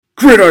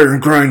Gridiron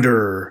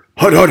Grinder!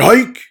 Hut hut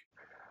hike!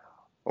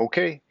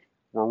 Okay,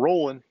 we're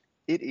rolling.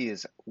 It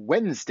is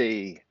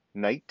Wednesday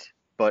night,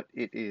 but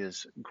it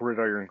is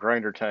Gridiron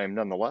Grinder time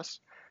nonetheless.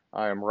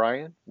 I am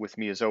Ryan. With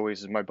me, as always,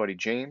 is my buddy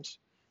James.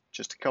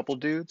 Just a couple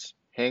dudes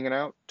hanging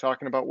out,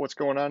 talking about what's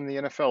going on in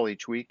the NFL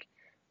each week.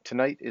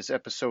 Tonight is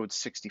episode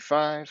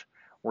 65.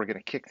 We're going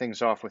to kick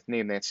things off with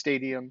Name That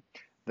Stadium.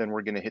 Then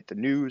we're going to hit the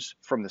news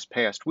from this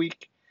past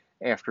week.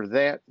 After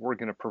that, we're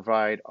going to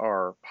provide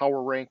our power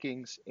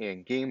rankings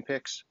and game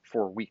picks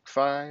for week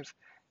 5.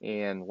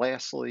 And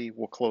lastly,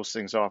 we'll close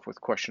things off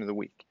with question of the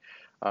week.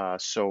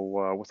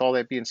 With all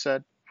that being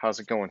said,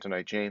 how's it going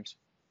tonight, James?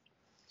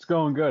 It's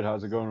going good.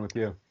 How's it going with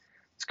you?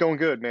 It's going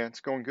good, man. It's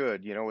going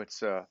good. You know,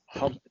 it's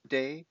hump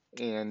day,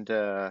 and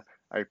I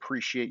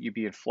appreciate you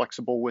being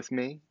flexible with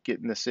me,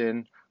 getting this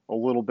in a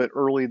little bit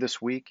early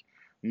this week.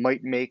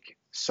 Might make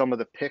some of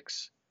the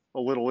picks a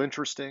little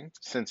interesting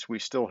since we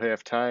still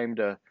have time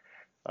to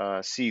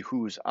see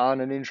who's on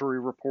an injury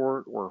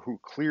report or who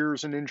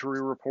clears an injury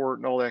report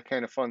and all that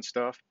kind of fun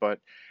stuff. But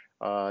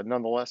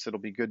nonetheless, it'll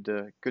be good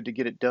to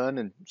get it done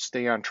and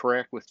stay on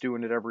track with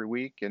doing it every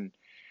week. And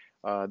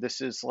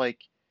this is like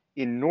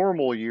in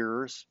normal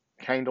years,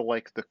 kind of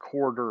like the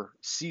quarter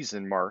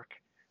season mark.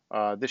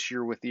 This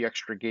year with the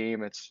extra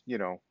game, it's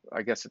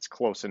I guess it's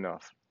close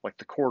enough, like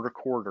the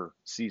quarter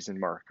season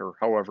mark or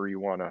however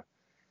you want to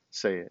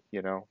say it,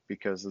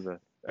 because of the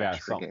Yeah,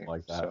 extra something game.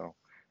 like that. So,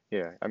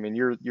 yeah, I mean,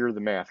 you're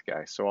the math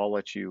guy, so I'll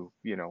let you,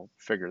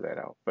 figure that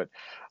out. But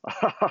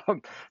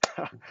um,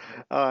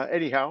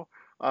 anyhow,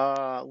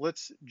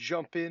 let's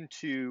jump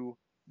into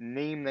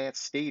Name That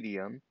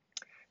Stadium.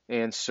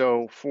 And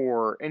so,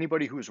 for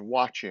anybody who's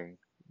watching,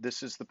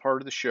 this is the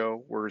part of the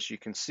show where, as you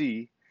can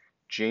see,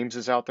 James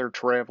is out there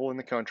traveling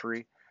the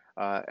country.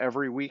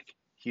 Every week,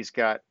 he's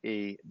got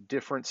a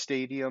different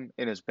stadium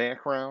in his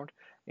background.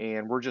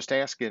 And we're just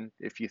asking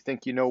if you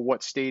think you know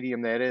what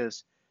stadium that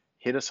is,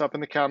 hit us up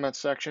in the comments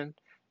section.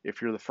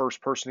 If you're the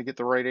first person to get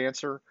the right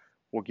answer,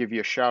 we'll give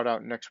you a shout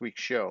out next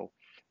week's show.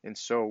 And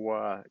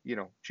so,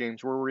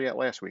 James, where were you at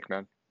last week,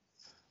 man?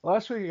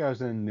 Last week I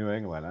was in New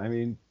England. I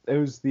mean, it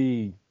was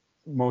the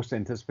most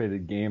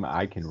anticipated game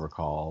I can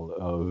recall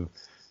of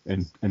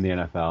in the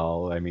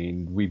NFL. I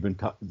mean,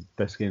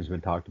 this game's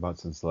been talked about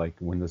since like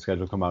when the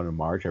schedule come out in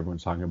March.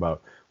 Everyone's talking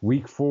about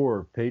week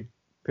 4.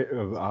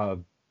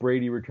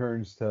 Brady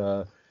returns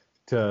to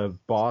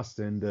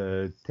Boston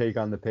to take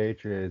on the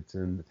Patriots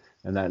and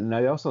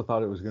I also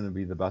thought it was going to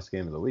be the best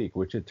game of the week,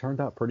 which it turned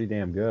out pretty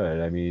damn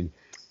good. I mean,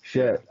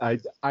 Yeah.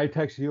 shit. I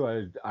texted you.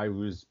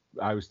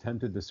 I was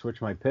tempted to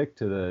switch my pick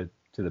to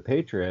the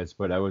Patriots,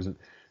 but I wasn't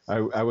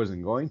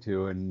going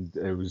to, and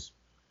it was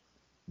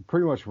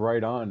pretty much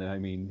right on. I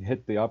mean,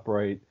 hit the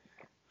upright,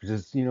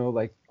 just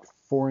like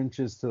 4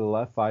 inches to the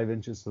left, 5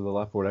 inches to the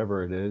left,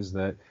 whatever it is.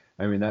 That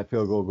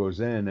field goal goes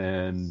in,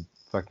 and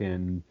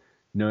fucking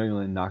New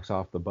England knocks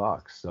off the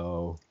Bucks.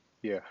 So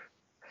Yeah.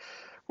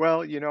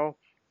 Well, yeah,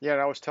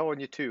 and I was telling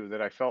you too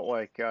that I felt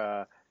like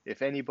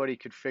if anybody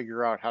could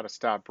figure out how to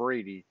stop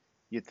Brady,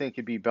 you'd think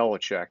it'd be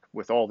Belichick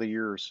with all the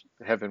years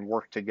having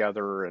worked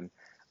together and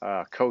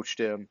coached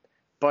him.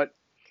 But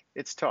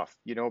it's tough,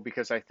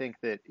 because I think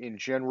that in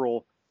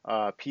general,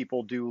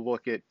 people do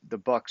look at the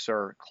Bucks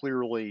are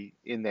clearly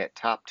in that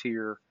top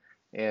tier,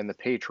 and the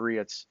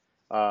Patriots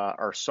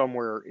are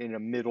somewhere in a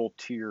middle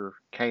tier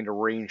kind of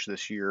range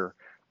this year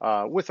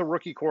with a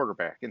rookie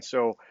quarterback. And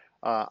so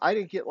I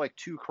didn't get like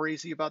too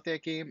crazy about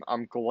that game.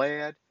 I'm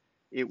glad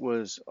it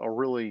was a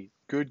really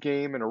good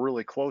game and a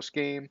really close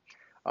game.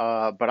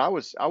 But I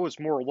was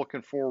more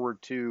looking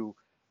forward to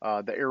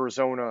the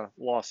Arizona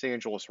Los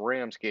Angeles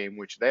Rams game,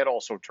 which that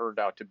also turned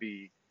out to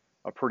be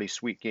a pretty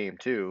sweet game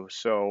too.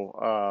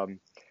 So,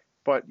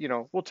 but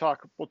we'll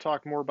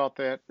talk more about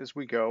that as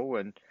we go.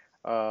 And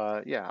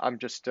yeah, I'm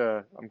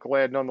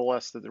glad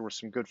nonetheless that there was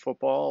some good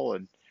football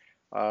and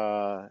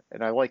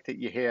I like that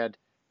you had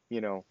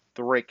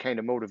the right kind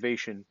of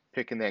motivation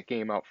picking that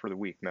game out for the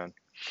week, man.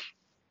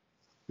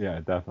 yeah,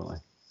 definitely.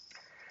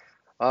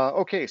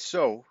 Okay,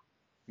 so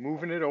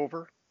moving it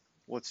over,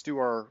 let's do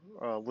our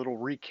little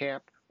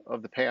recap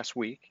of the past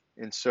week.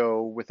 And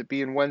so, with it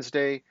being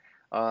Wednesday,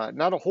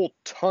 not a whole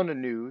ton of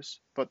news,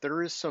 but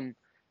there is some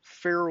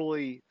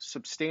fairly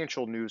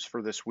substantial news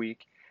for this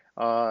week.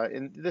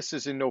 And this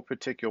is in no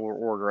particular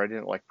order. I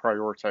didn't like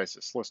prioritize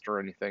this list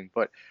or anything,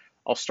 but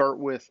I'll start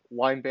with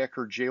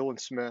linebacker Jalen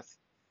Smith.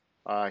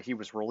 He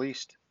was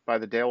released by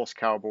the Dallas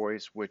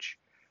Cowboys, which,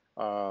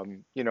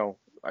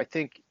 I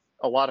think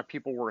a lot of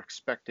people were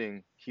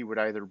expecting he would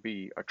either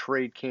be a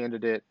trade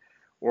candidate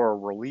or a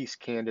release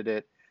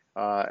candidate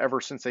ever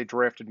since they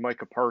drafted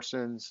Micah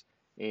Parsons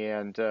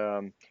and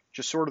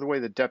just sort of the way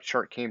the depth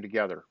chart came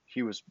together.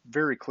 He was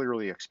very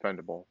clearly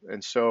expendable.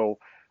 And so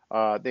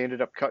they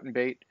ended up cutting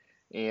bait,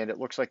 and it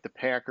looks like the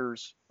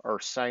Packers are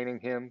signing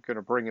him, going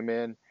to bring him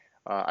in.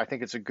 I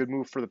think it's a good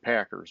move for the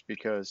Packers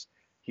because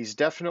he's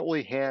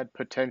definitely had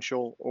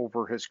potential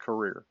over his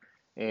career.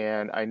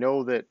 And I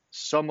know that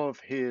some of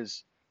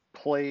his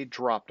play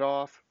dropped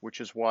off,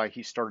 which is why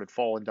he started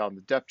falling down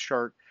the depth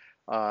chart.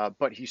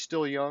 But he's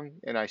still young,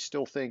 and I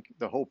still think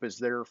the hope is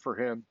there for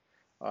him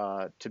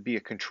to be a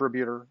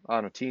contributor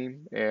on a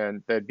team,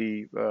 and that'd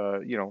be a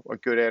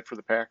good ad for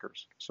the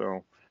Packers.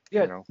 So,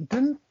 Yeah, you know,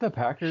 didn't the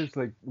Packers,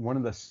 like one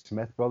of the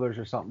Smith brothers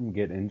or something,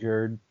 get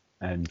injured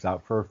and is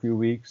out for a few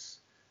weeks?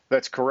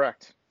 that's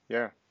correct.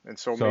 Yeah, and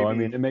so So I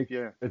mean, maybe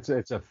yeah, it's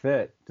a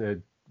fit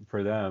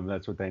for them.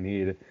 That's what they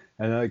need.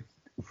 And like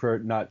for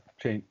not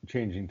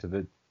changing to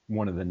the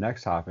one of the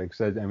next topics,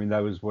 I mean that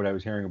was what I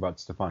was hearing about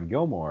Stephon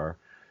Gilmore,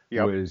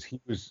 yep,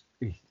 was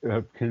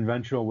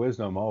conventional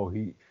wisdom. Oh,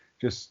 he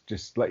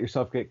just let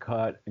yourself get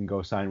cut and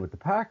go sign with the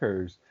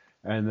Packers,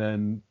 and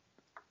then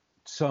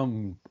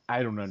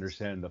I don't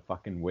understand the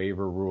fucking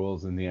waiver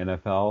rules in the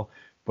NFL,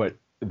 but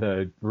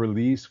the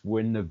release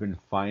wouldn't have been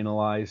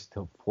finalized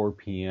till 4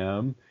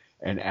 p.m.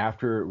 And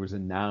after it was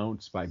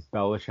announced by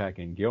Belichick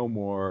and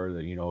Gilmore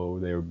that,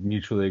 they were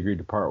mutually agreed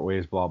to part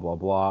ways, blah blah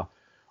blah.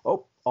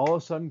 Oh, all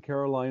of a sudden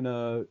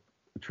Carolina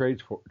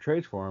trades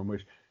for him,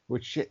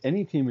 which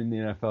any team in the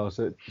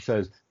NFL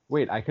says,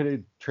 wait, I could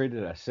have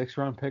traded a 6th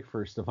round pick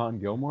for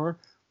Stephon Gilmore.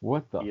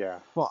 What the yeah.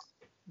 fuck?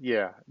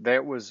 Yeah,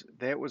 that was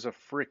a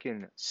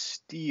freaking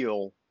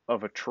steal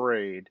of a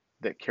trade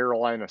that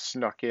Carolina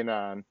snuck in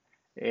on,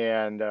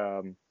 and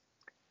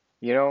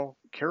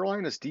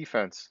Carolina's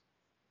defense,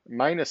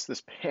 minus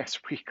this past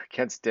week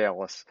against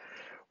Dallas,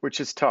 which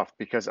is tough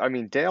because I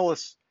mean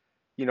Dallas,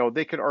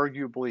 they could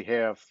arguably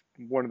have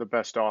one of the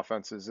best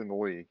offenses in the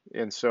league,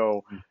 and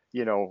so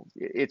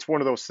it's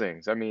one of those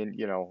things. I mean,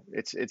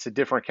 it's a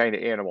different kind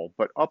of animal,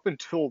 but up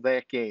until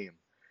that game,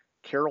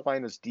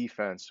 Carolina's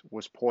defense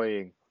was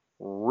playing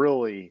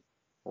really,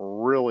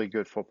 really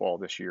good football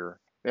this year,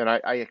 and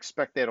I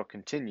expect that'll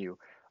continue.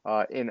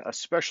 And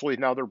especially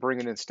now they're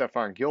bringing in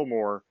Stephon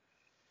Gilmore.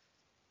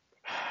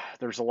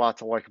 There's a lot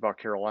to like about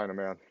Carolina,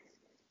 man.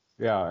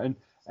 Yeah,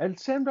 and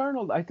Sam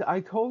Darnold, I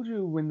told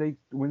you when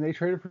they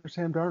traded for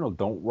Sam Darnold,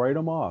 don't write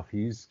him off.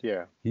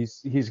 Yeah,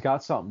 He's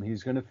got something.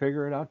 He's going to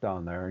figure it out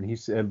down there, and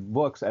it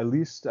looks, at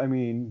least, I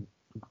mean,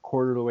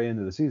 quarter of the way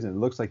into the season, it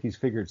looks like he's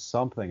figured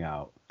something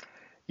out.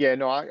 yeah.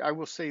 No, I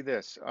will say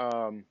this.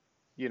 And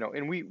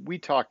we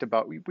talked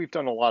about we've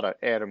done a lot of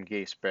Adam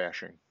Gase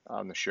bashing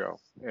on the show,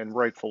 and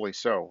rightfully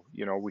so.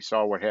 We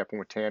saw what happened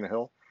with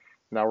Tannehill.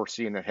 Now we're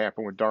seeing it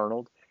happen with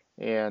Darnold.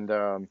 And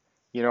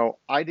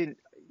I didn't.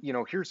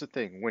 Here's the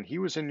thing: when he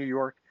was in New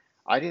York,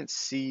 I didn't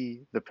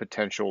see the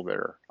potential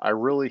there. I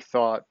really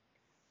thought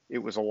it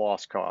was a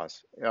lost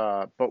cause.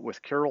 But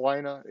with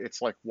Carolina,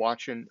 it's like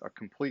watching a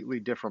completely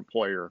different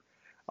player.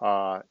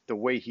 The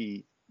way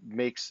he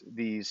makes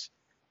these,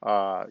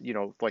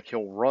 like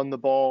he'll run the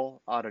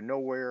ball out of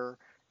nowhere,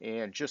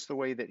 and just the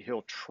way that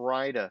he'll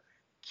try to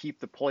keep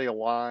the play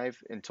alive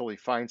until he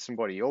finds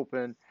somebody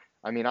open.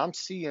 I mean, I'm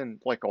seeing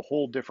like a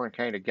whole different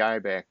kind of guy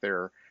back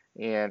there,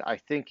 and I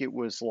think it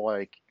was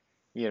like,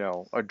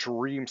 a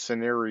dream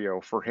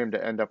scenario for him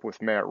to end up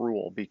with Matt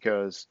Rule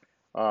because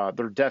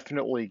they're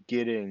definitely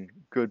getting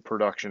good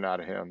production out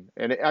of him.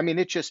 And I mean,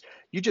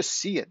 you just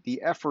see it.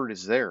 The effort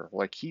is there.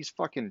 Like he's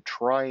fucking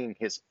trying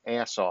his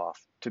ass off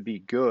to be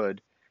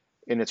good,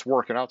 and it's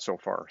working out so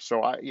far.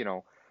 So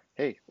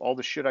hey, all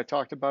the shit I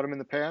talked about him in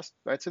the past,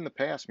 that's in the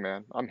past,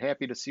 man. I'm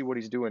happy to see what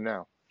he's doing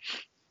now.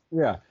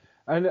 Yeah,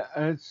 and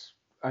it's,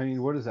 I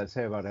mean, what does that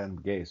say about Adam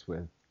Gase?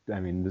 I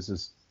mean, this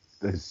is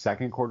the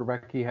second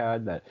quarterback he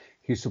had, that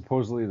he's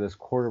supposedly this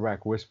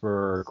quarterback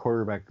whisperer,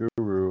 quarterback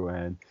guru,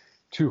 and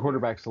two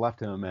quarterbacks left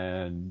him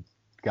and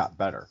got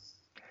better.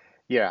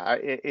 Yeah,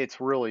 it's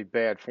really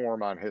bad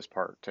form on his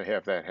part to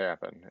have that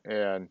happen.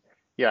 And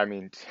yeah, I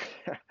mean,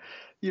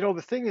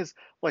 the thing is,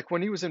 like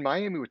when he was in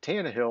Miami with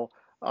Tannehill,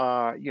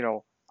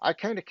 I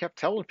kind of kept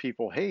telling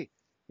people, hey,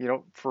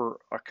 for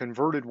a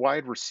converted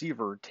wide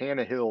receiver,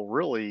 Tannehill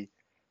really,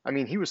 I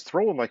mean, he was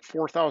throwing like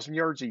 4,000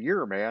 yards a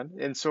year, man.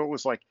 And so it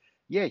was like,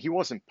 yeah, he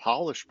wasn't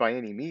polished by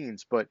any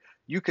means, but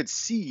you could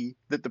see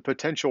that the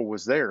potential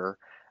was there.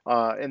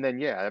 And then,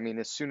 yeah, I mean,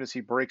 as soon as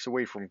he breaks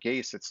away from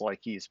Gase, it's like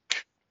he's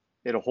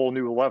at a whole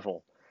new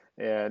level.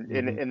 And,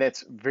 and Hmm. and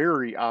that's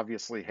very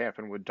obviously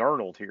happened with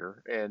Darnold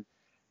here. And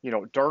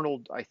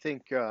Darnold, I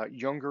think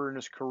younger in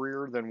his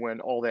career than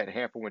when all that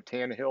happened with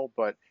Tannehill,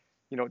 but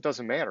it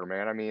doesn't matter,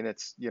 man. I mean,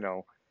 it's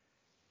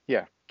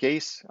yeah,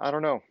 Gase. I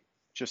don't know,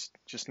 just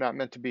not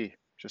meant to be.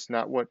 Just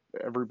not what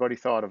everybody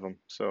thought of him.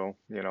 So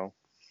it is what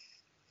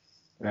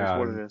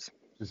Yeah, it is.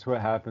 just what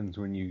happens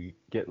when you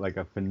get like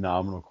a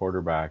phenomenal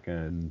quarterback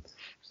and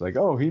it's like,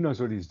 oh, he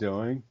knows what he's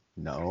doing.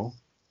 No.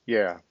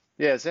 Yeah,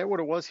 yeah. Is that what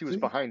it was? He was See?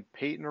 behind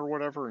Peyton or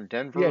whatever in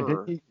Denver, Yeah, did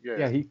or he? yeah,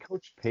 Yeah, he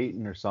coached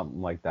Peyton or something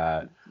like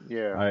that.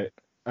 yeah,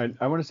 I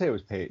I want to say it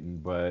was Peyton,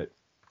 but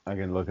I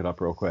can look it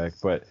up real quick.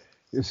 But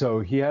so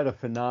he had a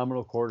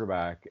phenomenal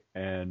quarterback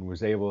and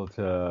was able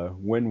to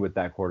win with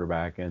that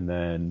quarterback, and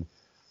then,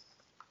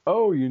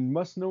 oh, you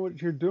must know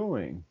what you're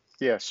doing.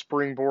 yeah.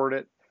 Springboard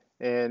it.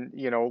 And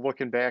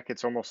looking back,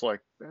 it's almost like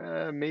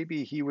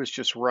maybe he was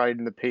just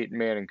riding the Peyton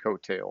Manning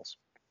coattails.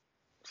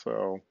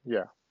 So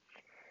yeah,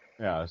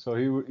 Yeah, so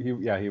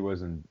he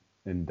was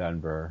in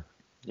Denver.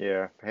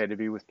 yeah, had to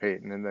be with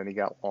Peyton, and then he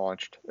got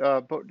launched.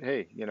 But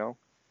hey,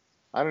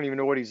 I don't even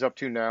know what he's up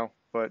to now,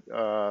 but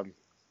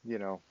you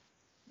know,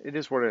 it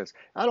is what it is.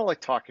 I don't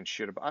like talking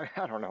shit about.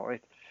 I don't know.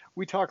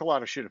 We talk a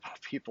lot of shit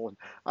about people, and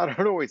I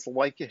don't always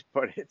like it,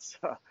 but it's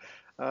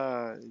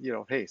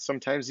hey,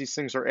 sometimes these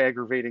things are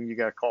aggravating. You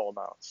got to call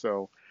them out.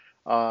 So,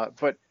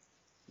 but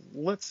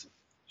let's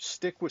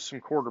stick with some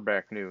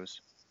quarterback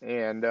news.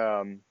 And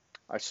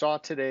I saw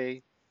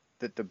today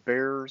that the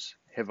Bears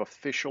have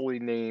officially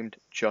named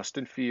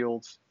Justin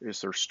Fields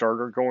as their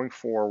starter going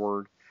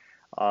forward.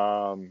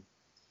 Um,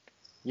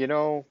 you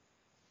know,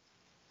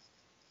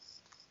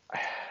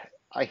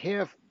 I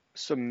have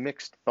some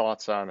mixed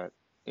thoughts on it,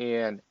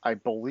 and I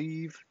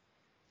believe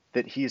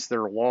that he's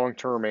their long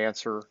term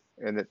answer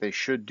and that they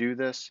should do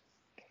this.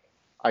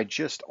 I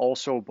just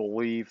also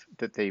believe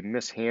that they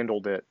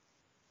mishandled it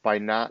by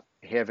not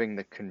having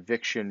the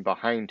conviction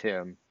behind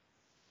him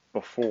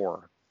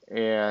before.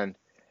 And,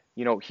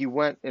 he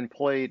went and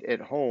played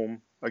at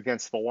home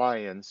against the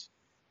Lions,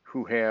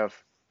 who have,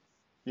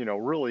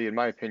 really, in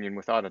my opinion,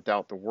 without a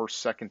doubt, the worst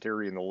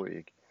secondary in the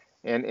league.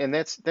 And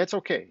that's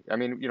okay. I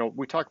mean,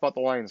 we talk about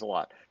the Lions a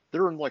lot.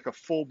 They're in like a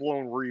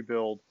full-blown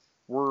rebuild.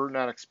 We're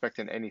not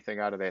expecting anything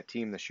out of that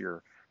team this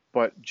year.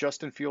 But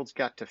Justin Fields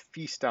got to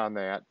feast on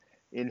that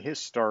in his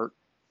start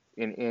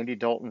in Andy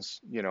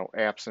Dalton's,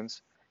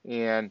 absence.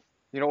 And,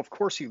 of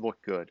course he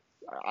looked good.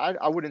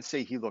 I wouldn't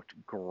say he looked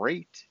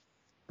great,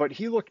 but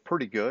he looked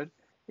pretty good.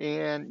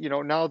 And,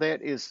 now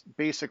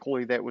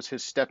that was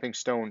his stepping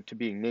stone to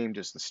being named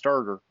as the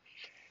starter.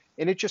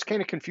 And it just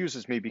kind of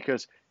confuses me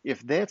because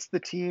if that's the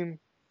team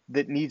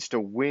that needs to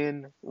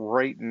win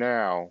right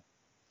now,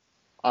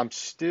 I'm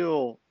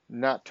still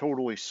not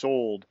totally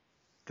sold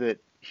that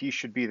he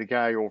should be the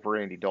guy over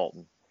Andy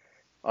Dalton.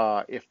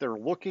 If they're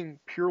looking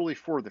purely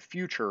for the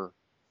future,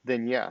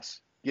 then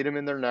yes, get him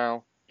in there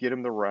now, get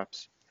him the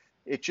reps.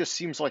 It just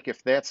seems like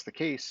if that's the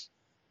case,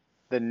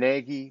 then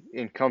Nagy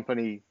and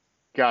company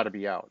got to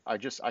be out. I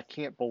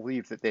can't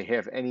believe that they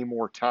have any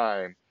more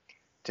time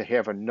to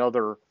have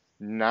another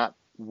not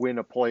win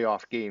a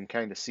playoff game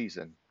kind of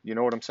season. You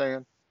know what I'm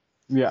saying?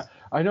 Yeah,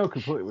 I know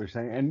completely what you're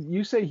saying. And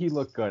you say he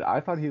looked good. I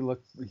thought he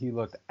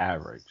looked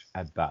average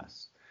at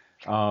best.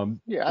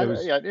 Yeah, It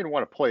was I didn't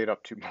want to play it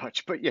up too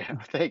much, but yeah,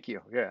 thank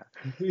you. Yeah,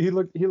 he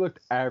looked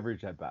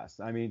average at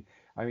best. I mean,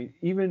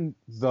 even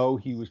though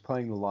he was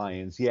playing the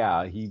Lions,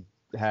 yeah, he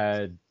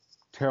had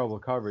terrible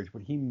coverage,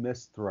 but he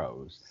missed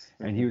throws,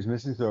 and he hmm was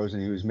missing throws,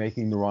 and he was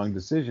making the wrong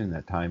decision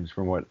at times,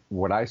 from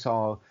what I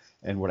saw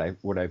and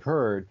what I've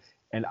heard.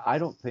 And I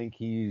don't think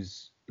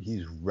he's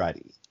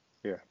ready.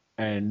 yeah,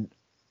 And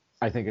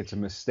I think it's a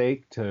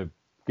mistake to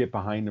get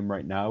behind him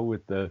right now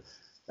with the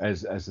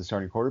as the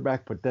starting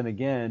quarterback. But then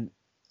again,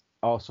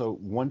 also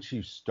once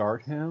you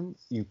start him,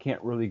 you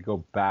can't really go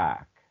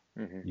back.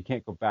 hmm You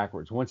can't go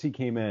backwards. Once he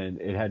came in,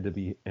 it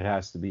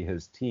has to be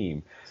his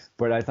team.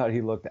 But I thought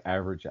he looked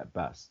average at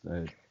best.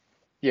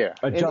 yeah,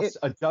 and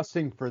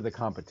Adjusting for the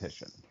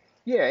competition.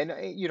 yeah, and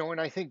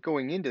and I think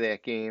going into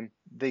that game,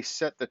 they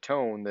set the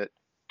tone that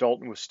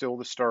Dalton was still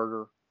the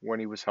starter when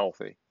he was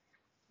healthy,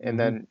 and Hmm.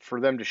 then for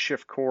them to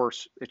shift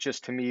course, it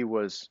just to me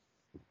was,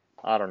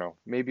 I don't know,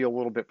 maybe a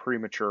little bit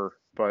premature,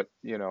 but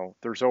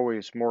there's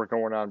always more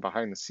going on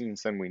behind the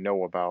scenes than we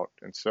know about.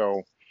 And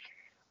so,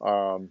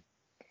 um,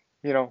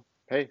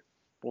 hey,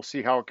 we'll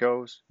see how it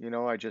goes.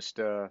 I just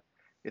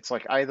it's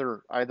like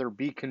either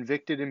be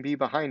convicted and be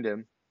behind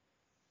him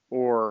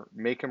or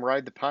make him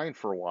ride the pine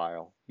for a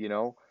while.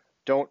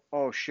 Don't,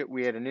 oh shit,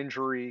 we had an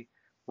injury.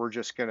 We're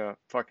just gonna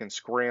fucking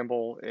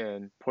scramble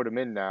and put him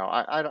in now.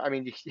 I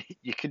mean,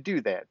 you could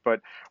do that,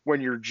 but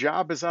when your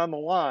job is on the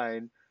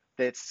line,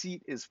 that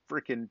seat is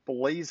freaking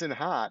blazing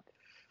hot.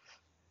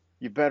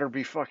 You better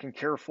be fucking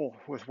careful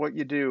with what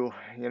you do.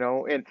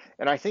 And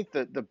I think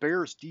that the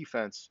Bears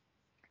defense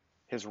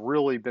has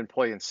really been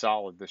playing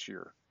solid this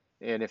year.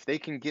 And if they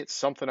can get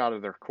something out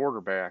of their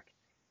quarterback,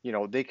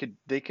 they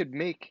could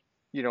make,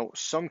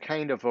 some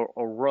kind of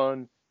a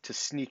run to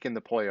sneak in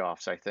the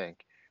playoffs, I think.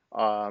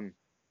 Um,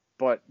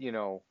 but,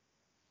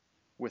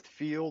 with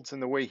Fields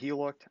and the way he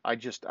looked, I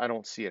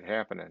don't see it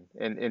happening.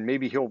 And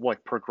maybe he'll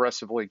like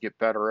progressively get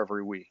better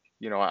every week.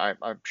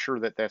 I'm sure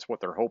that that's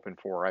what they're hoping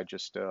for.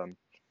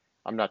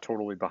 I'm not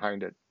totally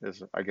behind it,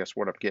 is I guess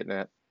what I'm getting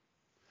at.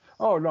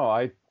 Oh no,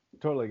 I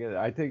totally get it.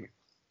 I think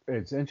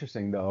it's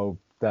interesting though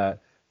that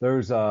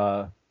there's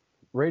a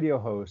radio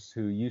host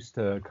who used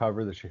to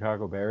cover the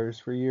Chicago Bears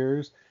for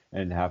years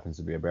and happens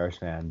to be a Bears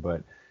fan,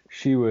 but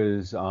she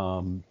was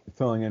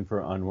filling in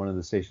for on one of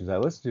the stations I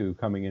listened to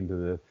coming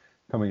into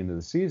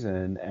the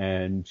season,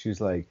 and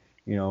she's like,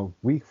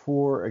 week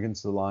 4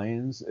 against the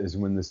Lions is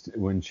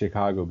when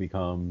Chicago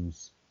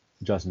becomes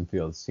Justin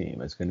Fields'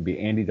 team. It's going to be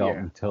Andy Yeah.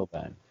 Dalton till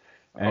then,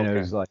 and it Okay.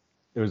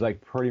 was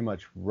like pretty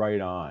much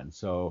right on.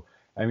 So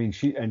I mean,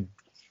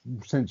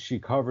 since she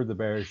covered the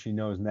Bears, she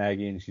knows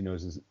Nagy and she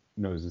knows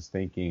his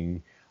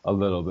thinking a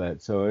little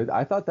bit. So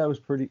I thought that was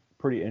pretty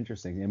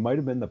interesting. It might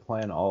have been the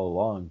plan all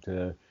along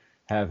to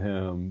have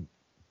him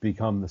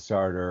become the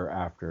starter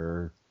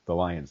after the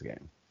Lions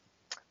game.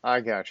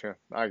 I gotcha.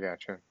 I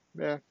gotcha.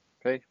 Yeah.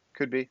 Hey,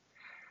 could be.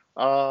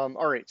 All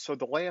right. So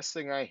the last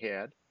thing I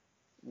had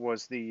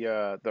was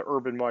the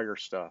Urban Meyer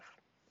stuff,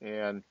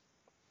 and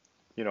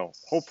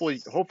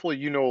hopefully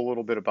you know a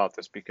little bit about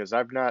this because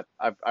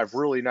I've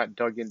really not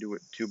dug into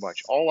it too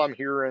much. All I'm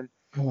hearing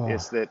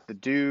is that the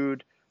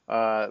dude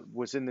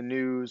was in the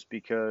news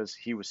because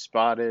he was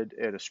spotted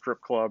at a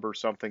strip club or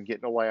something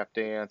getting a lap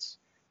dance,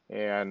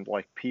 and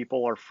like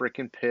people are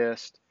freaking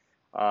pissed.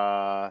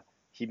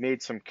 He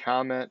made some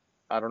comment.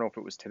 I don't know if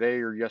it was today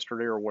or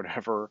yesterday or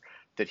whatever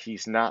that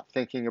he's not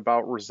thinking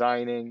about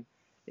resigning,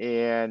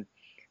 and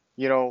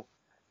you know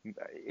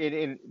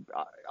in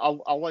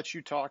I'll let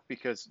you talk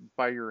because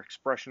by your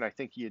expression, I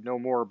think you know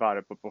more about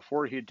it. But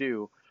before you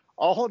do,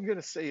 all I'm going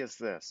to say is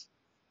this.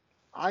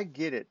 I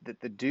get it that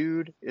the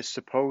dude is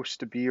supposed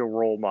to be a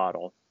role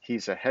model.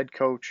 He's a head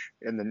coach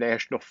in the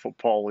National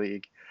Football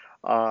League.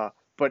 Uh,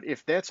 but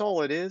if that's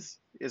all it is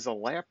a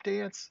lap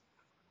dance,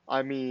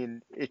 I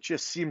mean, it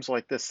just seems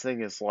like this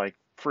thing is like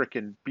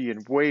freaking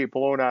being way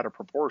blown out of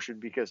proportion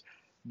because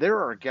there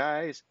are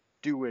guys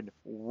doing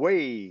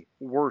way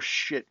worse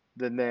shit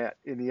than that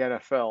in the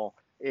NFL,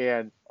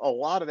 and a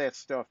lot of that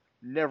stuff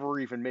never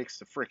even makes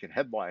the freaking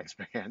headlines,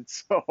 man.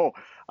 So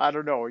I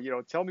don't know.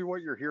 Tell me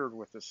what you're hearing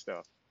with this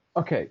stuff.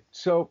 Okay,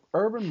 so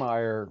Urban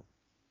Meyer,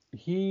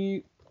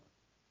 he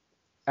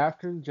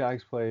after the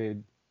Jags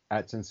played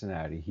at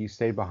Cincinnati, he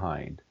stayed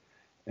behind,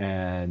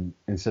 and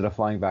instead of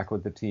flying back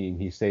with the team,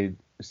 he stayed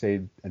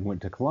and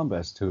went to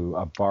Columbus to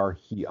a bar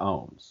he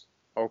owns.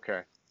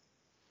 Okay.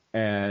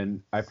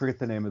 And I forget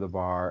the name of the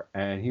bar,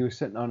 and he was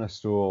sitting on a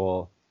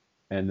stool,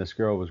 and this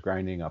girl was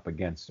grinding up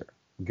against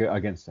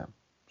him,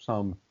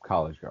 some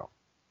college girl.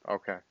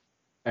 Okay.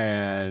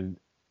 And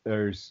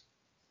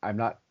I'm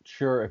not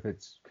sure if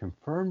it's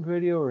confirmed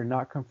video or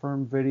not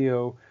confirmed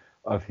video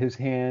of his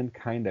hand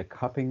kind of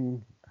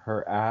cupping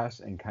her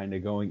ass and kind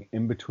of going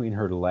in between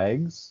her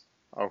legs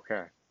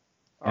Okay.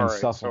 All and right.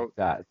 stuff like So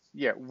that.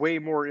 yeah, way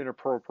more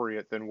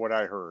inappropriate than what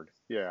I heard.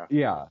 Yeah.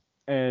 Yeah,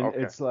 and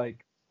Okay.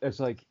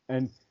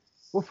 and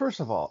well, first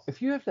of all,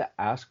 if you have to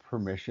ask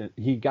permission,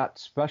 he got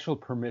special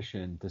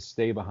permission to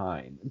stay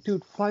behind.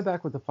 Dude, fly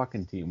back with the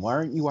fucking team. Why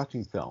aren't you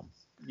watching film?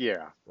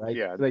 Yeah. Right?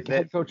 Yeah. Like That.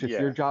 head coach, it's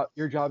Yeah.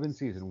 your job in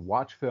season.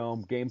 Watch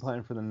film, game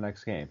plan for the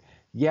next game.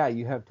 Yeah,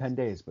 you have 10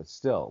 days, but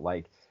still,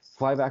 like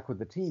fly back with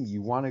the team.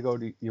 You want to go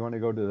to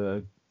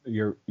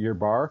your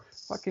bar?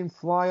 Fucking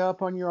fly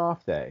up on your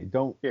off day.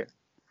 Don't Yeah.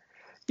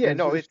 Yeah, it's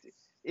no, just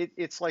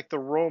it's like the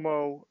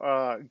Romo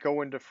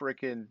going to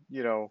frickin',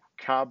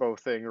 Cabo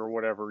thing or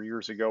whatever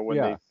years ago when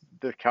yeah.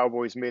 the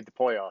Cowboys made the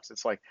playoffs.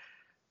 It's like,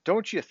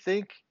 don't you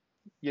think,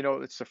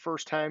 it's the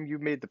first time you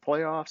made the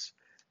playoffs,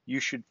 you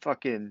should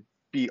fucking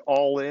be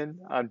all in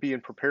on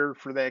being prepared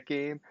for that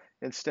game.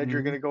 Instead,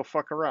 you're Hmm. gonna go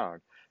fuck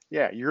around.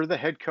 Yeah, you're the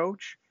head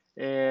coach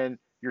and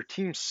your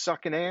team's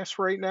sucking ass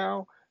right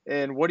now.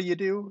 And what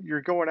do?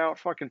 You're going out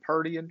fucking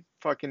partying,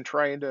 fucking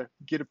trying to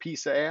get a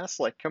piece of ass.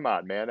 Like, come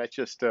on, man. That's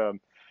just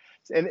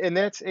and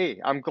that's hey,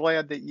 I'm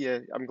glad that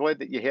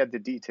you had the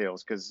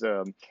details because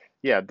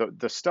yeah,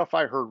 the stuff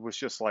I heard was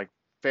just like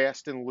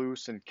fast and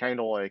loose and kind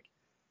of like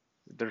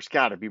there's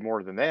got to be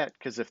more than that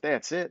because if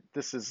that's it,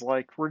 this is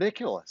like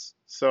ridiculous.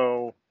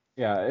 So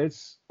Yeah,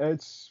 it's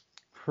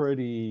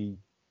pretty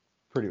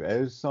bad.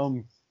 It was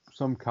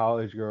some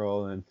college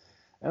girl and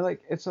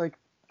like it's like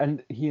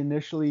and he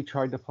initially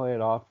tried to play it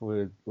off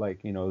with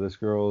like, this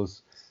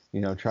girl's,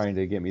 trying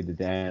to get me to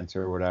dance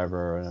or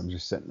whatever, and I'm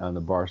just sitting on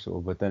the bar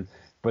stool.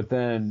 But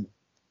then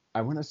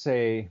I want to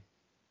say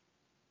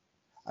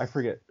I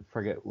forget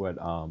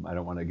what I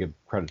don't want to give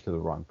credit to the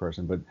wrong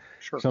person, but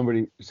sure.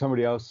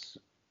 somebody else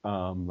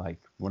like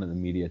one of the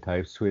media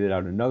types tweeted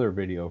out another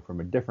video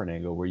from a different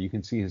angle where you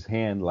can see his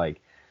hand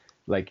like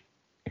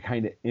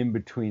kind of in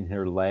between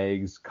her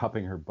legs,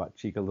 cupping her butt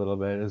cheek a little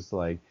bit. It's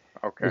like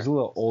Okay. there's a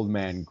little old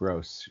man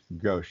gross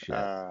shit.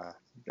 Uh,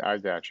 I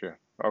got you.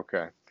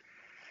 Okay.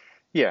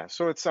 Yeah.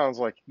 So it sounds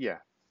like yeah,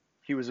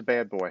 he was a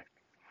bad boy.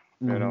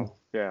 Hmm.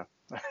 Yeah.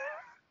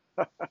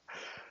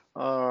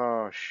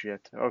 Oh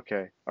shit.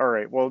 Okay. All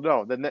right. Well,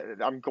 no.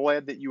 I'm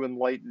glad that you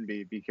enlightened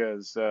me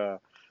because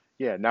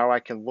yeah, now I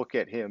can look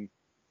at him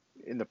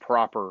in the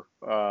proper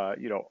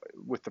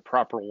with the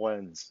proper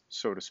lens,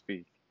 so to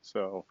speak.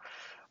 So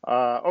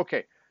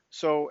okay.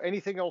 So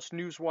anything else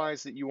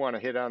news-wise that you want to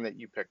hit on that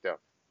you picked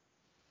up?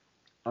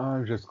 I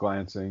was just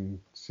glancing,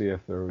 see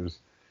if there was.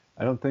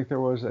 I don't think there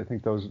was. I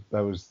think that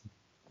was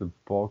the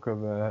bulk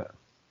of it.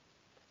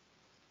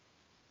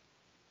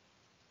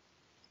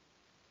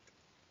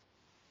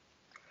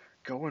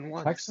 Going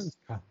once. Texans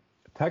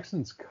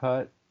Texans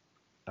cut.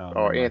 Oh,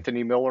 My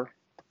Anthony Miller.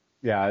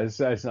 yeah, it's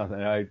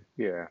nothing. I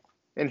Yeah.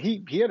 And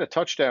he had a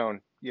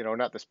touchdown,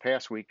 not this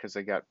past week because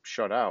they got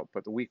shut out,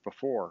 but the week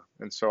before.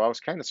 And so I was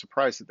kind of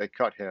surprised that they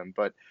cut him,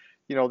 but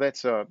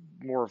that's a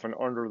more of an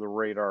under the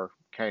radar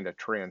kind of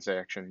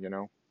transaction.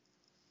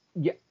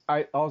 Yeah,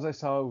 I all I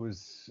saw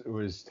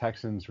was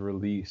Texans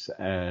release,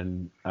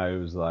 and I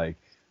was like,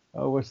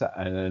 oh, what's that?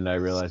 And then I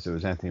realized it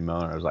was Anthony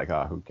Miller. I was like,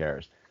 oh, who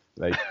cares?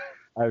 Like,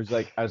 I was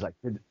like,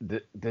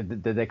 did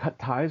they cut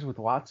ties with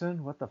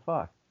Watson? What the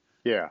fuck?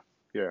 Yeah.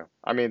 Yeah.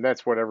 I mean,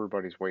 that's what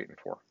everybody's waiting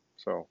for.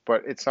 So,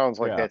 but it sounds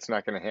like Yeah, that's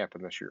not going to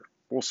happen this year.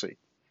 We'll see.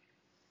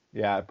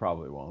 yeah, it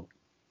probably won't.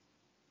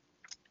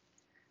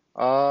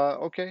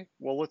 Okay.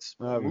 Well, let's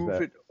That was move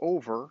that. it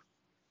over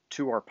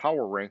to our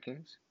power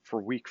rankings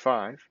for week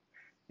 5.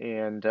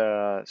 And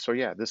so,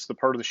 yeah, this is the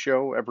part of the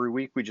show. Every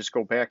week we just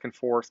go back and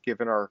forth,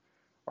 giving our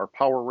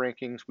power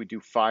rankings. We do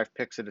 5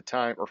 picks at a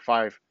time, or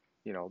five,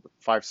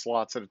 5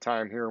 slots at a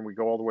time here, and we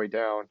go all the way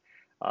down.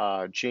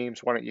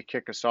 James, why don't you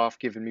kick us off,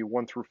 giving me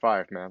 1 through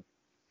 5, man?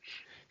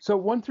 So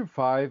 1 through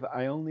 5,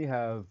 I only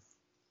have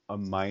a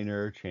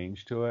minor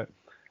change to it.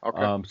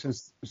 Okay.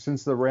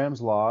 Since the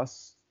Rams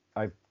lost,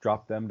 I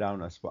dropped them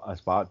down a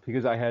spot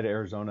because I had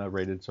Arizona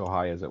rated so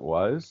high as it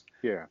was.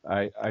 Yeah.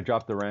 I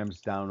dropped the Rams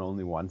down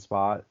only one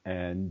spot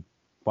and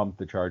bumped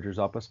the Chargers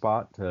up a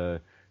spot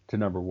to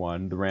number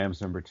one. The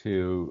Rams number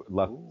two.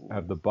 Left Ooh.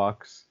 have the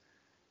Bucks,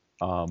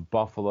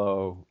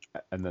 Buffalo,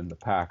 and then the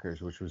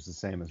Packers, which was the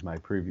same as my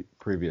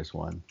previous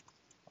one.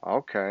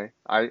 Okay.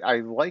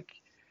 I like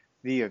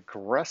the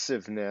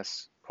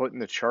aggressiveness putting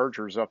the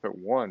Chargers up at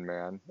 1,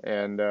 man.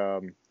 And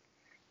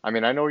I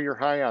mean, I know you're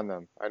high on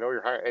them. I know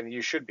you're high, and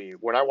you should be.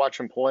 When I watch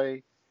them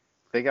play,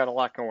 they got a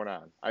lot going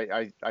on.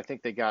 I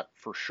think they got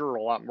for sure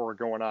a lot more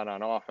going on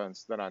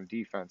offense than on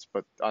defense.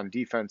 But on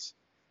defense,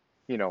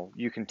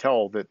 you can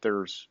tell that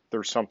there's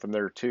something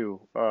there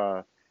too.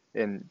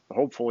 And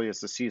hopefully, as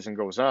the season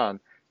goes on,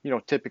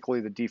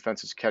 typically the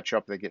defenses catch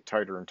up. They get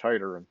tighter and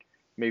tighter, and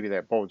maybe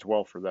that bodes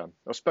well for them,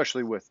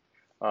 especially with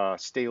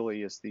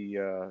Staley as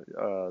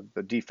the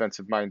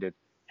defensive-minded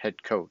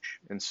head coach.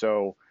 And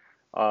so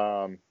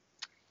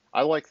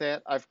I like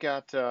that. I've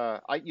got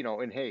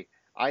and hey,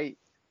 I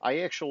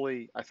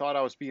I thought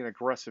I was being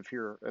aggressive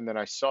here, and then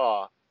I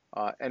saw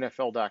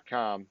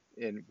NFL.com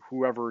and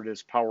whoever it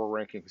is, Power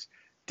Rankings,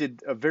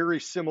 did a very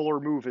similar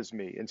move as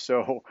me, and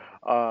so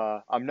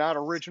I'm not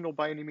original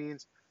by any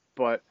means,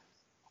 but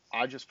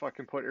I just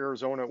fucking put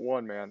Arizona at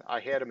 1, man.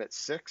 I had them at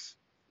 6,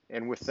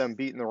 and with them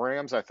beating the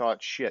Rams, I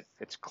thought, shit,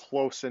 it's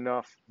close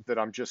enough that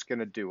I'm just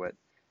gonna do it.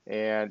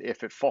 And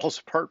if it falls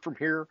apart from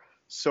here,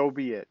 so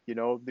be it. We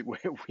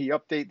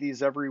update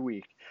these every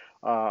week.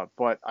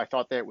 But I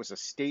thought that was a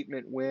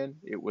statement win.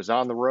 It was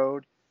on the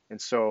road, and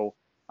so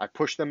I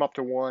pushed them up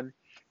to 1,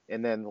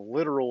 and then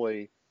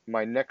literally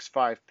my next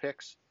 5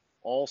 picks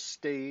all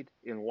stayed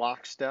in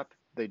lockstep.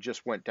 They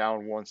just went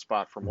down 1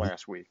 spot from Mhm.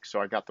 last week. So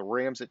I got the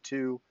Rams at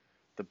 2,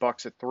 the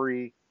Bucks at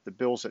 3, the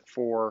Bills at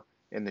 4,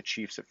 and the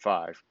Chiefs at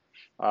 5.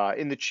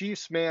 In the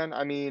Chiefs, man,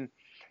 I mean,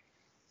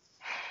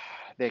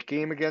 that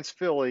game against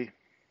Philly,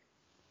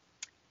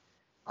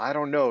 I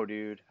don't know,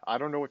 dude. I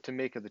don't know what to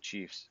make of the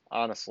Chiefs,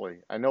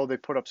 honestly. I know they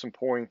put up some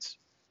points,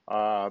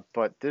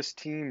 but this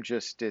team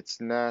just,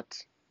 it's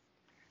not,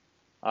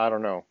 I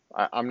don't know.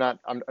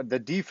 The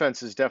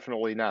defense is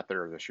definitely not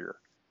there this year.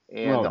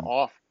 And the No,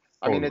 off,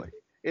 I mean, totally.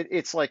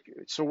 it's like,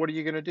 so what are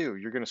you going to do?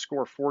 You're going to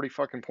score 40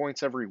 fucking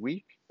points every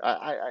week?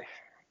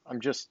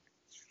 I'm just,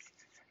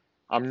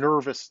 I'm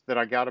nervous that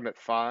I got them at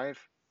 5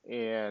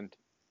 and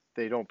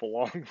they don't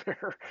belong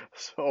there.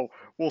 So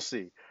we'll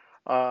see.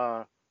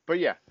 But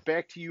yeah,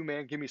 back to you,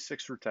 man. Give me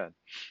 6 through 10.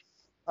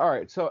 All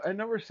right, so at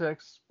number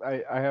 6,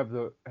 I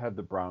had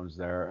the Browns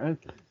there,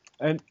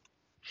 and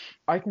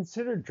I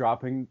considered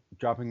dropping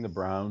the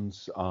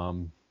Browns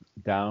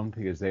down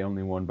because they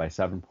only won by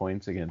 7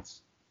 points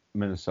against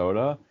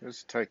Minnesota. It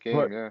was a tight game,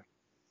 But yeah.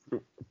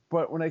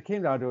 but when I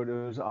came down to it,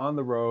 it was on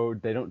the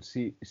road. They don't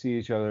see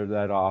each other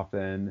that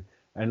often,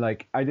 and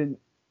like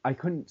I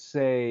couldn't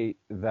say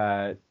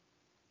that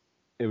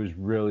it was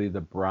really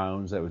the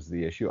Browns that was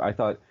the issue. I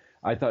thought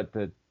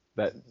that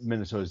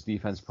Minnesota's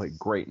defense played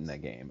great in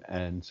that game,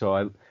 and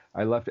so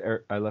I left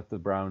the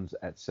Browns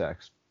at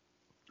 6.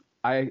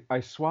 I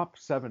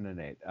swapped 7 and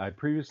 8. I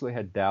previously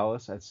had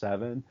Dallas at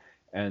 7,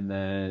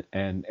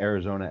 and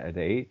Arizona at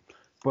 8.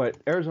 But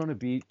Arizona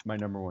beat my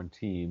number one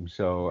team,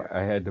 so Yeah.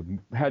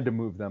 I had to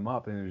move them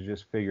up, and it was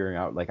just figuring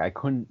out like I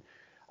couldn't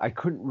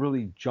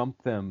really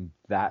jump them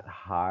that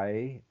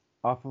high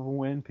off of a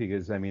win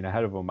because I mean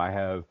ahead of them I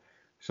have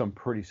some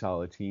pretty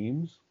solid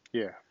teams.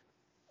 Yeah.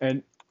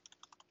 And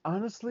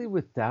honestly,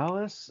 with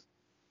Dallas,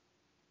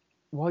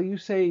 while you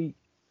say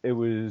it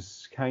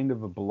was kind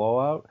of a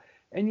blowout,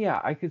 and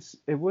yeah,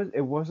 it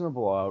wasn't a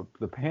blowout.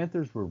 The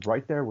Panthers were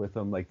right there with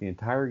them like the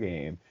entire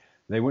game.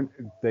 They went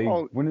they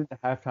Oh, went into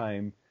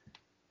halftime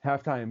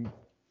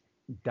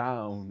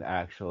down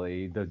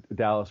actually. The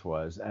Dallas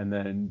was, and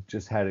then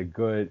just had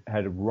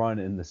a run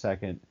in the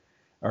second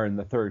or in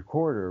the third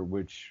quarter,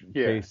 which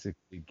yeah.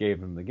 basically gave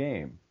them the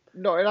game.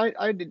 No, and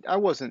I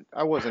wasn't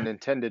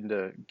intending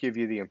to give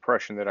you the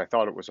impression that I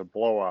thought it was a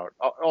blowout.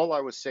 All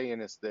I was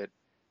saying is that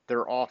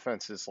their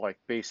offense is like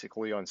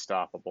basically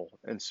unstoppable,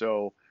 and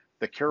so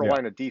the Yeah.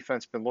 Carolina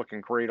defense been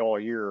looking great all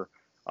year,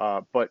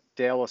 but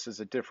Dallas is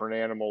a different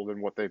animal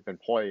than what they've been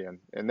playing,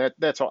 and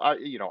that's all. I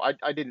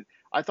didn't.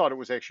 I thought it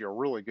was actually a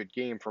really good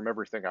game from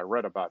everything I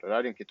read about it.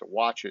 I didn't get to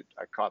watch it.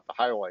 I caught the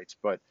highlights,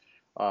 but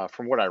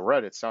from what I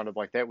read, it sounded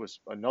like that was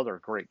another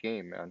great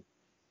game, man.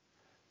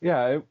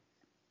 Yeah,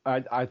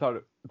 I thought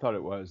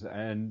it was,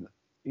 and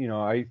you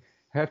know,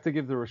 have to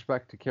give the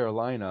respect to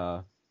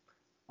Carolina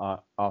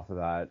off of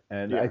that.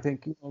 And I Yeah.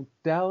 think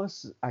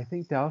Dallas. I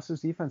think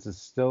Dallas's defense is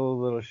still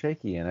a little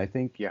shaky, and I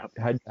think Yeah.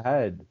 head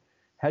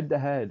to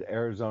head,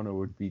 Arizona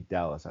would beat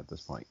Dallas at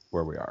this point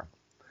where we are.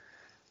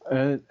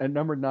 And at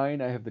number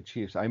 9, I have the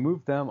Chiefs. I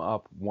moved them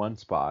up one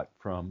spot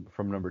from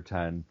number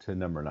 10 to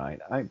number 9.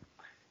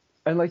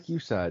 And like you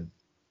said,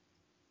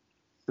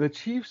 the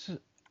Chiefs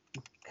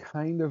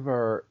kind of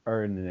are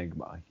an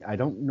enigma. I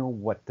don't know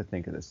what to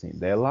think of this team. Yeah.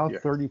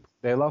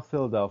 They allow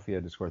Philadelphia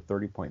to score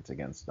 30 points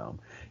against them.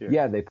 Yeah.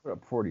 Yeah, they put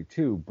up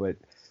 42, but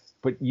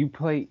you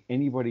play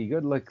anybody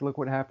good. Like look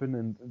what happened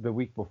in the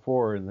week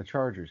before in the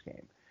Chargers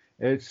game.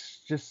 It's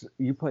just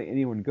you play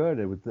anyone good,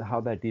 and with how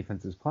that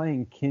defense is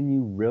playing, can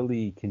you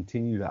really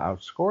continue to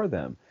outscore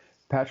them?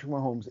 Patrick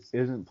Mahomes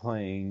isn't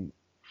playing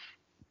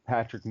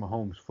Patrick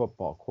Mahomes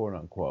football, quote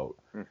unquote.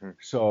 Hmm.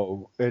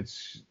 So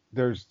there's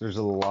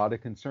a lot of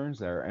concerns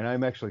there, and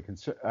I'm actually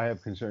I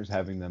have concerns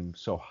having them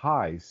so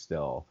high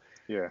still.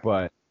 Yeah.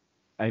 But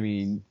I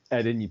mean,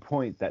 at any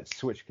point that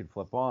switch could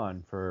flip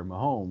on for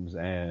Mahomes,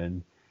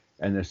 and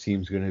this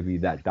team's going to be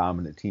that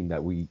dominant team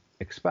that we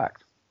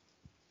expect.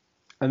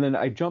 And then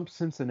I jumped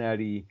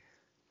Cincinnati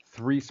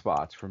 3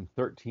 spots from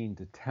 13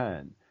 to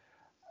 10.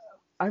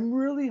 I'm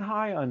really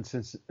high on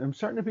I'm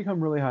starting to become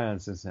really high on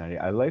Cincinnati.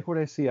 I like what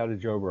I see out of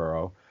Joe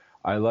Burrow.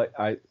 I like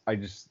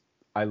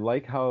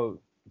how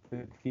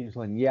the team's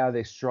playing. Yeah,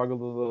 they struggled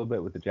a little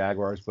bit with the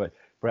Jaguars, but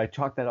I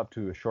chalk that up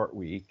to a short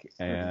week.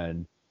 Hmm.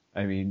 And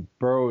I mean,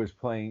 Burrow is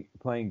playing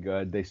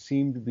good. They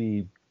seem to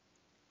be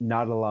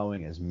not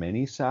allowing as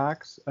many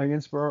sacks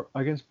against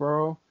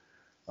Burrow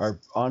or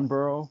on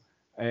Burrow,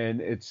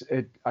 and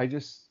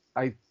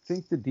I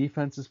think the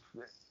defense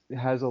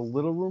has a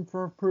little room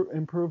for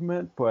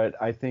improvement, but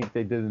I think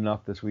they did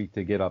enough this week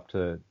to get up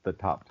to the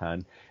top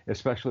 10,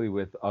 especially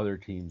with other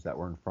teams that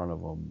were in front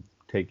of them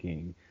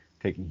taking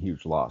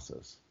huge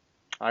losses.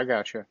 I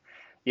gotcha.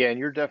 Yeah, and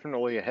you're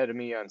definitely ahead of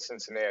me on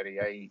Cincinnati.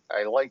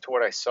 I liked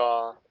what I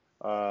saw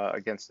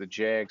against the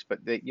Jags,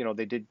 but they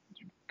did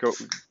go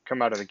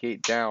come out of the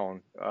gate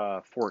down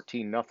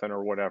 14-0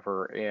 or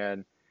whatever,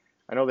 and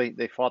I know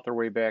they fought their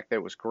way back.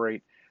 That was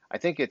great. I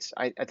think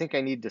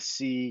I need to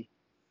see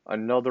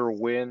another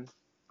win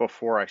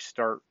before I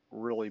start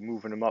really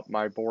moving them up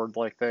my board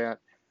like that.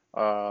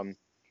 Um,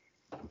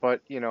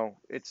 but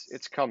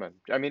it's coming.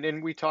 I mean,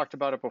 and we talked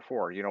about it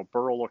before.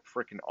 Burrow looked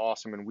freaking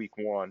awesome in week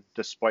 1,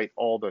 despite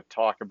all the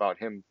talk about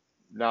him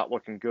not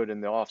looking good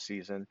in the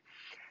offseason.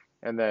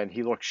 And then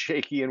he looked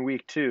shaky in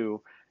week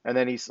 2, and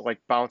then he's like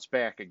bounced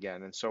back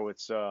again. And so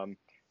it's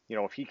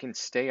if he can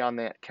stay on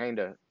that kind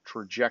of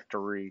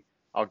trajectory,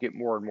 I'll get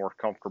more and more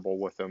comfortable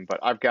with him. But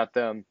I've got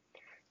them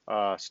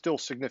still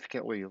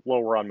significantly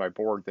lower on my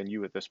board than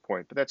you at this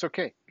point. But that's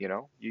okay. You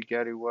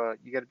got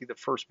to be the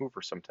first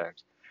mover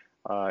sometimes.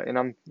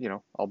 And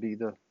I'll be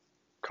the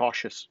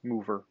cautious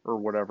mover or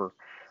whatever.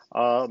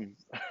 Um,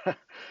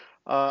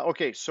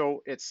 okay,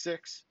 so at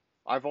 6,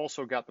 I've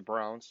also got the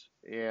Browns,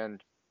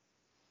 and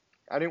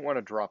I didn't want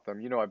to drop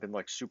them. I've been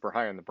like super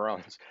high on the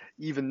Browns,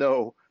 even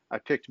though I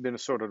picked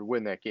Minnesota to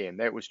win that game.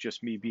 That was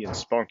just me being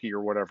spunky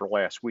or whatever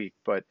last week.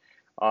 But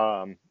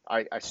I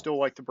still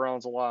like the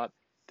Browns a lot.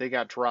 They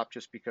got dropped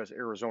just because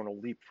Arizona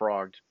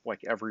leapfrogged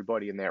like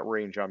everybody in that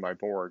range on my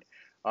board.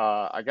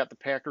 I got the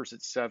Packers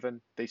at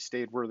 7. They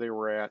stayed where they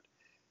were at.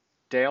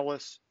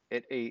 Dallas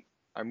at 8.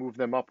 I moved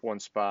them up one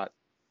spot.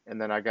 And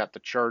then I got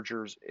the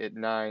Chargers at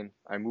 9.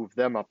 I moved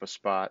them up a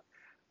spot.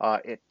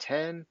 At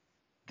 10,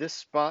 this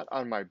spot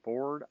on my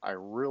board, I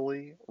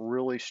really,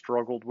 really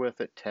struggled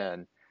with at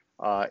 10.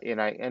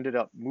 And I ended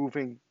up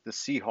moving the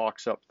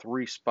Seahawks up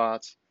 3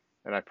 spots,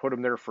 and I put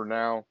them there for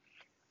now.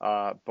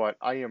 But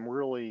I am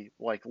really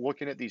like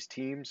looking at these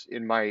teams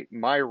in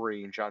my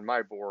range on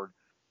my board.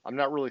 I'm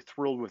not really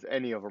thrilled with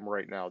any of them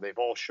right now. They've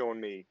all shown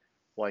me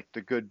like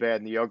the good, bad,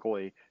 and the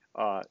ugly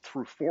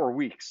through 4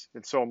 weeks,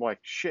 and so I'm like,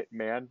 shit,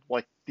 man.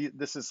 Like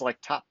this is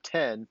like top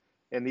 10,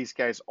 and these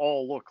guys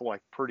all look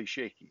like pretty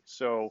shaky.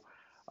 So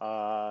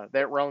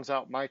that rounds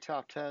out my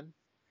top 10.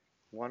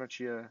 Why don't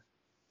you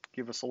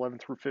give us 11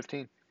 through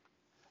 15?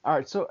 All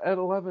right, so at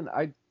 11,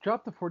 I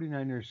dropped the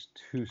 49ers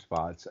 2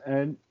 spots,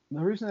 and the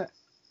reason that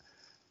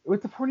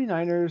with the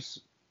 49ers,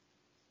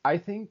 I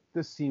think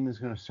this team is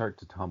going to start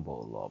to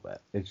tumble a little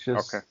bit. It's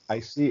just Okay.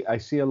 I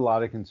see a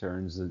lot of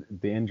concerns,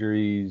 the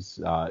injuries,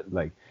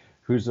 like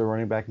who's the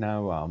running back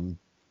now?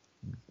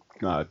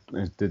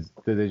 Did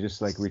they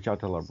just like reach out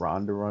to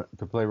LeBron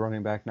to play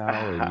running back now?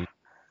 I mean,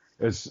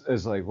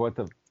 it's like what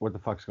the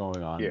fuck's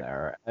going on Yeah.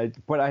 there?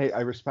 But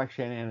I respect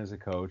Shanahan as a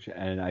coach,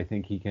 and I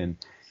think he can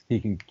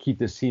keep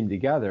this team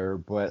together.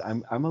 But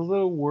I'm a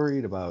little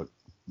worried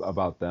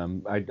about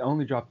them. I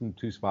only dropped them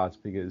 2 spots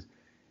because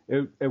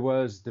it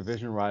was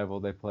division rival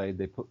they played.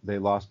 They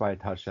lost by a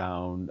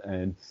touchdown,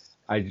 and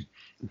I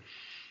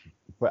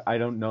but I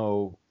don't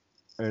know.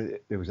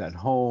 It was at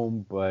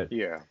home, but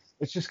Yeah.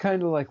 it's just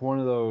kind of like one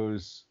of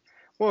those.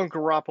 Well, and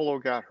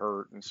Garoppolo got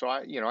hurt, and so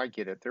I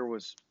get it. There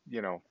was,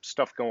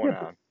 stuff going Yeah,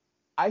 but on.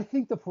 I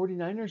think the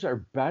 49ers are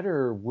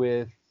better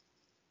with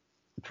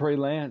Trey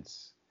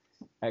Lance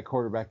at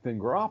quarterback than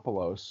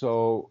Garoppolo,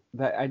 so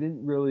that I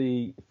didn't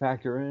really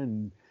factor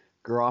in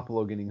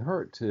Garoppolo getting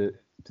hurt to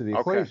the Okay.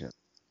 equation.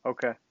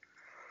 Okay.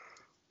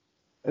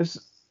 It's,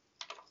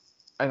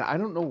 and I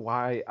don't know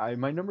why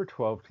my number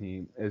 12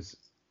 team is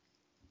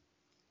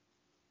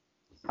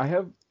I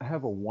have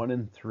a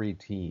 1-3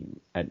 team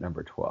at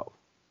number 12.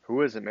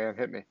 Who is it, man?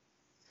 Hit me.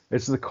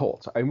 It's the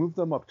Colts. I moved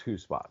them up 2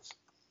 spots.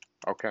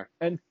 Okay.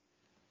 And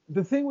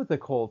the thing with the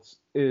Colts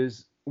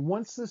is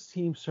once this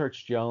team starts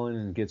gelling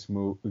and gets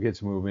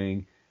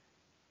moving,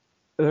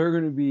 they're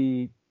going to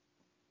be,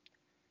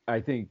 I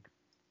think,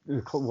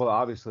 well,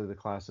 obviously the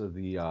class of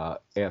the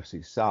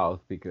AFC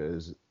South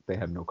because they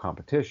have no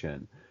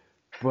competition.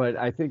 But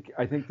I think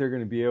they're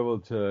going to be able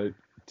to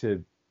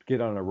get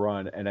on a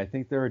run, and I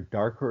think they're a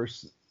dark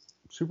horse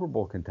Super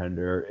Bowl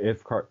contender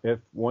if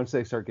once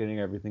they start getting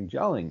everything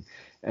gelling.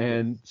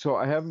 And so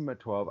I have them at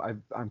 12.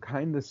 I'm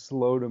kind of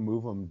slow to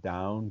move them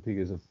down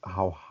because of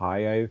how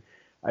high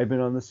I've been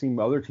on this team.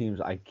 Other teams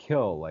I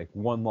kill like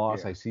one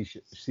loss. Yeah. I see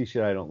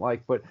shit I don't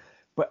like, but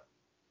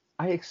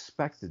I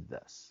expected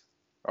this.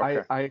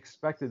 Okay. I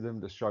expected them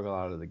to struggle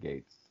out of the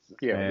gate.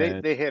 Yeah. They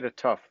And they had a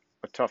tough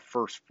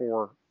first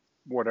four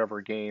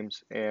whatever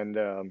games, and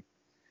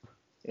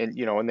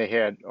they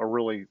had a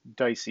really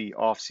dicey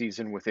off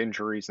season with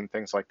injuries and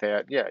things like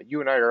that. Yeah,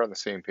 you and I are on the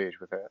same page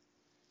with that.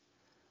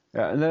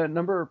 yeah, and then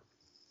number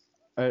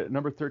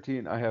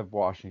 13, I have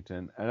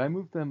Washington, and I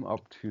moved them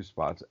up 2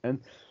 spots.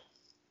 And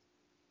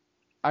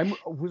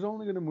was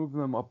only going to move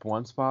them up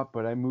 1 spot,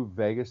 but I moved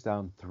Vegas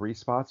down 3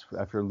 spots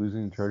after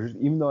losing the Chargers.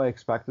 Even though I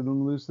expected them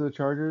to lose to the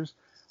Chargers,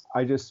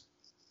 I just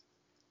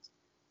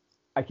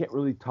I can't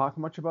really talk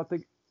much about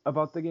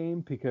the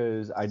game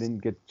because I didn't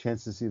get a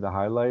chance to see the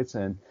highlights.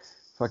 And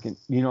fucking,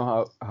 you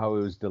know how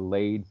it was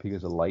delayed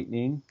because of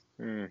lightning.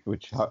 Mm.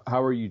 Which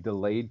how are you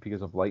delayed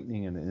because of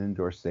lightning in an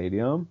indoor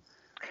stadium?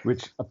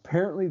 Which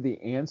apparently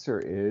the answer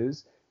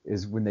is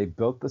when they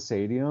built the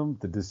stadium,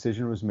 the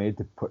decision was made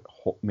to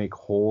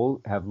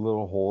have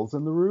little holes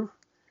in the roof,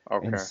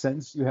 and Okay.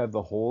 since you have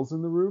the holes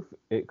in the roof,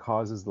 it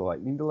causes the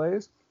lightning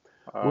delays.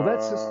 Well,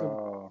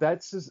 Uh,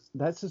 that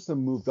system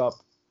moved up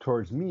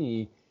towards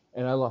me,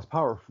 and I lost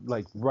power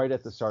like right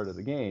at the start of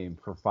the game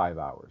for 5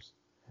 hours,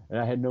 and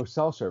I had no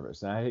cell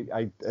service, and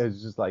I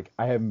was just like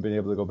I haven't been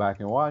able to go back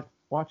and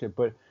watch it,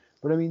 but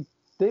I mean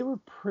they were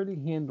pretty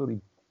handily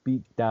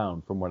beat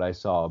down from what I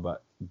saw,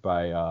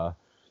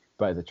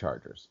 by the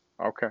Chargers,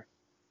 okay.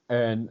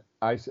 and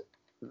I see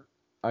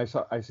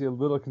a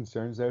little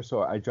concerns there,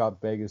 so I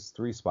dropped Vegas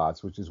 3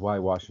 spots, which is why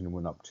Washington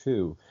went up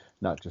 2,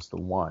 not just the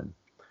 1.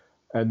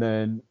 And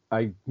then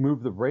I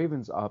moved the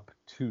Ravens up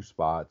 2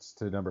 spots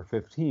to number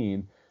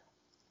 15.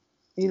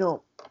 You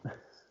know,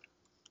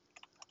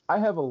 I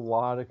have a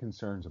lot of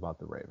concerns about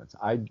the Ravens.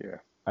 Yeah.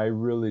 I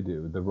really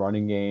do. The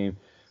running game,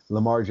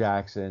 Lamar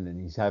Jackson,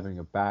 and he's having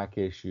a back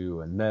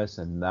issue, and this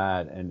and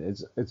that, and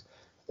it's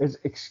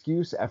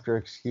excuse after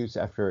excuse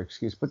after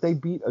excuse. But they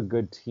beat a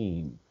good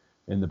team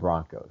in the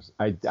Broncos.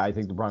 I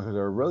think the Broncos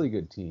are a really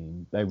good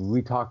team.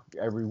 We talk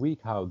every week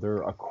how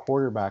they're a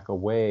quarterback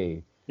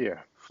away Yeah.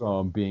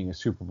 from being a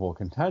Super Bowl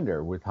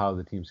contender with how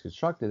the team's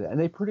constructed, and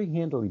they pretty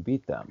handily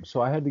beat them.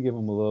 So I had to give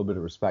them a little bit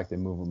of respect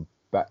and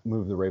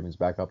move the Ravens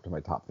back up to my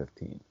top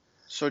 15.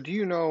 So do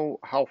you know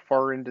how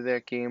far into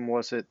that game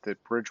was it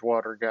that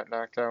Bridgewater got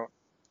knocked out?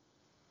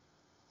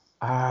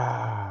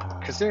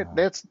 Because Ah,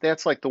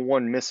 that's like the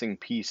one missing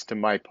piece to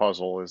my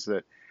puzzle is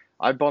that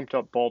I bumped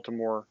up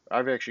Baltimore.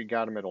 I've actually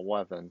got them at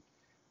 11,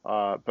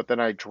 but then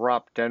I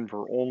dropped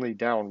Denver only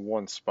down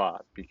one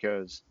spot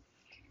because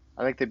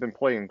I think they've been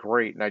playing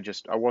great, and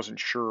I wasn't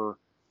sure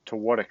to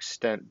what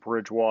extent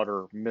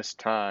Bridgewater missed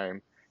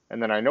time.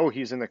 And then I know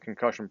he's in the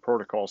concussion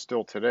protocol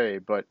still today,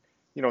 but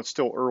it's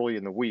still early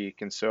in the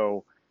week, and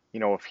so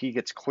if he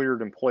gets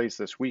cleared and plays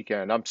this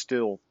weekend, I'm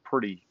still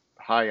pretty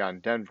high on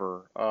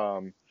Denver.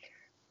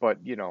 But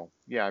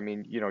yeah, I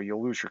mean, you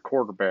lose your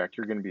quarterback,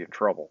 you're going to be in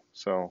trouble.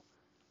 So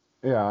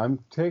yeah, I'm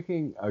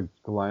taking a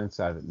glance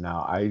at it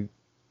now.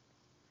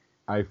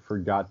 I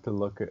forgot to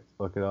look it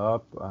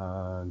up.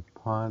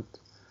 Punt.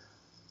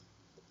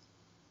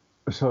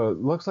 So it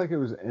looks like it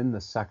was in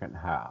the second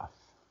half.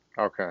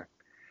 okay,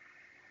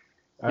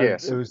 yeah,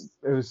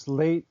 It was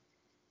late.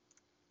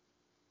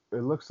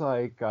 It looks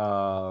like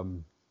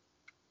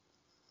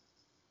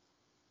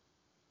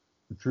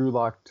Drew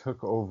Lock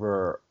took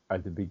over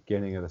at the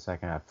beginning of the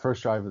second half.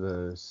 First drive of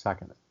the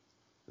second.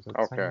 Is it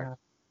the second okay. half?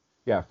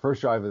 Yeah,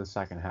 first drive of the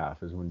second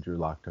half is when Drew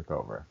Lock took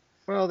over.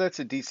 Well, that's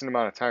a decent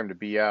amount of time to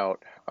be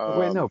out.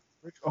 Wait, no.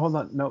 Hold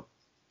on. No.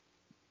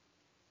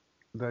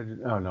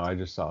 Oh, no, I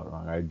just saw it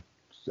wrong. I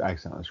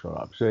accidentally scrolled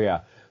up. So,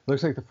 yeah,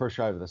 looks like the first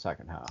drive of the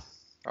second half.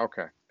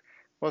 Okay.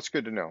 Well, that's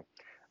good to know.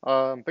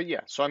 But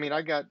yeah, so I mean,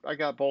 I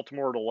got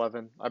Baltimore at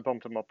 11. I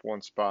bumped them up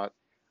one spot.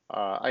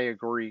 I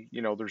agree.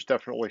 There's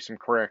definitely some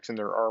cracks in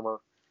their armor.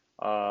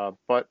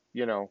 But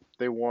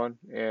they won,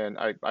 and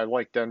I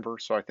like Denver,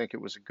 so I think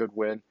it was a good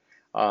win.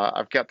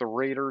 I've got the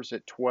Raiders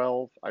at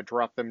 12. I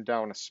dropped them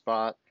down a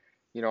spot.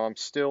 I'm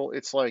still.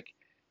 It's like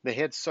they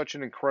had such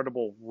an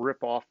incredible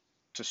rip off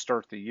to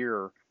start the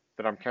year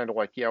that I'm kind of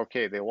like, yeah,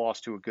 okay, they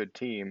lost to a good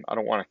team. I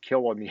don't want to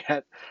kill them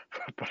yet,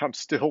 but I'm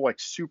still like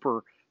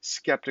super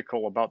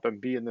skeptical about them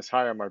being this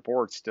high on my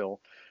board still.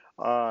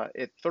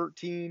 At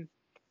 13,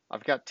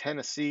 I've got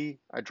Tennessee.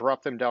 I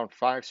dropped them down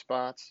 5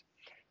 spots.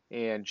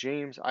 And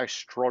James, I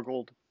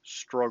struggled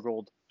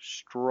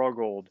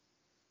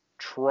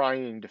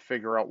trying to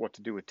figure out what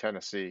to do with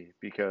Tennessee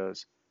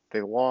because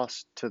they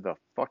lost to the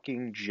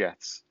fucking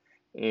Jets.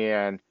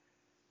 And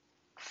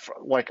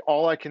like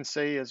all I can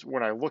say is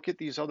when I look at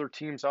these other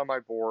teams on my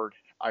board,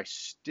 I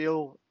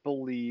still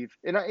believe,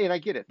 and I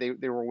get it.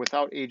 They were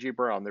without AJ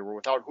Brown, they were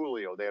without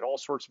Julio, they had all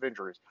sorts of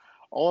injuries.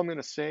 All I'm going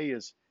to say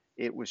is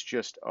it was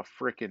just a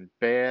freaking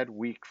bad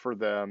week for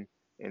them,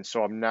 and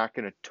so I'm not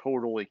going to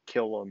totally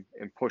kill them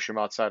and push them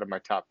outside of my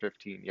top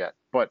 15 yet.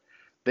 But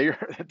they're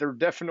they're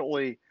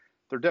definitely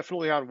they're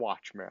definitely on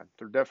watch, man.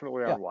 They're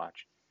definitely Yeah. on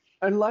watch.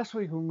 And last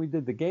week when we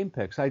did the game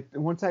picks,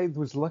 once I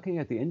was looking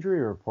at the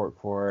injury report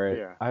for it,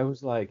 Yeah, I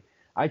was like,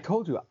 I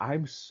told you I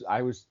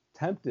was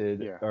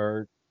tempted, yeah,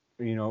 or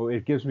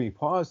it gives me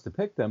pause to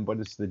pick them, but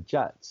it's the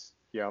Jets.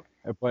 yep,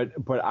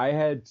 But I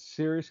had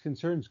serious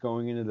concerns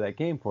going into that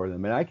game for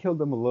them, and I killed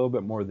them a little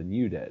bit more than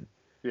you did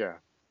yeah.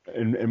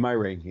 in my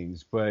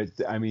rankings. But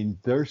I mean,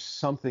 there's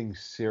something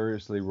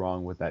seriously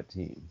wrong with that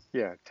team.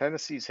 Yeah,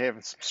 Tennessee's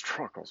having some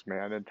struggles,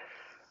 man, and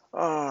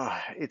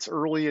it's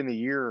early in the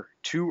year,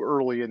 too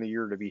early in the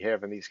year to be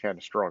having these kind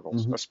of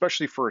struggles, Hmm.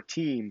 especially for a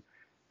team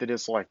that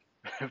is like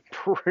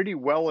pretty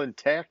well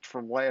intact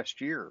from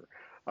last year.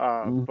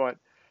 Hmm. But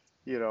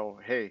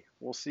hey,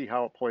 we'll see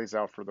how it plays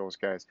out for those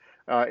guys.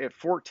 At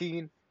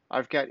 14,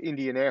 I've got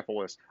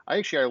Indianapolis.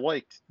 I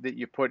liked that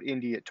you put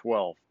Indy at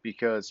 12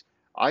 because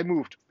I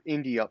moved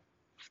Indy up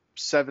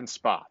 7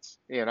 spots,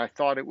 and I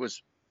thought it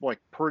was like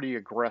pretty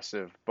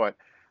aggressive. But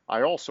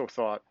I also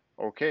thought,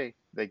 okay,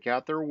 they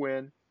got their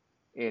win,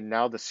 and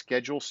now the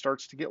schedule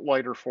starts to get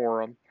lighter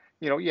for them.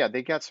 Yeah,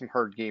 they got some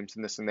hard games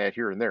and this and that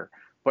here and there.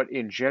 But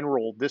in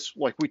general, this,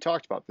 like we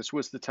talked about, this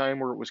was the time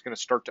where it was going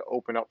to start to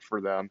open up for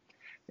them.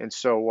 And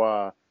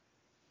so,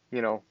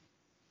 you know,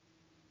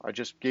 I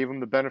just gave them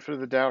the benefit of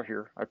the doubt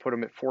here. I put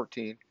them at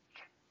 14.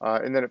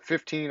 And then at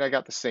 15, I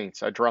got the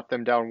Saints. I dropped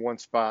them down 1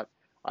 spot.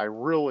 I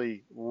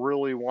really,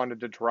 really wanted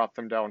to drop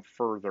them down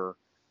further,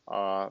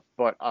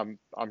 but I'm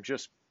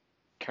just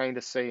kind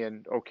of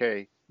saying,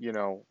 okay,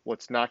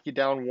 let's knock you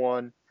down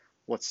one.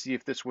 Let's see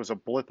if this was a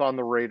blip on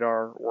the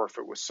radar or if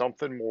it was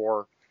something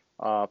more.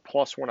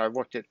 Plus, when I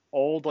looked at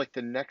all like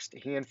the next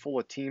handful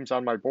of teams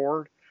on my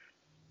board,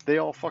 they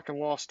all fucking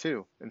lost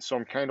too, and so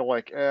I'm kind of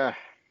like,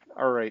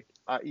 all right,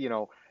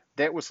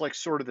 that was like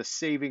sort of the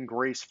saving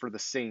grace for the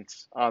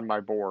Saints on my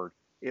board,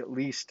 at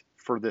least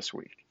for this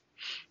week.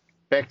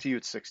 Back to you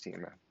at 16,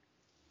 man.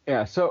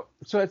 Yeah, so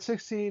at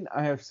 16,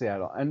 I have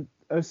Seattle, and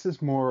this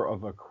is more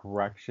of a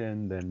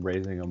correction than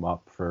raising them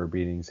up for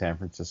beating San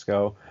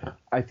Francisco.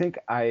 I think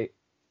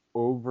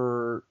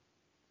over,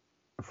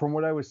 from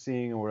what I was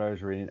seeing and what I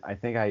was reading, I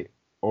think I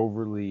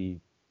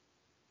overly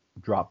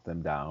dropped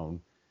them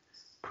down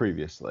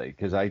previously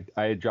because I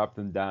had dropped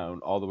them down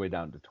all the way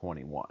down to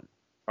 21.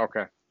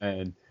 Okay.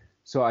 And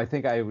so I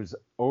think I was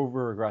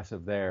over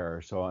aggressive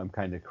there, so I'm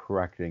kind of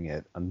correcting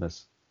it on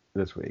this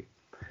week.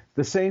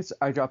 The Saints,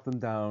 I dropped them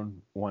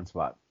down 1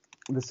 spot.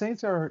 The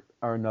Saints are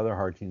another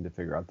hard team to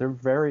figure out. They're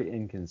very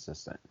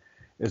inconsistent.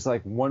 It's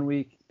like one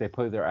week they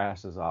play their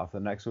asses off,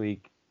 the next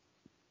week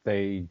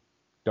they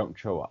don't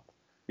show up.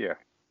 Yeah.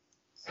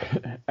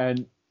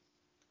 And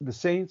the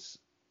Saints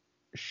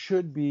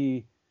should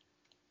be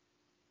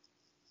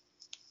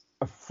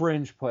a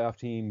fringe playoff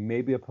team,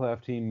 maybe a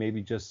playoff team,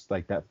 maybe just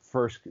like that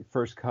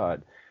first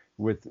cut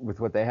with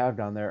what they have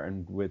down there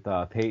and with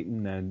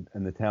Peyton and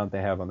the talent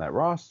they have on that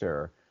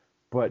roster.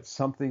 But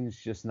something's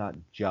just not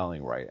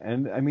gelling right.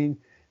 And I mean,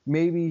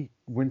 maybe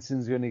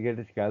Winston's going to get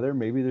it together.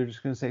 Maybe they're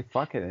just going to say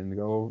fuck it and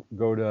go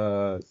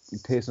to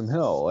Taysom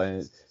Hill,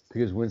 and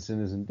because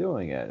Winston isn't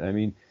doing it. I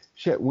mean,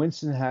 shit,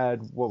 Winston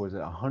had what was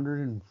it,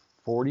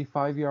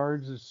 145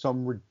 yards or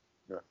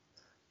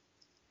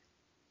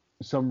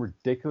some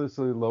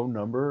ridiculously low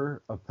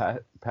number of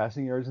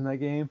passing yards in that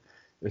game,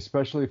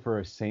 especially for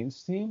a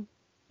Saints team.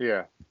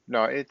 Yeah.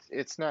 No,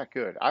 it's not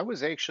good. I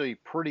was actually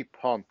pretty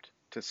pumped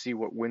to see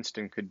what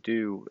Winston could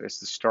do as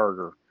the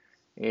starter,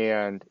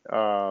 and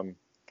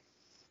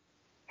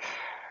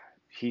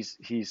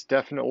he's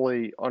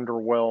definitely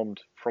underwhelmed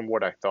from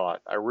what I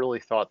thought. I really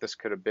thought this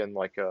could have been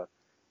like a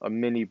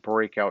mini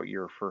breakout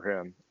year for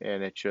him,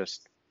 and it's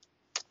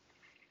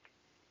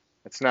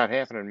not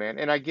happening, man.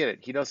 And I get it.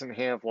 He doesn't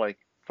have like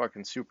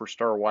fucking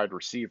superstar wide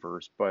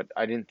receivers, but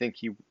I didn't think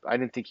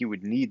he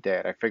would need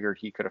that. I figured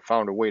he could have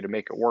found a way to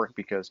make it work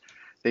because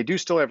they do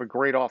still have a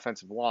great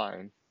offensive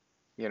line,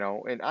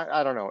 and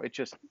I don't know.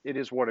 It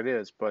is what it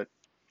is, but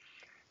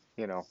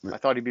I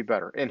thought he'd be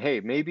better. And hey,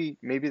 maybe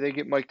they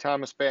get Mike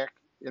Thomas back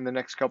in the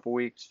next couple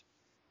weeks,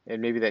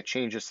 and maybe that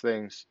changes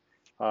things.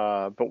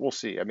 But we'll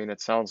see. I mean,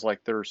 it sounds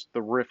like there's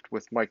the rift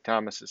with Mike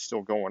Thomas is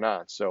still going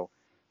on. So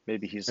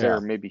maybe he's there, Yeah.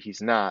 maybe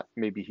he's not,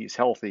 maybe he's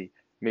healthy,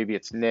 maybe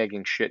it's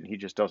nagging shit and he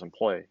just doesn't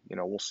play.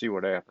 We'll see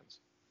what happens.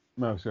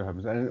 No, so it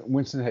happens. And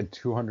Winston had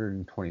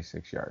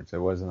 226 yards. It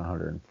wasn't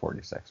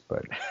 146,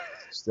 but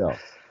still.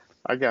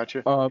 I got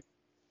you.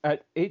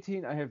 At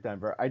 18, I have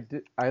Denver.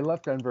 I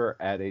left Denver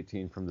at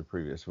 18 from the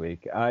previous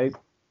week.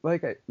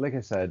 Like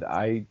I said,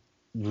 I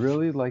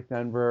really like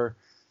Denver.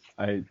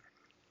 I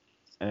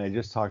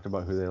just talked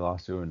about who they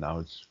lost to, and now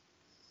it's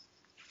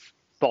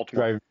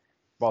Baltimore.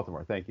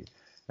 Baltimore. Thank you.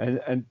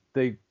 And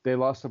they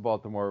lost to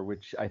Baltimore,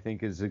 which I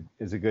think is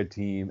a good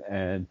team.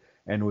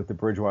 And with the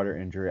Bridgewater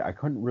injury, I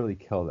couldn't really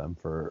kill them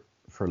for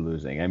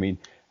losing. I mean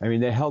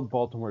they held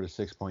Baltimore to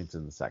 6 points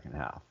in the second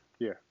half.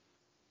 Yeah.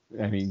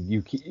 I mean,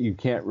 you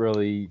can't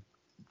really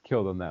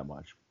kill them that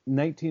much.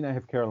 19, I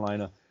have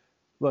Carolina.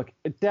 Look,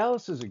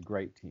 Dallas is a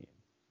great team,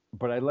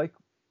 but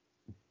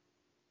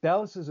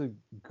Dallas is a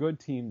good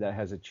team that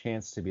has a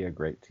chance to be a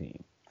great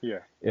team. Yeah.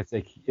 If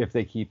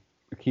they keep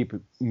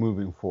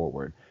moving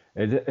forward,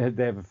 they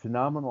have a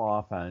phenomenal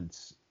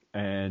offense,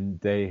 and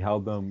they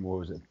held them. What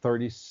was it,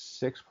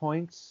 36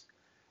 points?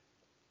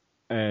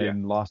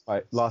 And lost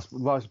by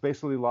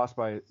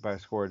a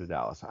score to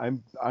Dallas.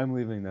 I'm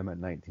leaving them at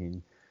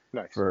 19.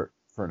 Nice. For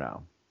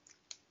now.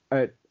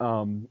 At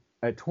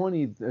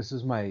 20, this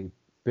is my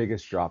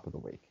biggest drop of the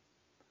week.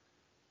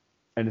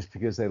 And it's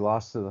because they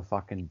lost to the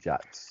fucking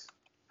Jets.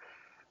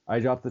 I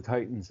dropped the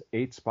Titans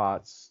 8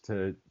 spots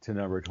to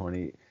number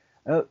 20.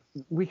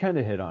 We kind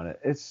of hit on it.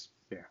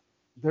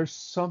 There's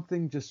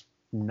something just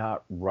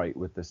not right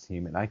with this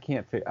team, and I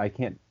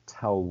can't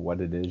tell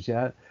what it is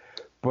yet.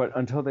 But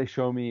until they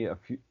show me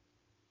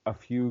a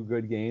few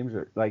good games,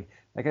 or like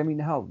I mean,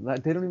 hell,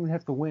 they don't even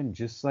have to win.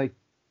 Just like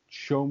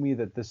show me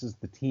that this is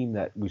the team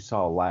that we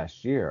saw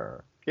last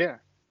year. Yeah.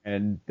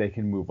 And they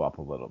can move up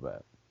a little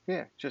bit.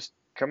 Yeah, just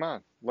come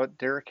on. Let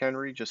Derrick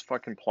Henry just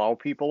fucking plow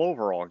people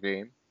over all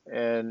game.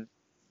 And,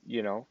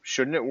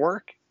 shouldn't it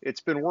work?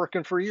 It's been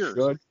working for years.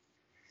 Should.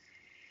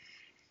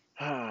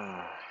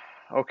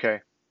 Okay.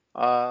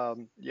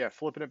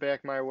 Flipping it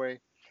back my way.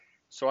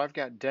 So I've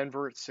got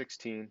Denver at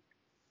 16.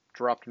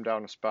 Dropped them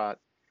down a spot.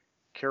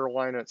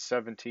 Carolina at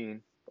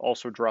 17.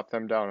 Also dropped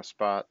them down a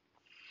spot.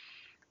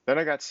 Then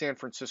I got San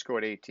Francisco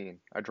at 18.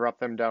 I dropped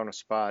them down a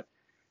spot.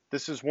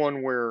 This is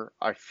one where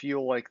I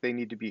feel like they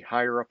need to be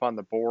higher up on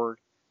the board.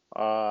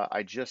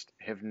 I just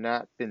have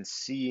not been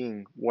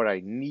seeing what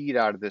I need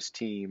out of this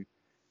team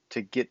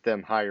to get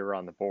them higher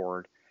on the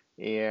board.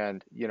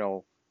 And,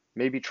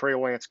 maybe Trey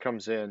Lance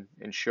comes in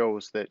and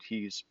shows that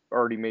he's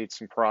already made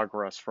some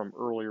progress from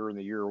earlier in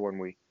the year when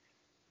we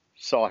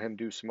saw him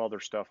do some other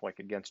stuff like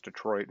against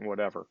Detroit and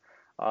whatever.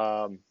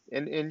 Then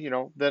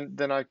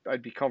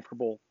I'd be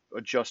comfortable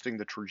adjusting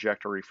the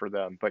trajectory for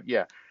them. But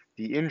yeah,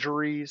 the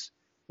injuries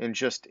and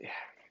just,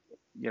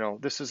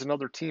 this is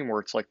another team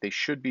where it's like they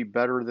should be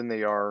better than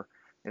they are,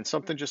 and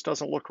something just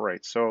doesn't look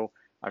right. So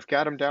I've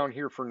got them down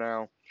here for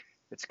now.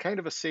 It's kind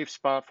of a safe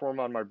spot for them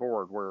on my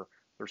board where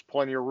there's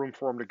plenty of room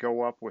for them to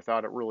go up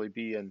without it really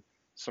being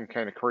some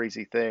kind of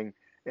crazy thing.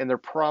 And they're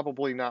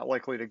probably not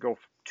likely to go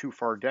too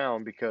far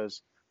down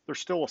because they're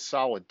still a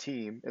solid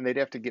team, and they'd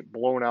have to get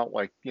blown out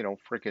like,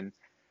 freaking,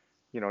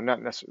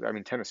 not necessarily, I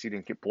mean, Tennessee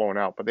didn't get blown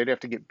out, but they'd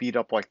have to get beat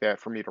up like that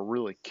for me to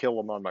really kill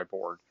them on my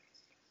board.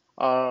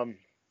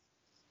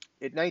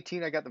 At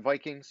 19, I got the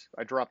Vikings.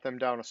 I dropped them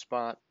down a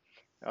spot.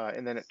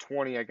 And then at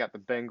 20, I got the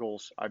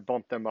Bengals. I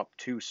bumped them up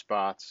 2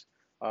 spots.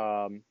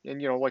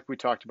 Like we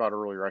talked about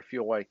earlier, I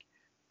feel like,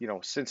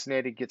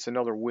 Cincinnati gets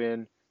another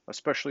win,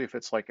 especially if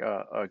it's like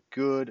a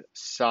good,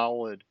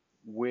 solid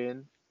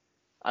win.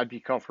 I'd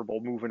be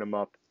comfortable moving them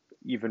up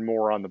even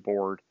more on the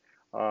board.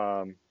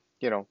 But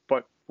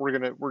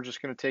we're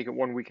just gonna take it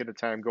 1 week at a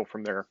time, go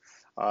from there.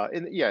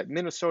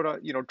 Minnesota,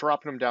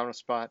 dropping them down a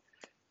spot.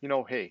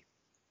 Hey,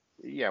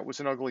 yeah, it was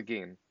an ugly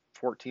game,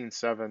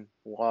 14-7,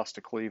 lost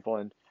to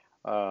Cleveland.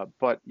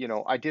 But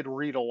I did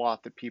read a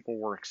lot that people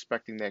were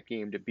expecting that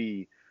game to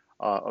be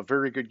a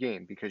very good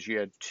game because you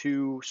had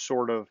 2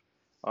 sort of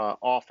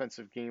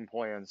offensive game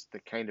plans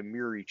that kind of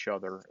mirror each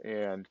other,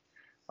 and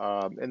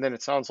then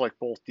it sounds like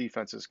both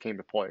defenses came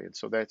to play, and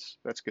so that's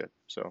good.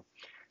 So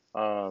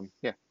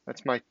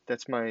that's my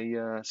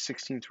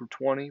 16 through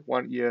 20.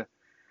 Why don't you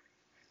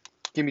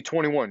give me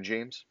 21,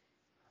 James?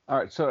 All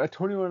right, so at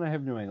 21, I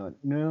have New England.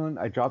 New England,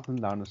 I dropped them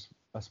down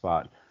a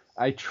spot.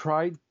 I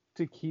tried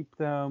to keep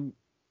them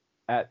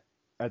at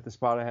the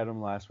spot I had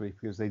them last week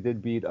because they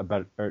did they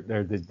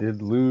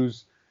did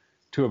lose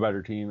to a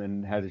better team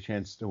and had a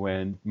chance to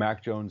win.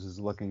 Mac Jones is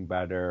looking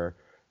better,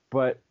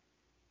 but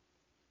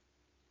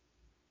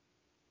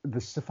the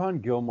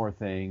Stephon Gilmore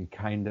thing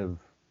kind of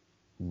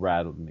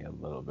rattled me a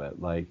little bit.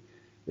 Like,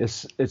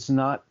 it's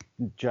not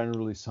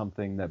generally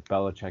something that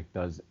Belichick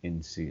does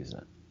in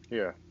season.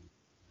 Yeah.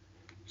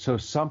 So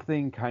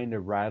something kind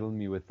of rattled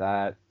me with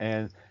that,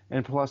 and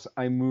plus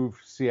I moved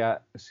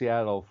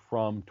Seattle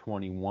from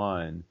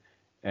 21,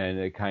 and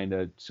it kind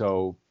of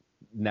so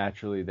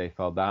naturally they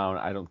fell down.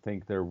 I don't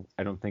think the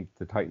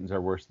Titans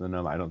are worse than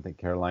them. I don't think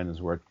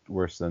Carolina's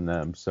worse than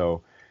them.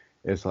 So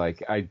it's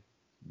like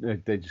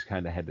they just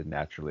kind of had to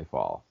naturally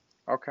fall.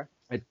 Okay.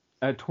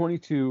 At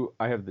 22,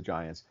 I have the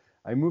Giants.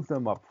 I moved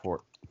them up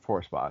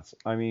 4 spots.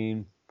 I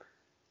mean,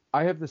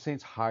 I have the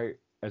Saints high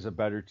as a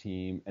better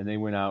team, and they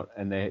went out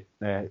and they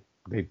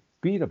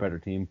beat a better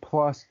team.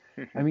 Plus,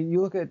 I mean,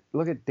 you look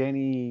at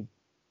Danny.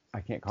 I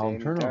can't call him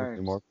Danny turnovers Dimes.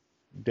 anymore.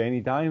 Danny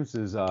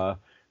Dimes'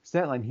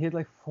 stat line. He had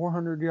like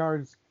 400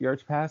 yards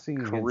passing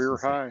against the Career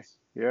high. Saints.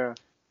 Yeah.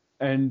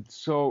 And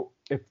so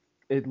if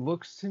it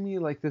looks to me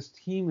like this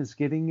team is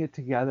getting it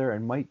together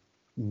and might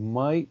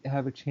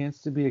have a chance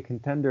to be a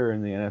contender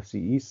in the NFC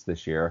East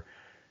this year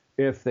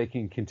if they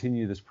can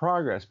continue this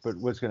progress. But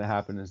what's going to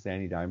happen is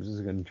Danny Dimes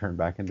is going to turn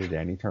back into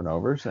Danny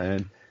turnovers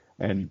and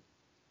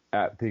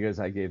because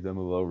I gave them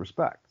a little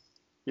respect.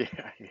 Yeah.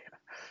 Yeah.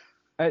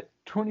 At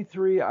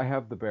 23, I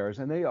have the Bears,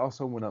 and they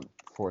also went up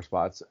 4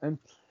 spots. And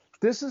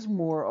this is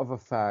more of a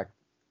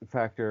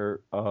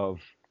factor of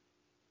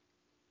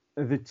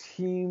the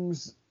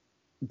teams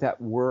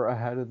that were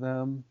ahead of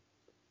them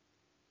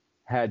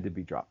had to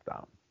be dropped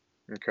down.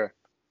 Okay.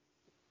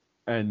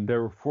 And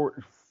there were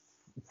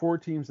four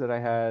teams that I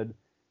had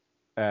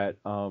at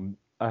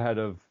ahead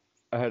of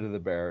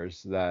the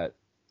Bears that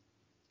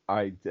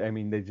I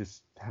mean they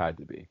just had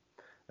to be.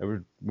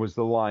 It was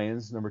the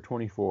Lions, number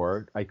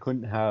 24. I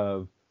couldn't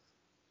have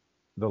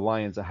the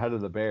Lions ahead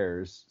of the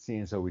Bears,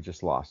 seeing as though we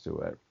just lost to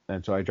it.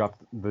 And so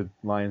the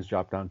Lions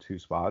dropped down 2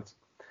 spots.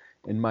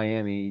 And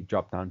Miami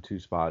dropped down 2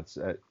 spots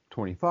at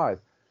 25.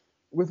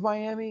 With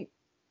Miami,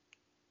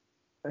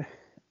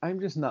 I'm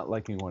just not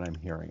liking what I'm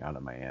hearing out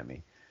of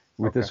Miami.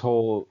 With this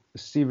whole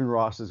Stephen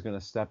Ross is going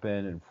to step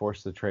in and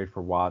force the trade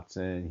for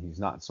Watson. He's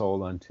not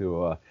sold on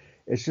Tua.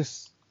 It's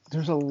just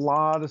there's a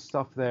lot of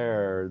stuff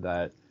there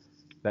that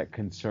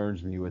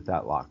concerns me with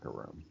that locker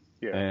room.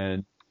 Yeah.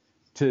 And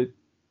to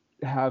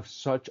have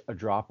such a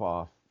drop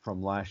off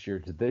from last year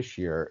to this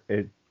year,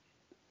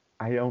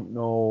 I don't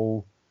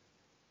know.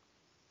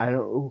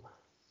 Oh,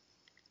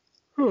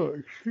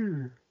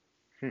 excuse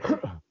me.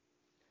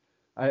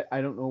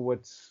 I don't know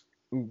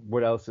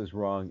what else is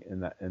wrong in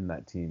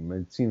that team.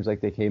 It seems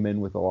like they came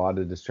in with a lot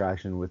of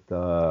distraction with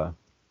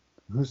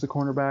who's the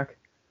cornerback?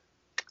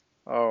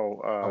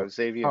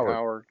 Xavier Howard.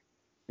 Howard.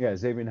 Yeah,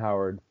 Xavier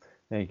Howard.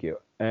 Thank you.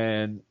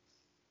 And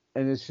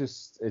it's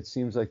just it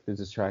seems like the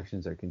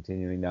distractions are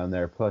continuing down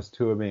there. Plus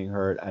Tua being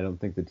hurt, I don't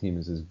think the team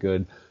is as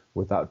good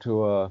without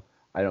Tua.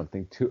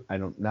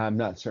 I'm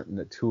not certain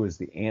that Tua is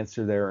the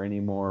answer there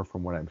anymore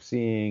from what I'm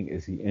seeing.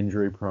 Is he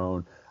injury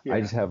prone? Yeah.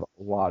 I just have a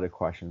lot of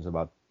questions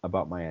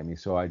about Miami,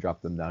 so I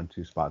dropped them down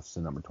 2 spots to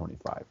number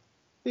 25.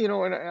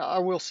 And I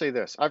will say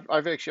this: I've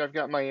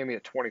got Miami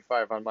at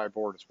 25 on my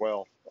board as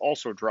well.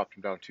 Also dropped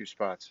them down 2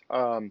 spots.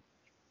 And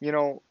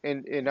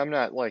I'm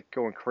not like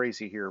going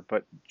crazy here,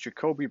 but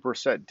Jacoby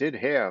Brissett did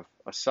have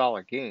a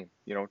solid game.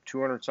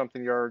 200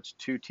 something yards,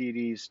 2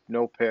 TDs,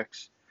 no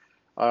picks.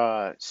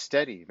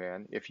 Steady,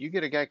 man. If you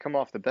get a guy come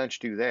off the bench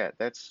do that,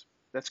 that's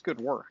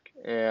good work.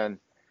 And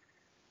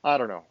I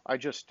don't know. I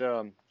just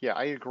yeah,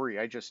 I agree.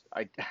 I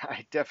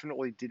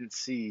definitely didn't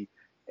see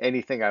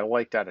anything I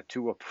liked out of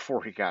Tua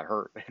before he got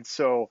hurt. And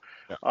so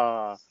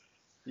Yeah.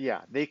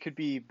 yeah, they could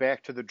be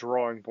back to the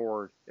drawing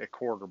board at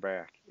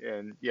quarterback.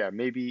 And yeah,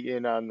 maybe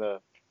in on the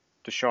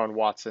Deshaun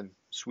Watson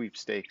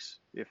sweepstakes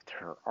if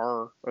there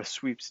are a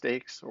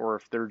sweepstakes or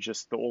if they're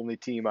just the only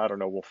team, I don't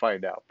know, we'll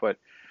find out. But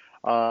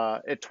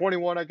at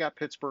 21, I got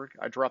Pittsburgh.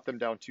 I dropped them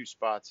down 2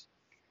 spots.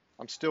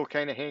 I'm still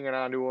kind of hanging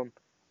on to them,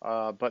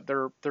 but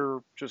they're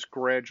just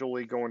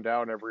gradually going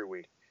down every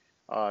week.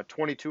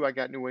 22, I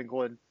got New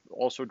England.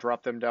 Also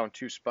dropped them down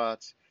 2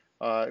 spots.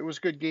 It was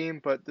a good game,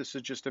 but this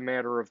is just a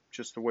matter of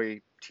just the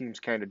way teams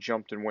kind of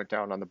jumped and went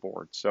down on the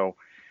board. So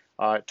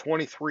at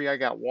 23, I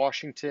got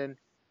Washington.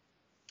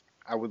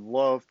 I would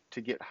love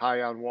to get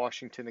high on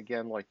Washington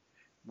again, like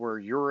where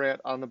you're at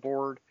on the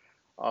board.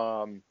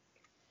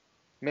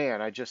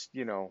 Man,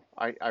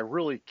 I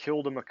really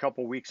killed him a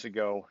couple weeks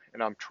ago,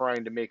 and I'm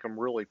trying to make him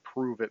really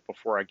prove it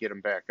before I get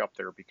him back up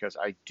there because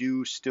I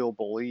do still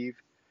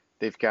believe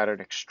they've got an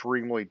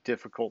extremely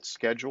difficult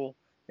schedule,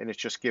 and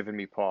it's just giving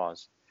me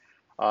pause.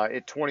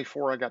 At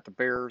 24, I got the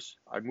Bears.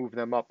 I moved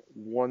them up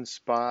 1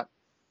 spot.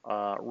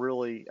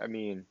 Really, I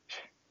mean,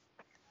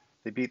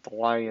 they beat the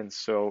Lions,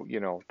 so,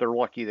 they're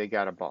lucky they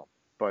got a bump.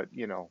 But,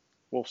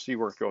 we'll see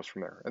where it goes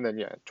from there. And then,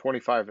 yeah,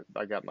 25,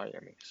 I got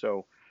Miami.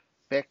 So,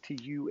 back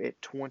to you at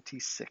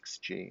 26,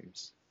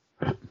 James.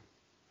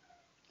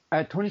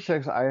 At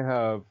 26, I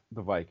have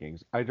the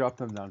Vikings. I dropped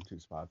them down 2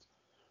 spots.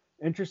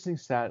 Interesting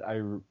stat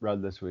I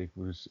read this week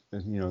was,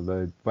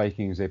 the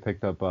Vikings, they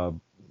picked up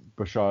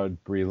Bashaud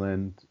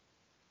Breeland.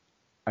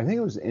 I think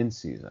it was in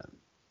season.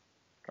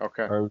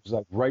 Okay. Or it was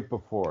like right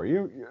before.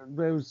 It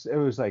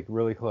was like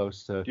really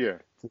close to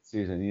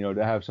season,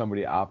 to have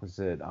somebody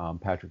opposite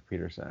Patrick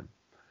Peterson.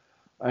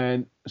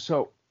 And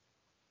so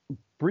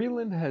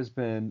Breeland has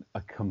been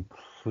a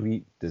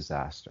complete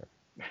disaster.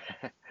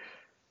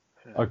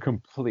 A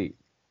complete.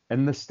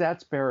 And the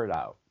stats bear it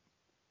out.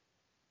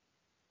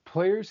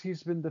 Players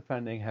he's been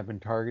defending have been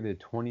targeted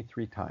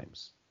 23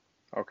 times.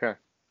 Okay.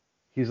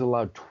 He's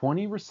allowed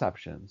 20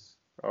 receptions.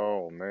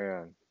 Oh,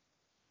 man.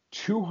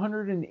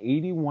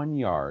 281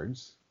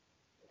 yards.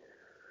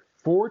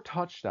 4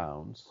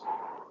 touchdowns.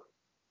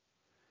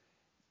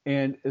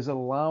 and is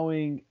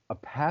allowing a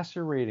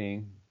passer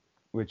rating,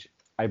 which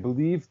I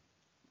believe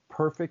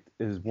perfect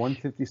is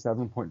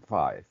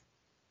 157.5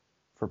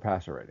 for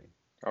passer rating.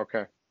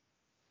 Okay.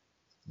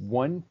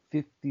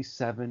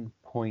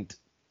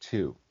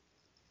 157.2.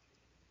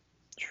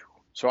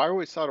 So I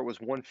always thought it was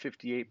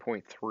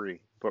 158.3,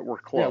 but we're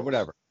Yeah, close.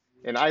 whatever.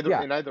 In Yeah. either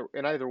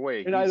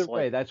way, In he's either like,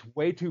 way, that's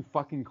way too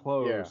fucking yeah,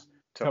 close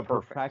to to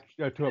perfect.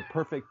 to a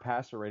perfect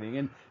passer rating.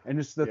 And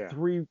it's the Yeah.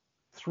 three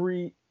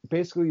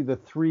basically the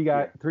three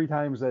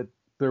times that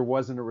there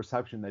wasn't a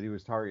reception that he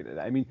was targeted.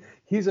 I mean,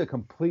 he's a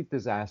complete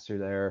disaster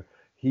there.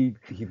 He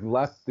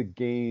left the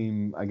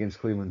game against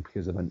Cleveland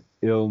because of an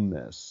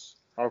illness.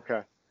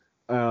 Okay.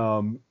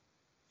 And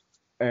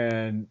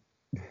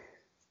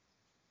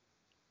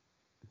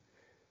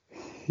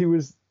he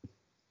was,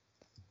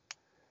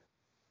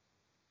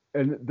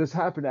 and this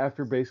happened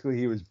after basically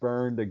he was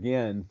burned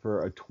again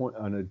for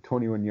on a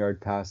 21-yard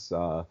pass,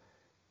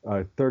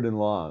 third and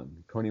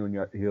long, 21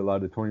 yard. He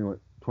allowed a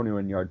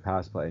 21-yard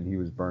pass play, and he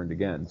was burned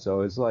again.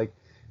 So it's like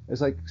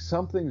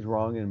something's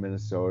wrong in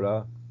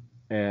Minnesota,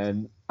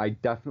 and I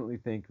definitely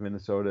think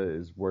Minnesota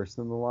is worse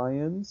than the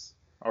Lions.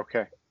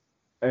 Okay.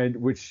 And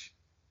which,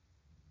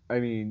 I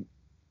mean,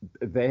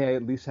 they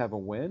at least have a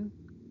win.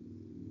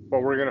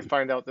 Well, we're gonna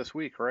find out this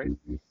week, right?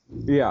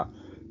 Yeah,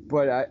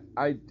 but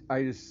I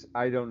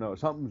don't know.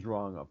 Something's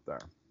wrong up there.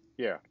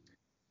 Yeah.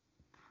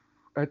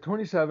 At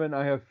 27,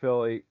 I have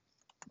Philly.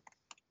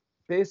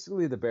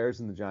 Basically, the Bears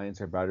and the Giants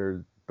are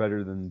better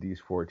than these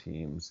four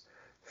teams.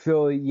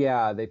 Philly,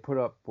 yeah, they put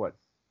up what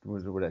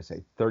did I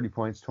say? 30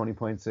 points, 20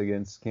 points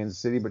against Kansas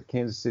City, but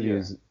Kansas City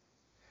Yeah.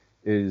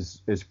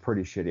 is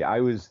pretty shitty.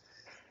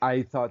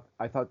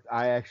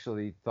 I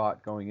actually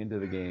thought going into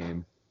the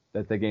game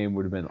that the game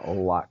would have been a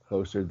lot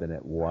closer than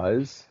it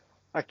was.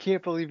 I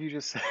can't believe you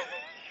just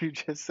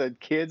said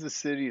Kansas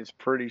City is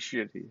pretty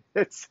shitty.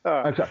 It's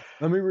I'm sorry,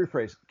 let me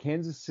rephrase.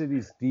 Kansas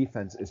City's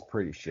defense is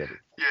pretty shitty.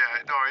 yeah,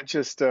 no, it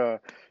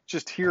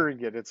just hearing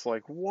it, it's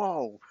like,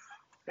 whoa.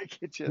 Like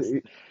it just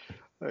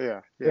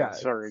yeah, Yeah,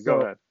 sorry,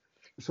 go ahead.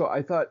 so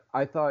I thought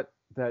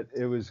that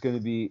it was going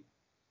to be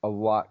a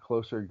lot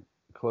closer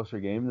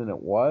game than it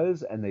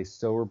was, and they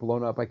still were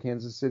blown out by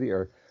Kansas City,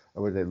 or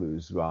what did they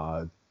lose?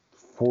 42-20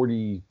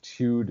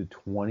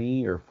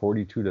 or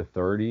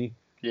 42-30.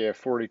 Yeah,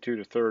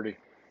 42-30.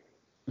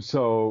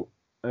 So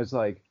it's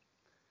like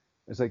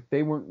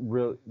they weren't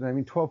really. I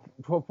mean, 12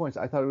 points.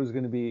 I thought it was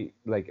going to be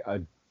like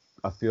a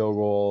field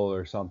goal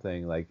or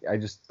something. Like I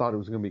just thought it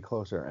was going to be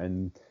closer,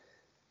 and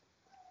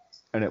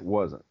it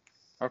wasn't.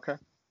 Okay.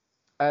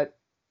 At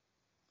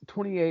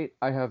 28,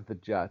 I have the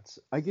Jets.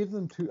 I give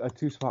them a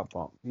two-spot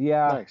bump.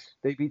 Yeah, Nice.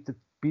 they beat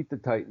the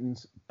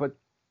Titans, but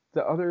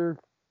the other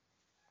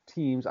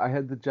teams, I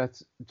had the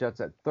Jets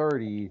at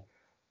 30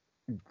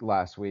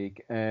 last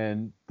week,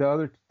 and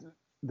the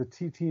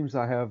two teams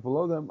I have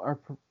below them are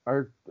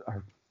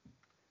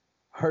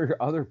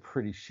other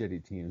pretty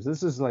shitty teams.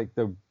 This is like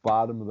the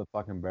bottom of the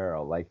fucking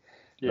barrel.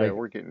 Yeah,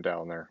 we're getting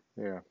down there.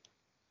 Yeah.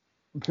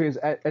 Because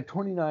at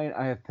 29,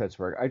 I have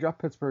Pittsburgh. I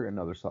dropped Pittsburgh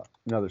another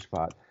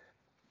spot.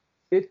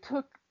 It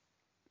took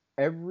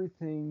every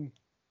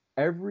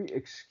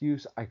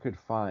excuse I could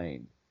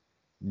find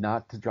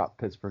not to drop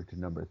Pittsburgh to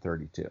number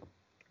 32.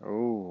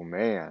 Oh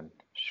man.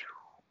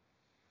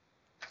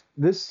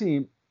 This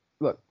team,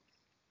 look,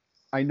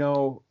 I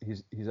know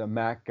he's a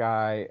Mac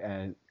guy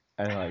and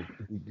like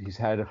he's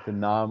had a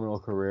phenomenal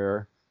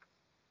career.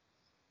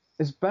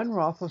 Is Ben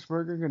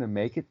Roethlisberger going to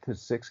make it to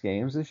 6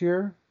 games this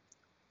year?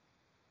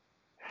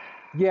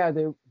 Yeah,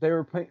 they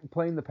were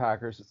playing the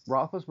Packers.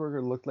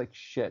 Roethlisberger looked like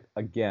shit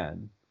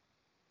again.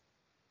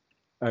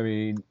 I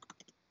mean,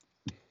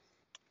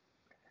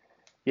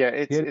 yeah,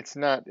 it's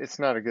not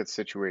a good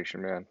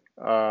situation, man.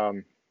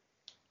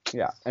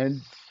 Yeah,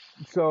 and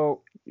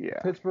so Yeah.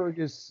 Pittsburgh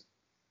is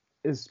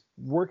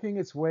working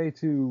its way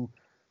to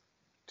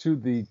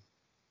the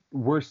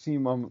worst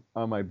team on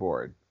my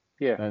board.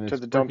 Yeah, And to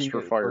the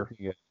dumpster fire.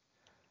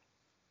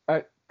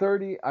 At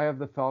 30, I have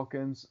the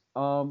Falcons.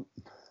 I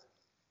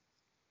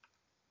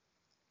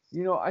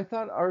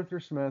thought Arthur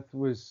Smith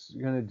was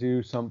going to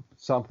do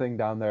something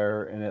down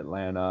there in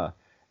Atlanta,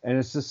 and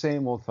it's the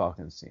same old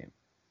Falcons team.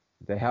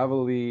 They have a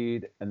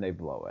lead and they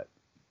blow it.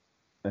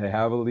 They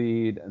have a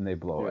lead and they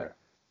blow it.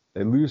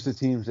 They lose to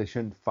teams they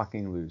shouldn't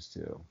fucking lose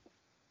to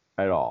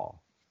at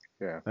all.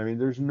 Yeah. I mean,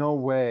 there's no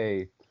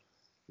way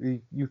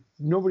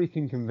nobody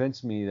can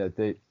convince me that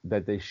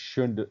they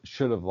should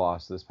have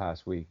lost this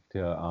past week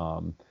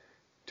to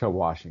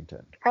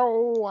Washington.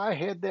 Oh, I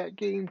had that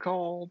game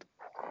called.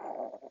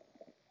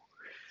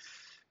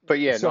 But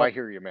yeah, no, I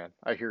hear you, man.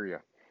 I hear you.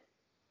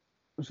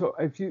 So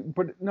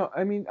no,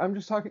 I mean, I'm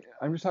just talking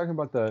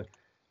about the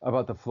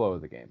flow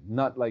of the game,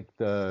 not like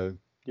the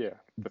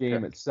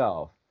game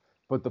itself,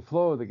 but the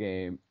flow of the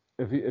game.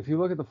 If you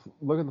look at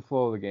the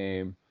flow of the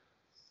game,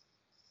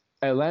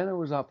 Atlanta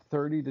was up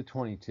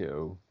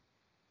 30-22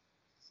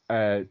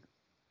 at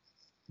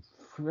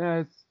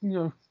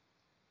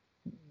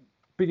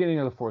beginning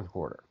of the fourth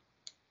quarter,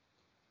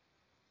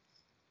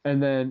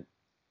 and then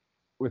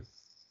with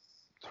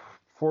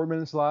 4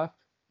 minutes left,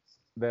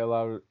 they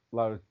allowed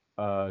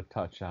a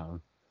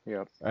touchdown,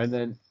 Yep. and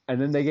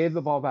then they gave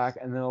the ball back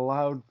and then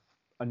allowed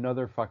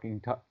another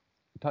fucking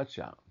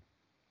touchdown.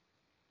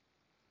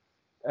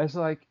 It's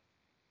like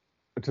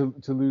to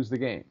lose the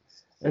game.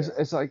 It's, Yeah.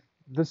 it's like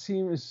this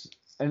team is,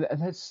 and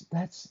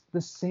that's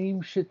the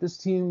same shit this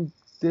team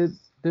did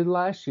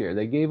last year.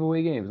 They gave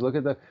away games. Look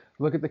at the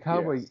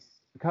Yeah.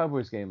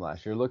 Cowboys game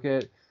last year. Look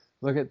at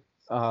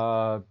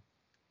uh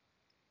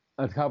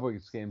the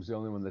Cowboys game's the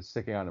only one that's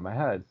sticking out in my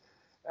head.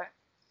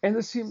 And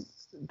this team,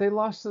 they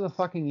lost to the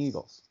fucking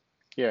Eagles.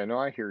 Yeah. No,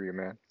 I hear you,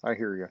 man. I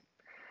hear you.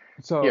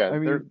 So Yeah, I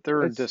mean,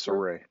 they're in it's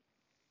disarray.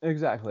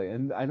 exactly,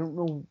 and I don't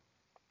know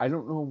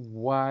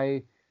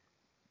why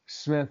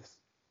Smith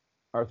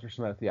Arthur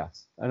Smith, yeah.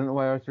 I don't know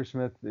why Arthur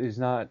Smith is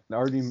not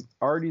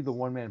already the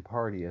one man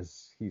party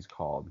as he's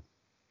called.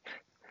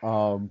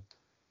 Um,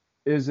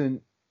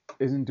 isn't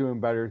isn't doing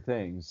better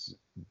things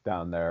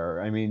down there.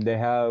 I mean, they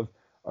have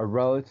a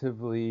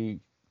relatively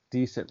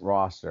decent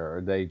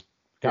roster. They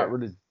got Yeah.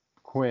 rid of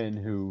Quinn,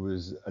 who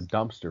was a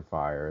dumpster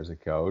fire as a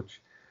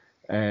coach,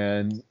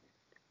 and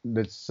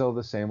it's still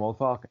the same old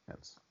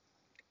Falcons.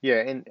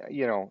 Yeah, and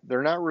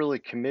they're not really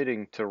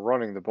committing to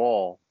running the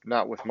ball,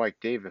 not with Mike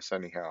Davis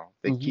anyhow.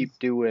 They Hmm. keep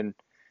doing,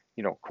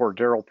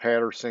 Cordero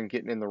Patterson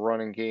getting in the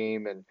running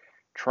game and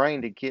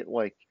trying to get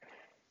like,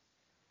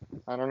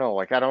 I don't know,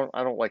 like I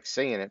don't like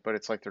saying it, but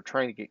it's like they're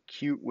trying to get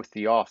cute with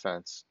the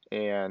offense.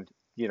 And,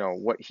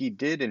 what he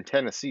did in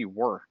Tennessee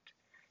worked.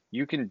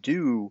 You can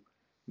do,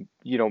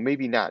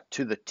 maybe not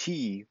to the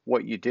T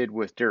what you did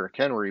with Derrick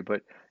Henry,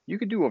 but you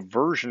could do a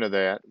version of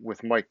that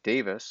with Mike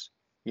Davis,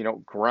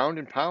 ground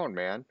and pound,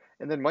 man.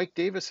 And then Mike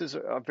Davis is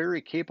a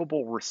very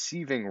capable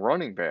receiving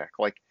running back.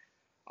 Like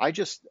I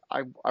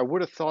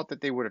would have thought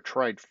that they would have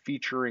tried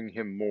featuring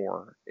him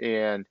more.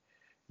 And,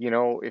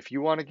 if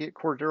you want to get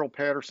Cordero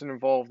Patterson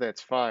involved,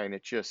 that's fine.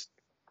 It's just,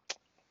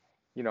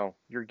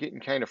 you're getting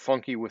kind of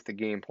funky with the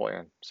game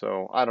plan.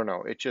 So I don't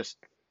know. It just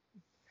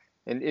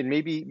and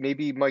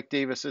maybe Mike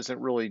Davis isn't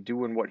really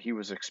doing what he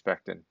was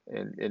expecting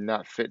and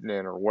not fitting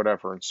in or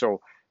whatever. And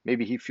so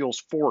maybe he feels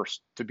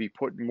forced to be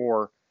put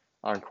more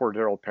on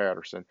Cordero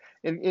Patterson.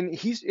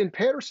 And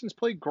Patterson's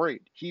played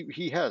great.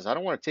 He has. I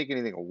don't want to take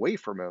anything away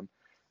from him.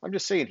 I'm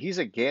just saying he's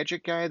a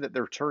gadget guy that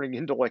they're turning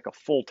into like a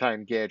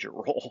full-time gadget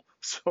role.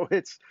 So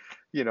it's,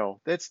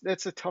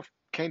 that's a tough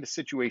kind of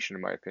situation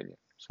in my opinion.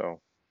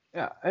 So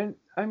Yeah, and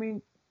I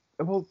mean,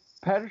 well,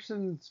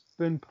 Patterson's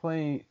been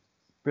playing,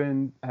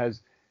 been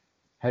has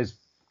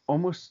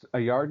almost a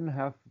yard and a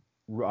half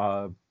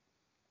uh,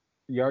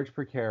 yards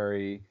per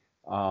carry.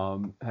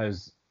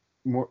 Has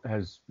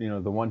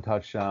the one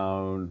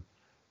touchdown.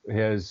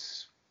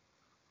 Has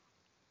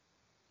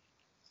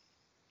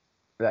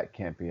that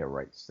can't be a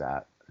right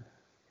stat.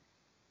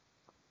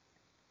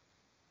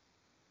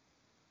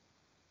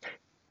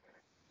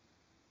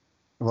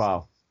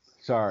 Wow,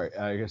 sorry.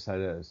 I guess that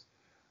is.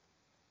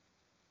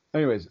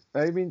 Anyways,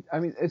 I mean,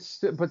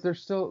 but they're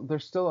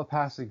still a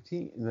passing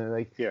team. They're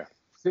like yeah,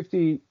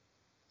 50,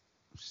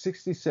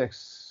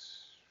 66,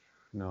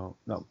 no,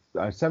 no,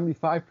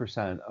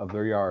 75% of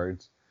their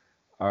yards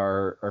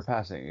are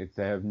passing.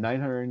 They have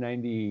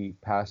 990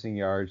 passing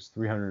yards,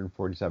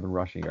 347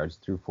 rushing yards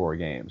through 4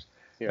 games.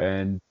 yeah.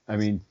 And I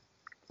mean,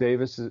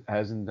 Davis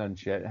hasn't done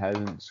shit,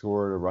 hasn't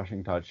scored a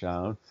rushing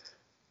touchdown.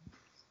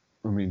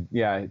 I mean,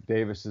 yeah,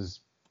 Davis has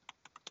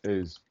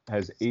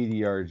 80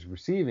 yards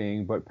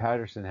receiving, but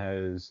Patterson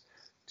has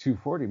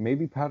 240.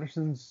 Maybe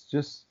Patterson's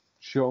just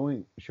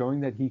showing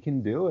that he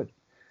can do it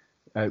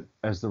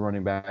as the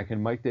running back,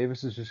 and Mike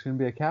Davis is just going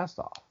to be a cast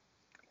off.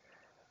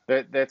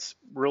 That's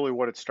really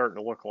what it's starting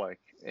to look like.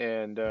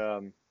 And I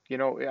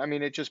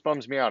mean, it just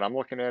bums me out. I'm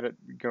looking at it,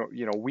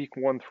 week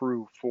 1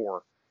 through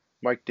 4.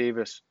 Mike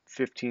Davis,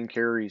 15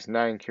 carries,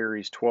 9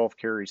 carries, 12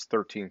 carries,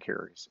 13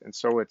 carries. And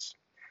so it's,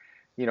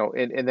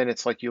 and then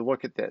it's like you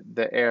look at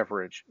the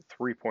average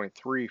 3.3,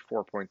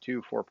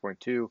 4.2,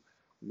 4.2,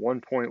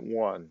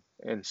 1.1.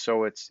 And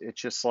so it's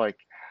just like,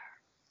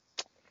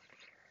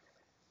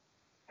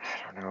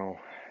 I don't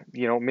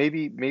know.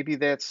 Maybe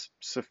that's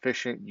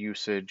sufficient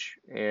usage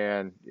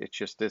and it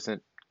just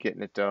isn't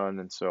getting it done.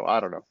 And so I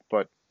don't know.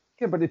 But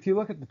Yeah, but if you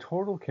look at the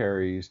total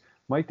carries,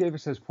 Mike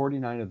Davis has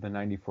 49 of the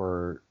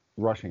 94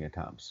 rushing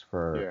attempts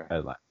for yeah,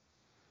 Atlanta.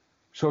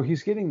 So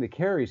he's getting the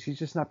carries. He's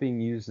just not being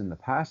used in the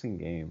passing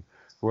game.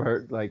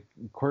 Where like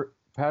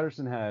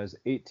Patterson has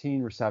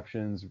 18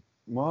 receptions.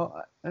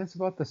 Well, that's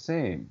about the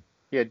same.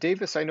 yeah,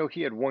 Davis, I know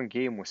he had one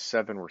game with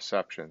 7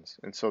 receptions.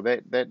 And so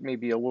that may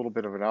be a little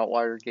bit of an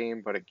outlier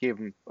game, but it gave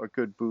him a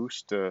good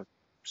boost to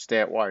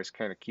stat wise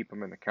kind of keep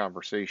him in the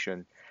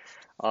conversation.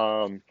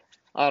 Um,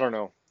 I don't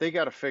know. They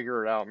got to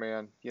figure it out,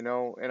 man.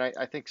 And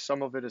I think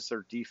some of it is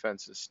their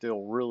defense is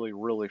still really,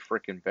 really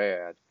freaking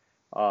bad.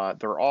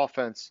 Their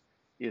offense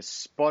is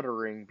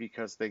sputtering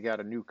because they got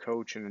a new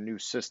coach and a new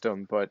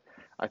system, but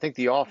I think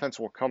the offense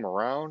will come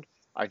around.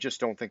 I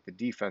just don't think the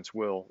defense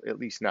will, at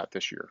least not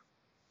this year.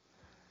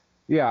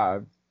 Yeah,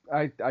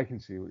 I can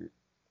see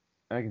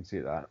I can see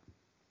that.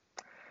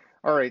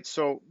 All right,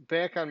 so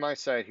back on my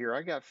side here,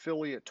 I got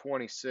Philly at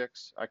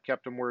 26. I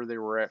kept them where they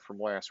were at from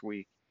last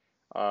week.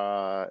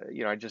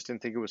 I just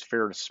didn't think it was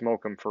fair to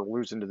smoke them for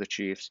losing to the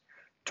Chiefs.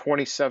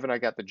 27, I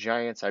got the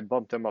Giants. I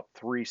bumped them up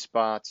 3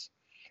 spots.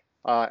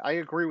 I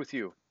agree with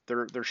you.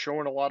 They're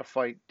showing a lot of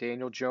fight.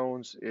 Daniel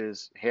Jones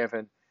is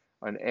having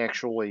an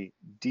actually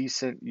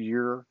decent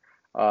year.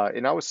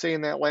 And I was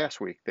saying that last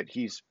week that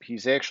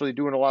he's actually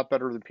doing a lot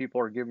better than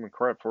people are giving him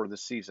credit for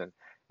this season.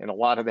 And a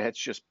lot of that's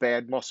just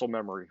bad muscle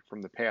memory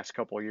from the past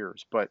couple of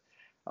years. But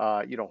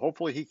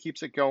hopefully he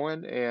keeps it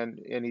going and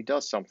he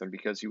does something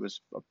because he was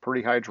a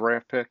pretty high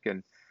draft pick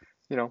and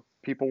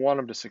people want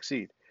him to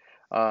succeed.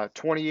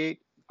 28,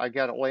 I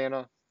got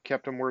Atlanta,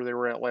 kept them where they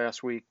were at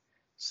last week.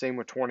 Same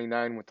with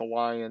 29 with the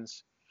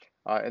Lions.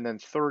 And then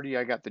 30,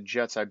 I got the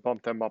Jets. I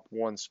bumped them up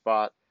 1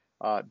 spot.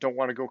 Don't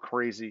want to go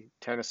crazy.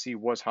 Tennessee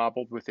was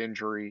hobbled with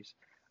injuries.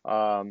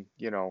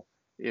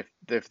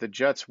 If the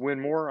Jets win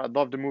more, I'd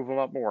love to move them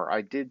up more.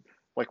 I did,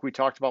 like we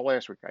talked about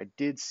last week, I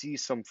did see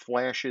some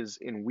flashes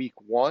in week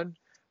 1,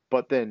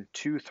 but then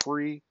 2,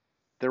 3,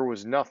 there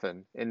was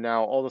nothing. And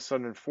now all of a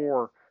sudden in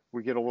 4,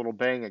 we get a little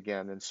bang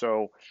again. And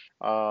so,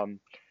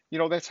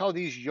 that's how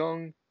these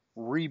young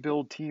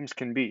rebuild teams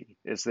can be,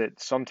 is that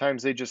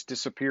sometimes they just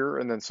disappear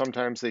and then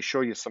sometimes they show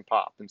you some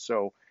pop. And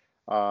so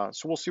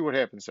we'll see what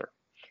happens there.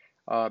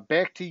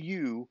 Back to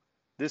you.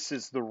 This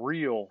is the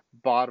real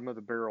bottom of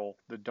the barrel,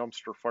 the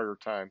dumpster fire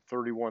time,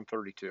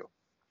 31-32.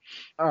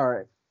 All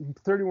right.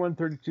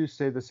 31-32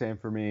 stay the same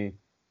for me.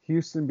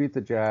 Houston beat the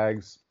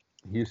Jags.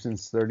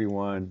 Houston's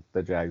 31.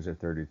 The Jags are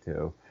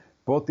 32.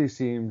 Both these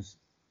teams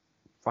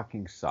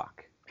fucking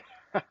suck.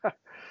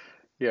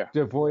 Yeah.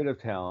 Devoid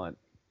of talent.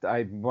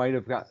 I might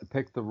have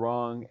picked the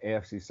wrong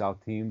AFC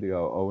South team to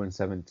go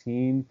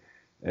 0-17,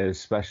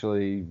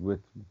 especially with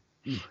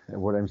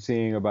what I'm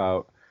seeing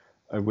about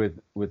with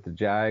the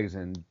Jags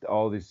and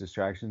all these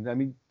distractions. I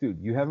mean, dude,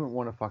 you haven't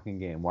won a fucking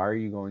game. Why are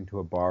you going to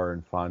a bar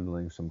and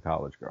fondling some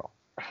college girl?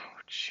 Oh,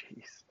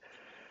 jeez.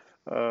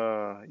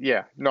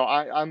 Yeah.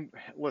 No,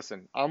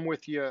 listen, I'm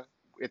with you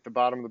at the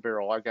bottom of the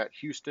barrel. I got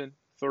Houston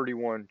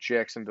 31,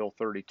 Jacksonville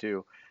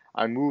 32.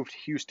 I moved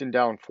Houston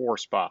down 4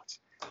 spots.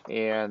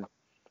 And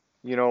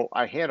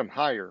I had him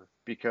higher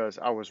because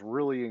I was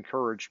really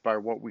encouraged by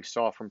what we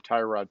saw from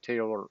Tyrod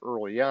Taylor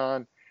early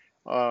on.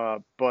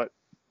 But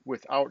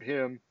without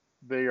him,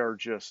 they're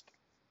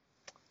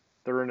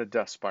in a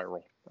death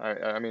spiral.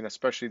 I mean,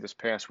 especially this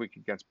past week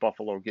against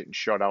Buffalo, getting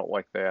shut out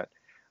like that.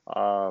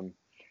 Um,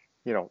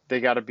 they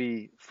got to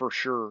be for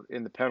sure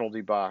in the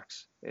penalty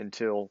box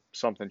until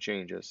something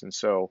changes. And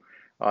so,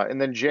 and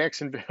then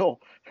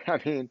Jacksonville,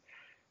 I mean,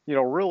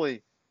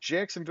 really,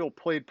 Jacksonville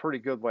played pretty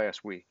good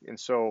last week. And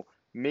so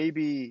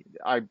maybe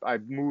I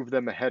moved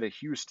them ahead of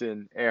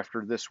Houston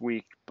after this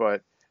week.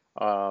 But,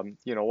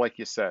 like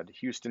you said,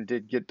 Houston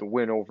did get the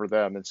win over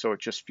them. And so it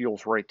just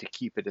feels right to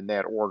keep it in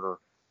that order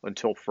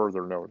until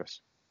further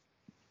notice.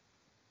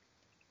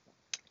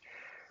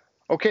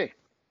 Okay,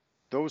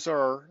 those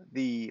are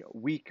the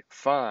week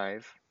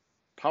 5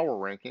 power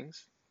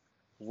rankings.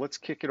 Let's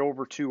kick it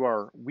over to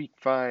our week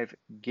 5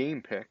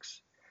 game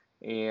picks.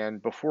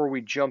 And before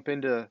we jump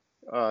into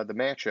the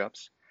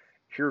matchups,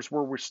 here's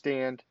where we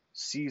stand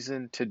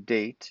season to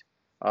date.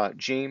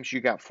 James,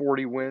 you got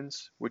 40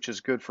 wins, which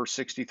is good for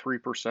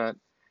 63%.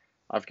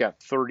 I've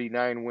got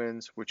 39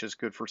 wins, which is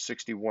good for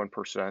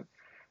 61%.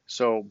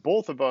 So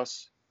both of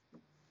us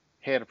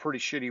had a pretty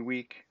shitty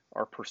week.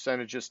 Our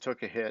percentages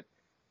took a hit,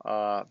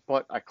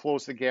 but I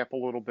closed the gap a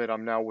little bit.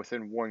 I'm now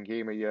within 1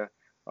 game of you,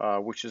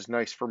 which is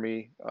nice for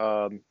me.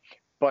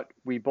 But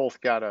we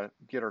both got to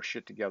get our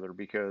shit together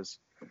because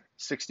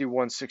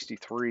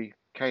 61-63,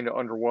 kind of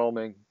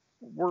underwhelming.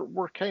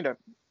 We're kind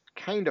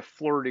of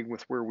flirting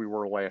with where we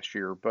were last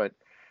year, but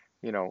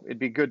it'd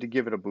be good to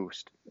give it a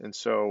boost. And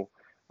so,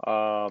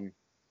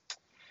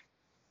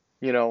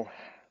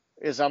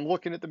 as I'm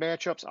looking at the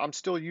matchups, I'm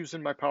still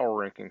using my power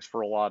rankings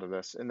for a lot of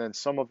this. And then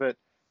some of it,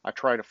 I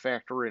try to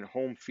factor in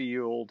home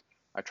field.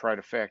 I try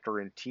to factor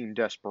in team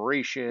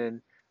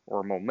desperation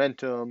or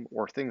momentum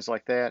or things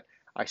like that.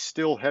 I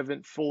still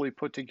haven't fully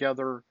put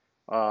together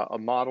a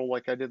model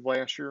like I did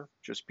last year,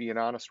 just being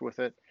honest with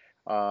it.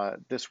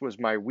 This was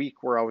my week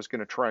where I was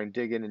going to try and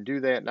dig in and do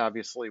that. And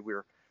obviously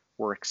we're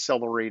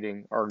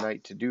accelerating our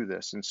night to do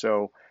this. And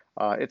so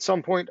at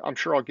some point, I'm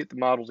sure I'll get the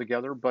model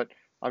together, but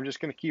I'm just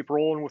going to keep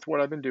rolling with what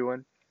I've been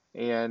doing.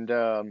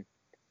 And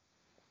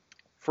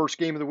first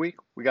game of the week,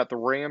 we got the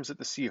Rams at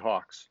the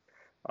Seahawks.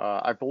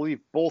 I believe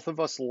both of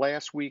us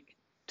last week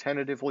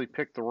tentatively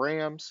picked the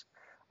Rams.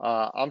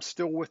 I'm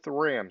still with the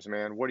Rams,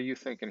 man. What are you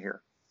thinking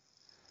here?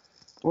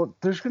 Well,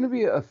 there's going to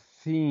be a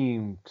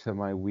theme to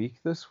my week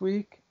this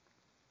week,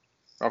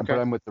 Okay. but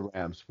I'm with the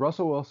Rams.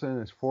 Russell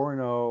Wilson is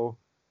 4-0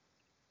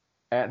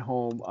 at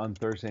home on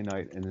Thursday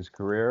night in his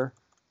career,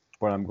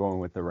 but I'm going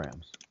with the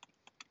Rams.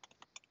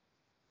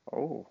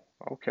 Oh,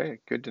 okay.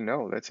 Good to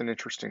know. That's an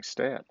interesting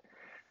stat.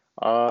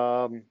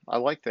 I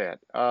like that.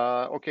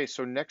 Okay,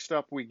 so next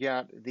up we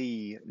got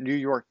the New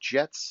York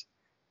Jets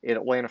at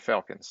Atlanta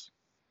Falcons.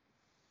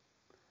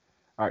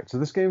 All right, so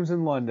this game's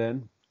in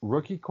London.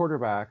 rookie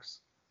quarterbacks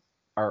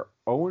are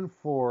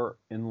 0-4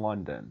 in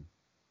London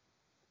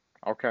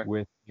Okay.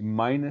 with a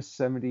minus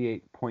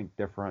 78 point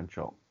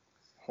differential.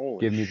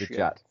 Holy Give me the shit.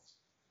 Jets.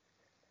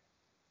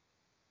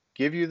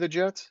 Give you the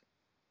Jets?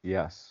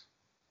 Yes,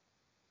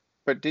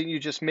 But didn't you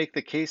just make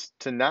the case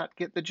to not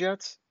get the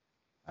Jets?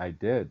 I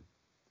did.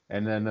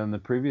 And then on the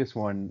previous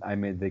one, I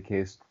made the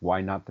case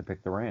why not to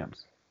pick the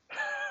Rams.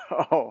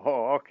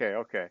 Okay,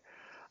 okay.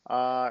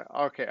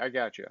 Okay, I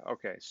got you.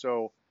 Okay,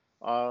 so,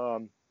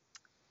 um,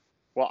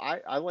 well,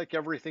 I like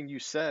everything you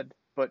said,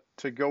 but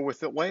to go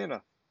with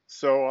Atlanta,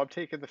 so I'm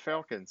taking the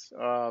Falcons.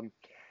 No,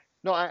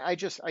 I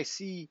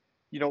see,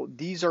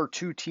 these are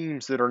two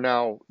teams that are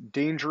now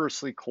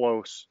dangerously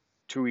close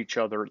to each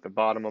other at the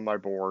bottom of my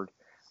board.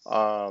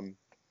 Um,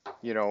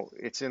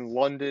 it's in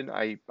London.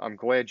 I'm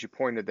glad you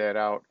pointed that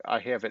out. I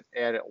have it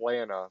at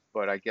Atlanta,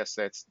 but I guess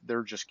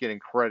they're just getting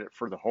credit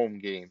for the home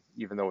game,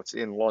 even though it's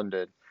in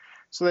London.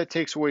 So that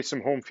takes away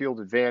some home field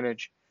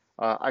advantage.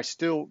 I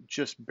still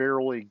just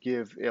barely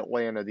give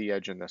Atlanta the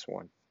edge in this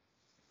one.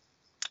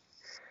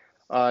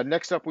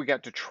 Next up, we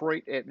got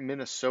Detroit at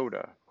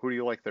Minnesota. Who do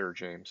you like there,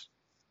 James?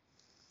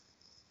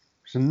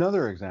 There's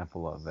another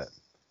example of it.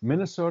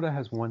 Minnesota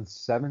has won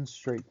 7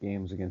 straight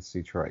games against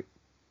Detroit.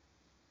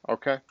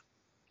 Okay.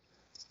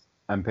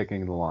 I'm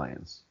picking the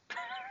Lions.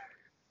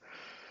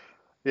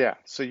 Yeah,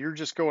 so you're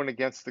just going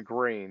against the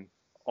grain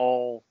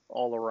all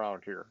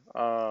around here.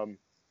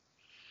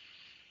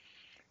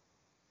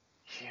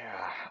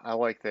 Yeah, I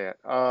like that.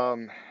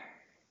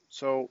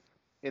 So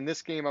in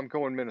this game, I'm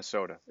going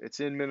Minnesota. It's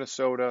in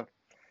Minnesota.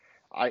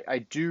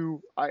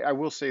 I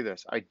will say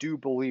this. I do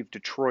believe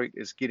Detroit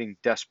is getting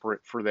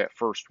desperate for that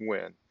first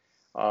win.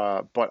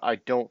 But I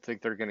don't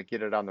think they're going to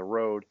get it on the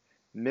road.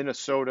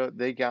 Minnesota,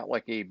 they got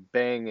like a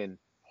banging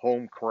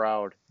home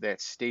crowd.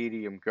 That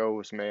stadium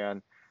goes,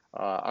 man.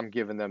 I'm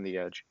giving them the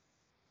edge.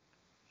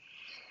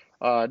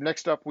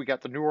 Next up, we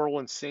got the New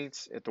Orleans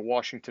Saints at the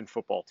Washington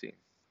football team.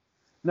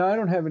 Now, I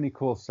don't have any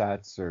cool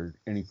stats or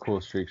any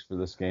cool streaks for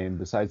this game,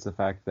 besides the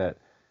fact that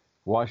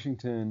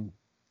Washington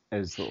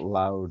has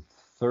allowed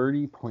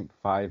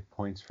 30.5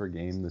 points per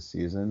game this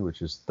season,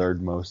 which is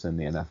third most in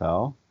the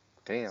NFL.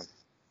 Damn.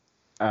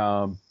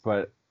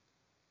 But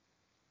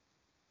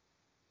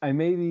I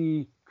may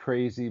be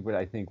crazy, but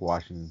I think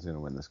Washington's going to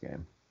win this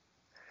game.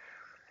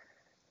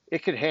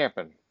 It could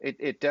happen.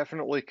 It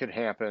definitely could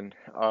happen.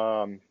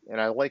 And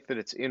I like that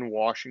it's in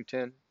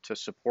Washington to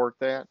support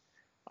that.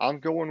 I'm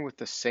going with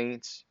the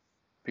Saints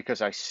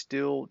because I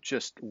still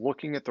just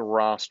looking at the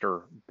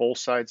roster, both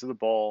sides of the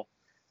ball,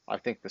 I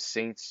think the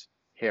Saints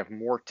have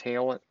more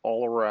talent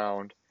all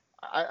around.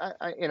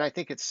 And I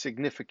think it's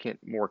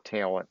significant more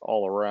talent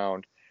all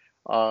around.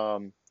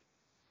 Um,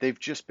 they've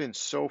just been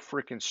so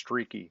freaking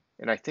streaky.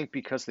 And I think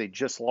because they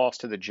just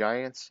lost to the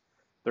Giants,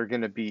 they're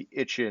going to be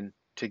itching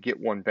to get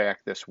one back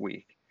this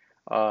week.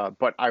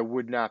 But I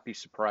would not be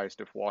surprised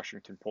if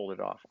Washington pulled it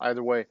off.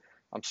 Either way,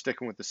 I'm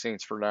sticking with the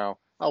Saints for now.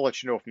 I'll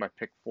let you know if my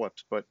pick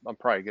flips, but I'm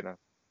probably gonna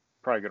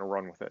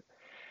run with it.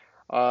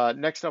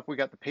 Next up, we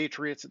got the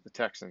Patriots at the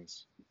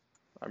Texans.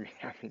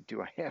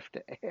 Do I have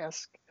to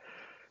ask?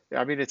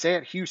 I mean, it's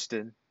at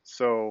Houston,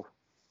 so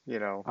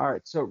All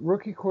right, so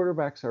rookie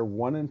quarterbacks are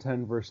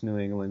 1-10 versus New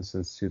England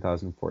since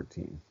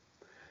 2014.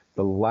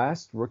 The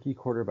last rookie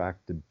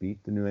quarterback to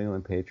beat the New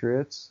England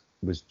Patriots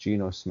was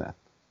Geno Smith.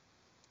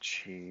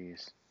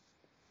 Jeez.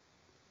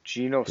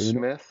 Geno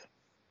Smith?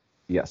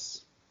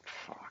 Yes.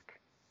 Fuck.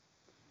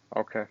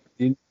 Okay.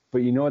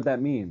 But you know what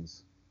that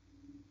means?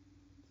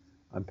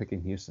 I'm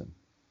picking Houston.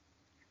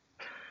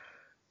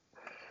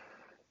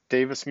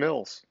 Davis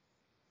Mills.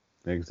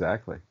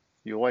 Exactly.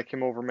 You like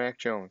him over Mac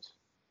Jones?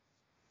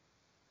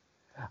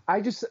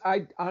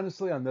 I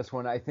honestly on this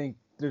one, I think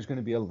there's going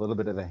to be a little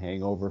bit of a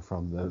hangover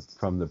from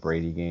the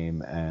Brady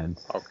game, and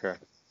Okay.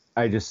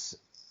 I just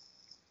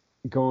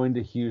going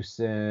to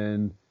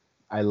Houston.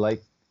 I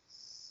like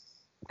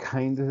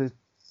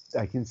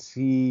I can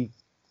see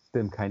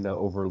them kind of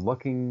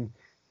overlooking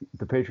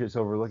the Patriots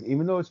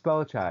even though it's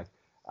Belichick.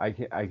 I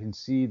can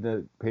see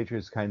the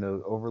Patriots kind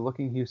of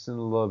overlooking Houston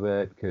a little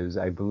bit because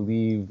I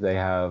believe they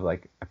have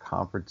like a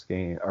conference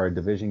game or a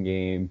division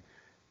game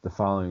the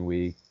following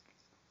week.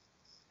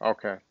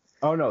 Okay.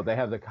 Oh no, they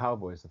have the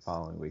Cowboys the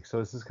following week. So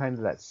this is kind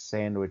of that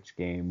sandwich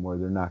game where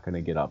they're not going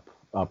to get up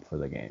for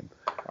the game.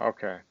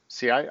 Okay.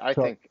 See, I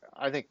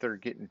think they're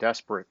getting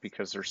desperate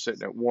because they're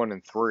sitting at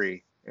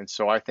 1-3, and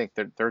so I think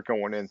that they're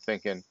going in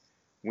thinking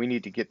we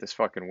need to get this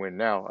fucking win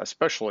now,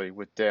 especially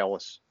with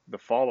Dallas the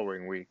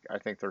following week. I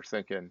think they're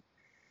thinking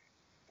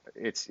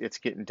it's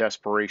getting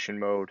desperation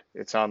mode.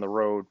 It's on the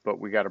road, but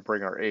we got to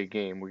bring our A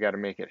game. We got to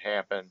make it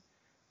happen.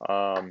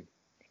 Um,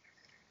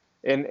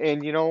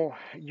 and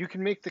you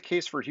can make the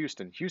case for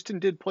Houston. Houston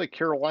did play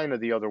Carolina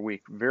the other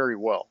week very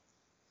well,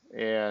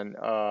 and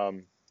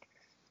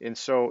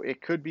so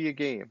it could be a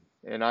game.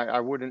 And I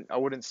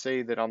wouldn't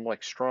say that I'm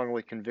like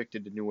strongly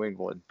convicted to New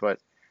England, but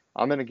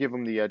I'm going to give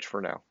them the edge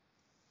for now.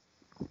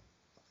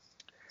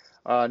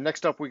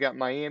 Next up, we got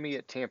Miami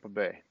at Tampa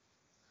Bay.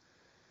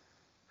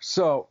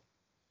 So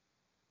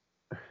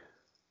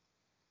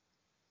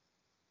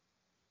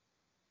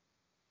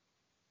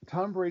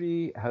Tom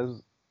Brady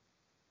has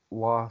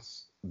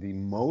lost the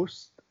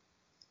most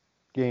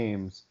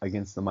games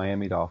against the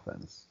Miami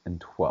Dolphins in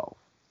 12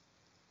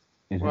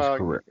 in his Well,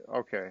 career.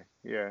 okay,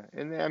 yeah,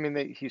 and I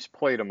mean he's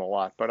played them a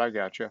lot, but I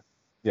got you.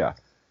 Yeah,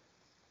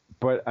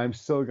 but I'm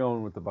still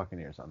going with the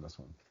Buccaneers on this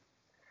one.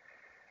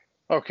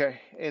 Okay,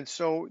 and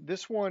so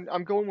this one,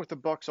 I'm going with the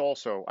Bucks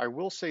also. I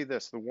will say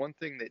this: the one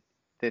thing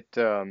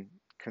that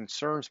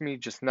concerns me,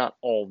 just not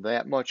all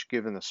that much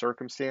given the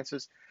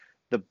circumstances,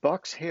 the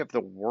Bucks have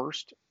the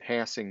worst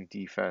passing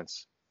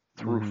defense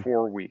through Hmm.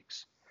 4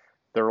 weeks.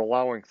 They're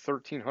allowing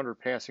 1,300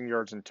 passing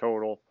yards in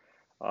total.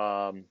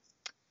 Um,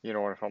 and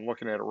if I'm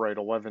looking at it right,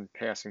 11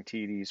 passing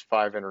TDs,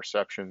 5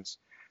 interceptions.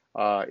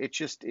 It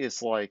just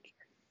is like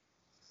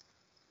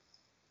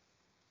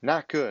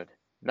not good.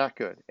 Not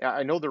good.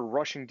 I know their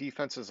rushing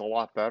defense is a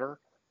lot better,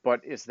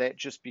 but is that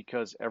just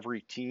because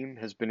every team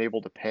has been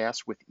able to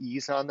pass with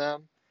ease on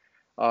them?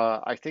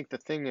 I think the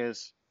thing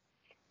is,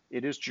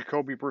 it is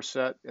Jacoby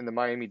Brissett and the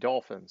Miami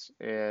Dolphins.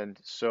 And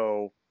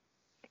so,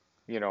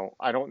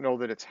 I don't know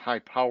that it's high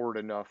powered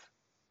enough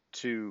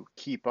to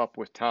keep up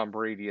with Tom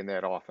Brady in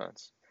that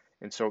offense.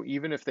 And so,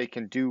 even if they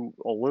can do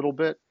a little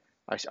bit,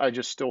 I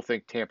just still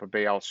think Tampa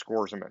Bay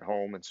outscores them at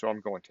home. And so,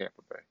 I'm going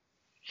Tampa Bay.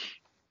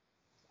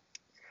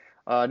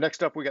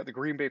 Next up, we got the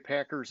Green Bay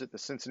Packers at the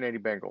Cincinnati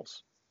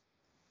Bengals.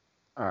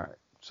 All right.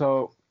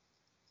 So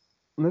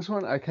this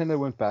one I kind of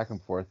went back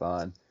and forth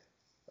on.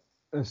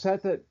 The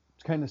stat that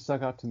kind of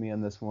stuck out to me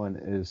on this one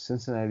is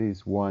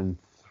Cincinnati's won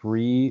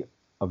 3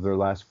 of their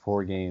last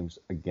 4 games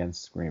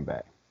against Green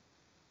Bay.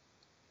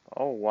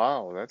 Oh,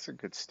 wow. That's a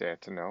good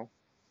stat to know.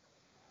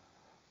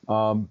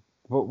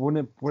 But what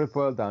it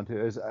boiled down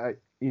to is I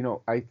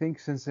think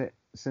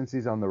since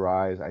he's on the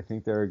rise, I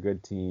think they're a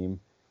good team,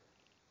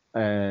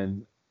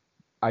 and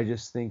I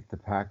just think the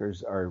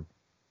Packers are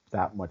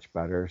that much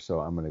better, so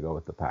I'm going to go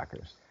with the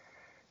Packers.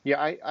 Yeah,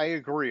 I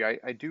agree.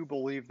 I do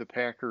believe the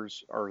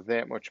Packers are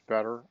that much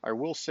better. I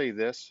will say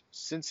this: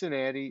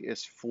 Cincinnati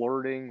is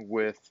flirting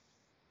with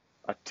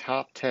a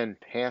top 10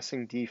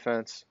 passing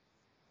defense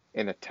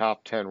and a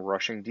top 10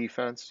 rushing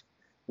defense,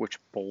 which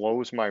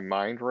blows my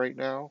mind right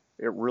now.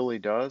 It really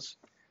does.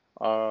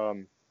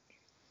 Um,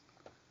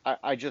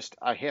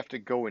 I have to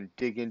go and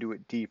dig into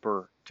it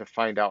deeper to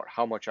find out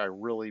how much I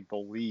really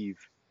believe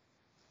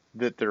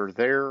that they're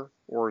there,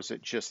 or is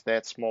it just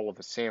that small of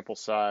a sample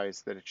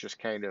size that it's just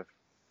kind of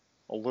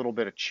a little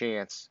bit of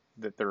chance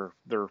that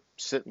they're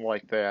sitting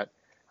like that.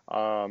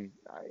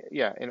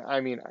 Yeah, and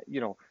I mean,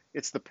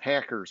 it's the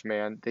Packers,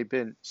 man. They've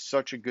been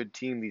such a good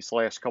team these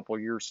last couple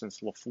of years since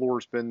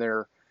LaFleur's been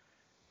there.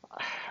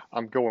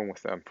 I'm going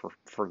with them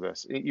for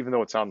this, even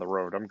though it's on the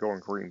road. I'm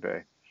going Green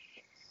Bay.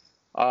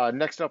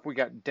 Next up, we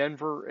got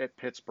Denver at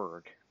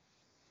Pittsburgh.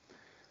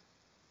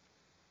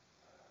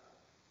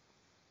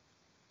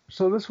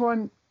 So this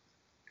one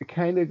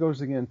kind of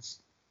goes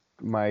against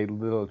my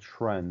little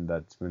trend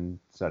that's been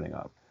setting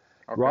up.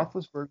 Okay.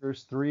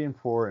 Roethlisberger's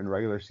 3-4 in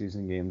regular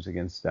season games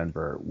against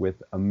Denver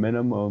with a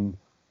minimum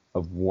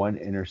of 1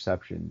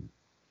 interception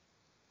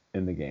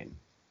in the game.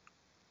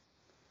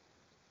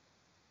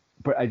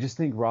 But I just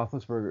think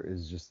Roethlisberger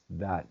is just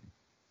that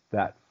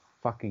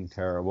fucking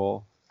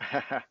terrible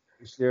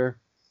this year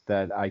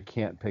that I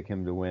can't pick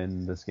him to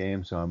win this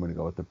game, so I'm going to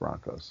go with the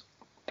Broncos.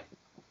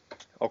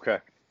 Okay.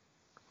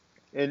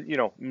 And,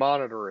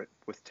 monitor it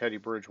with Teddy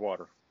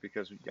Bridgewater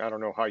because I don't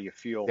know how you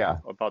feel Yeah,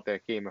 about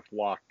that game if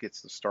Locke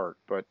gets the start.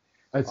 But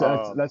that's um,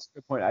 a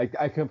good point.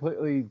 I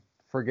completely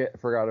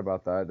forgot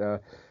about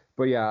that.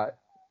 But yeah,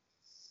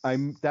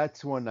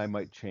 that's one I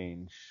might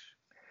change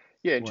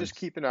yeah, just once.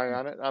 keep an eye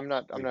on it. I'm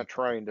not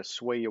trying to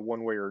sway you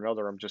one way or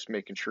another. I'm just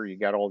making sure you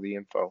got all the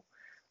info.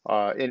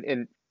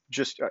 And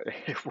just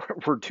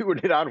we're doing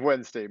it on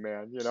Wednesday,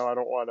 man. I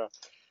don't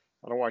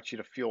want you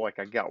to feel like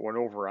I got one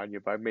over on you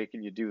by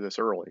making you do this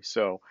early.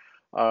 So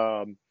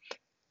um,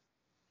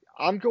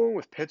 I'm going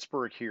with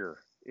Pittsburgh here.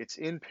 It's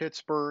in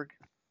Pittsburgh.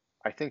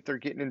 I think they're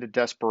getting into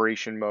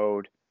desperation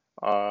mode.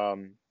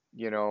 Um,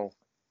 you know,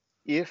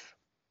 if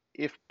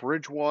if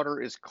Bridgewater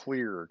is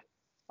cleared,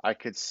 I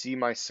could see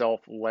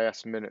myself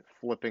last minute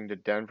flipping to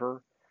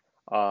Denver.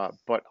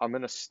 But I'm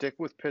going to stick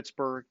with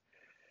Pittsburgh.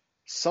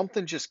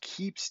 Something just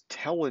keeps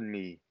telling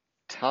me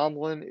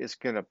Tomlin is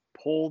going to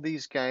pull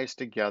these guys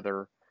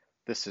together.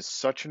 This is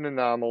such an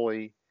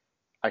anomaly.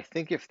 I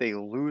think if they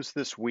lose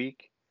this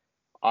week,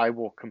 I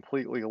will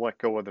completely let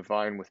go of the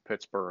vine with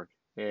Pittsburgh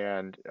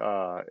and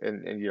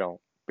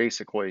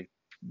basically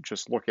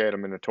just look at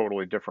them in a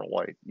totally different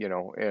light.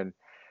 And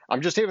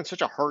I'm just having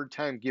such a hard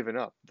time giving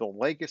up. The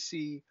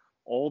legacy,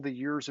 all the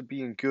years of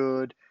being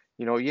good,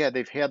 yeah,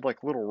 they've had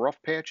like little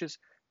rough patches,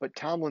 but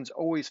Tomlin's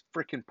always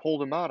freaking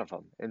pulled them out of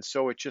them. And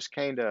so it just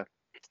kind of,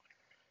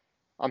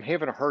 I'm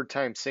having a hard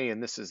time saying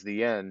this is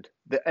the end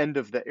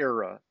of the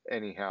era,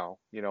 anyhow,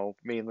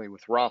 mainly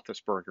with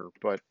Roethlisberger.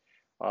 But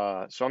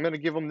so I'm going to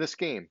give them this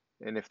game.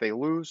 And if they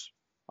lose,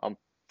 I'm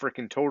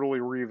freaking totally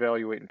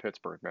reevaluating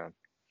Pittsburgh, man.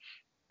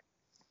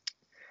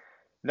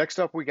 Next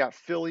up, we got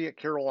Philly at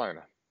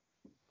Carolina.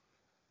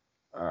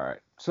 All right.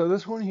 So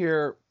this one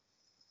here,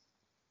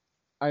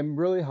 I'm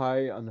really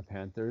high on the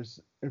Panthers.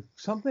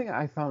 Something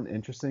I found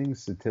interesting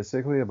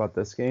statistically about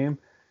this game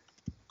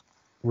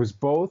was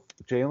both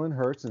Jalen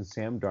Hurts and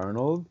Sam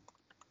Darnold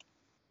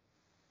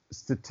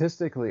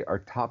statistically are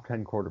top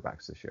 10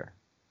 quarterbacks this year.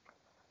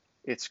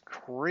 It's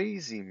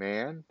crazy,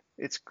 man.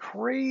 It's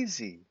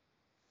crazy.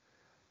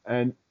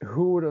 And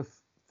who would have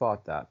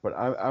thought that? But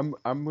I'm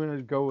going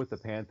to go with the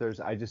Panthers.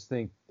 I just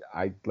think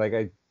I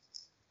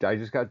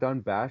just got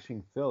done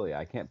bashing Philly.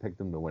 I can't pick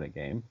them to win a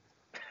game.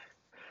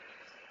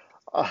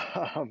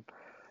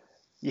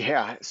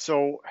 Yeah,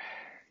 so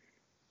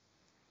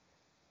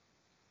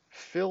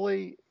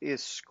Philly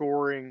is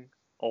scoring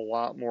a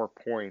lot more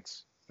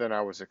points than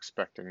I was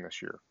expecting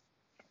this year.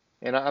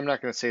 And I'm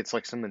not going to say it's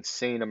like some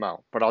insane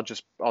amount, but I'll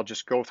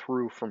just go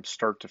through from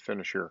start to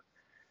finish here.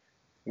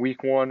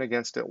 Week 1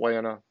 against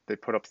Atlanta, they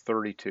put up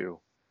 32.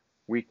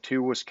 Week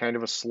 2 was kind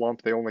of a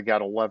slump. They only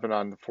got 11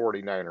 on the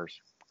 49ers.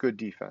 Good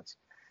defense.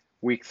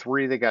 Week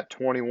 3, they got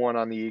 21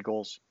 on the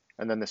Eagles.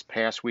 And then this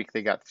past week,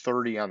 they got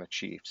 30 on the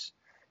Chiefs.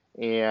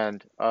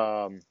 And,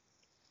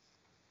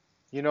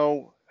 you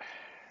know,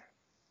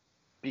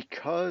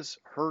 because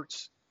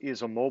Hurts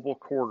is a mobile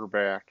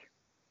quarterback,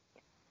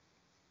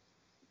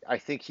 I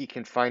think he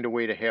can find a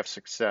way to have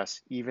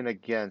success even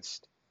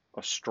against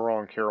a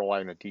strong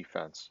Carolina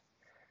defense.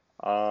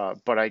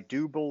 But I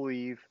do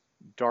believe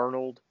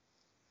Darnold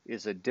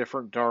is a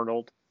different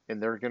Darnold,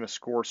 and they're going to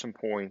score some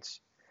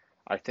points.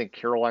 I think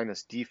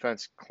Carolina's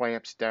defense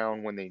clamps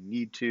down when they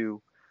need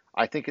to.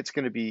 I think it's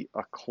going to be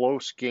a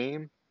close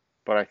game,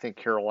 but I think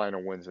Carolina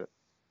wins it.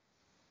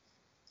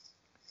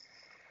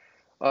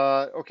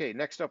 Okay,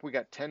 next up we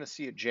got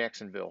Tennessee at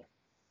Jacksonville.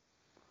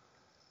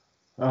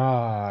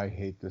 I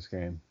hate this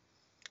game.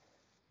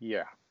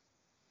 Yeah.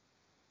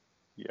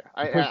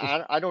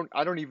 I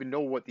don't even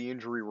know what the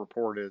injury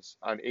report is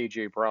on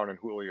A.J. Brown and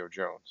Julio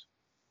Jones.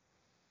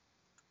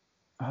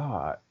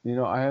 I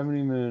haven't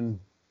even.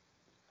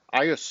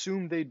 I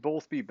assumed they'd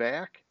both be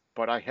back,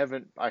 but I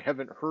haven't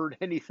heard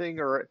anything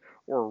or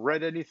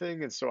read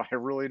anything, and so I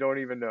really don't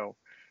even know.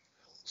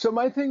 So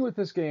my thing with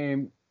this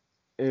game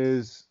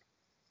is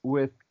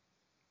with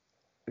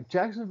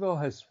Jacksonville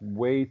has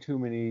way too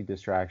many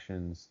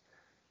distractions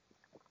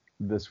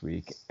this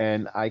week,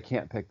 and I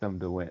can't pick them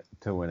to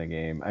win a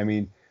game. I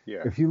mean,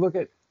 Yeah. if you look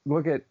at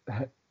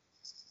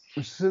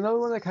it's another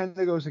one that kind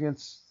of goes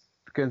against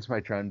my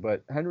trend,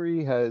 but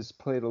Henry has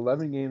played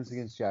 11 games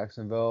against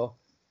Jacksonville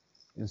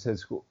and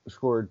has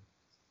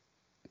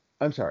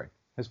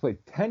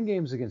played 10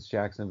 games against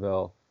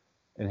Jacksonville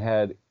and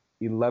had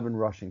 11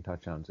 rushing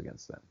touchdowns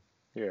against them.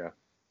 Yeah,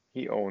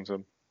 he owns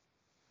them.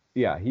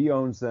 Yeah, he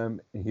owns them,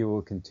 and he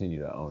will continue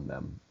to own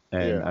them.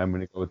 And Yeah. I'm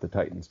going to go with the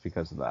Titans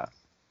because of that.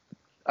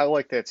 I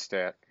like that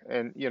stat.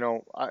 And,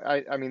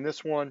 I mean,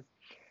 this one,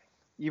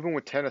 even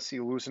with Tennessee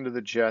losing to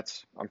the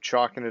Jets, I'm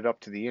chalking it up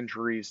to the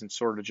injuries and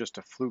sort of just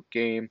a fluke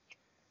game.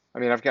 I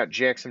mean, I've got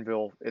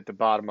Jacksonville at the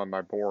bottom of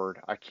my board.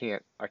 I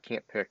can't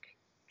pick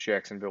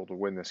Jacksonville to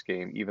win this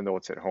game, even though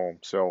it's at home.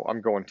 So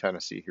I'm going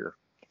Tennessee here.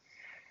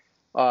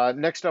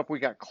 Next up, we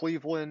got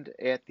Cleveland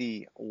at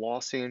the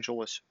Los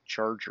Angeles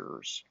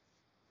Chargers.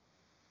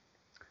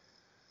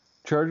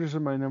 Chargers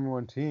are my number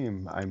one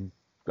team. I'm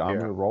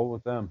going to roll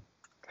with them.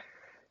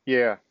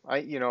 Yeah,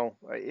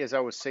 as I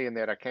was saying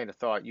that, I kind of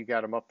thought you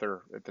got them up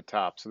there at the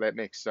top, so that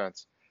makes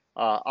sense.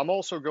 I'm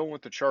also going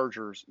with the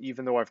Chargers,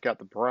 even though I've got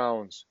the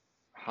Browns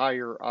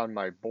higher on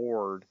my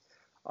board.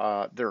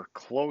 They're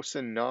close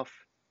enough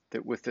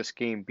that with this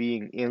game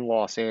being in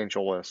Los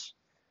Angeles,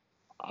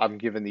 I'm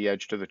giving the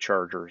edge to the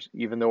Chargers,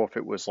 even though if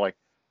it was like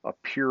a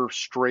pure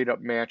straight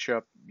up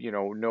matchup,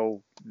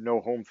 no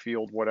home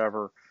field,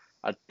 whatever,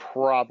 I'd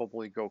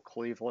probably go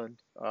Cleveland.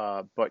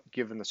 But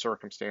given the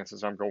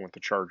circumstances, I'm going with the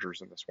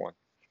Chargers in this one.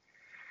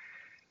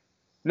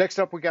 Next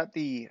up, we got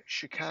the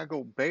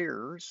Chicago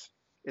Bears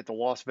at the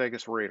Las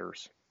Vegas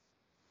Raiders.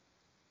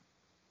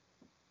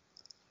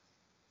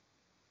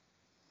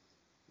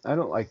 I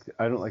don't like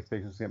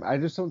picking this game. I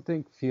just don't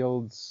think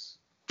Fields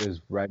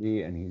is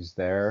ready and he's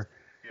there.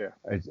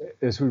 Yeah.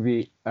 This would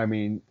be. I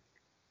mean,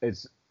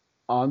 it's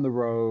on the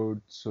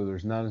road, so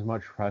there's not as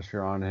much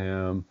pressure on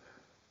him.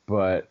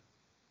 But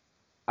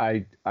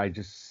I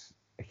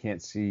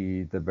can't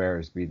see the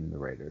Bears beating the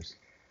Raiders.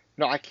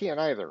 No, I can't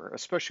either,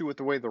 especially with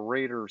the way the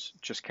Raiders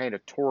just kind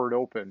of tore it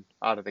open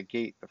out of the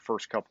gate the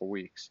first couple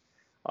weeks.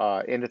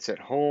 And it's at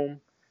home.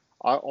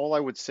 All I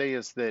would say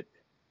is that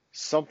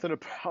something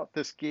about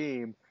this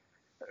game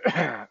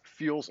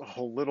feels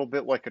a little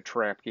bit like a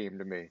trap game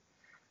to me.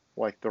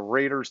 Like the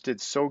Raiders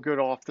did so good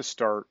off the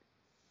start,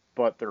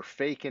 but they're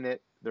faking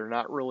it. They're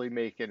not really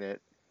making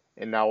it.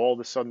 And now all of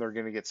a sudden they're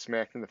going to get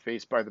smacked in the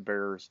face by the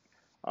Bears.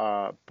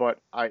 But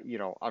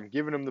I'm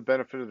giving them the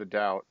benefit of the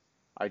doubt.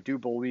 I do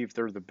believe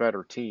they're the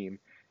better team.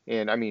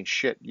 And I mean,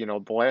 shit,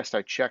 the last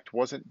I checked,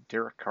 wasn't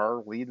Derek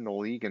Carr leading the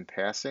league in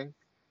passing?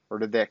 Or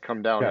did that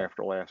come down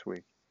after last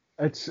week?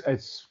 It's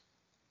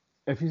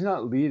if he's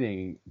not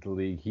leading the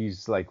league,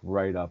 he's like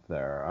right up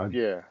there. I'll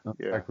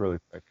check really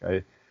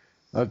quick.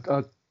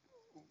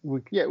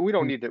 We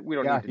don't need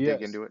to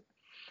dig into it.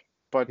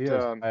 But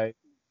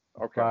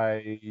Okay.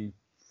 by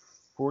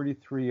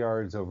 43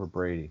 yards over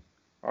Brady.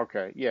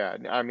 Okay. Yeah.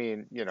 I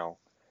mean,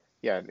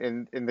 yeah,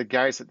 and the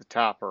guys at the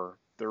top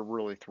they're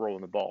really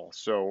throwing the ball.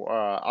 So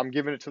I'm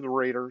giving it to the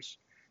Raiders.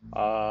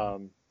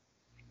 Um,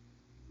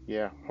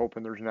 yeah,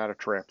 hoping there's not a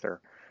trap there.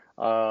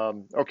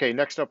 Okay,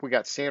 next up we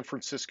got San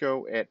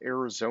Francisco at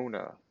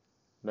Arizona.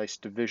 Nice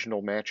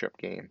divisional matchup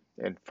game,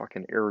 and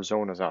fucking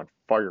Arizona's on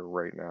fire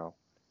right now.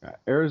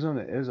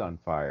 Arizona is on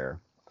fire.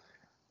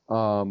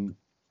 Um,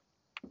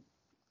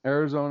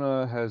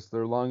 Arizona has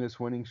their longest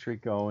winning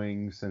streak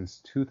going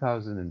since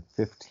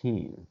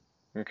 2015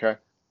 Okay.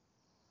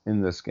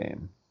 in this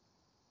game.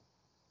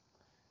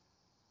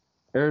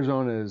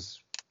 Arizona is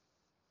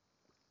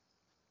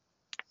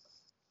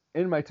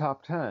in my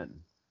top 10.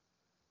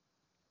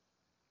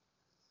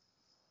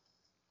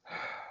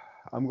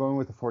 I'm going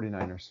with the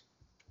 49ers.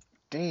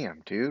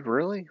 Damn, dude,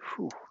 really?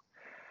 Whew.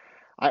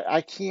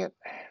 I can't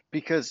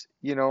because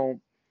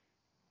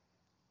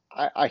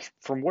I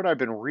from what I've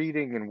been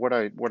reading and what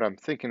I'm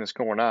thinking is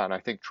going on, I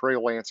think Trey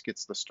Lance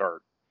gets the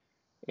start.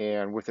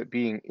 And with it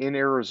being in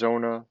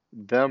Arizona,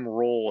 them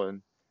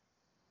rolling,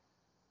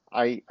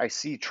 I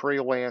see Trey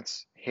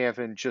Lance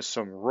having just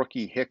some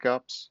rookie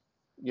hiccups.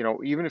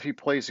 Even if he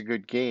plays a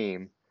good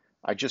game,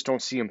 I just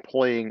don't see him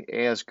playing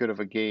as good of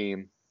a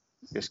game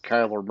as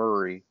Kyler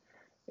Murray.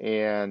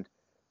 And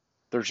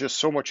there's just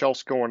so much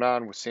else going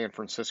on with San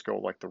Francisco,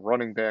 like the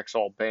running backs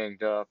all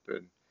banged up,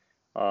 and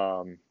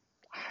um,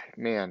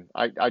 man,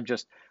 I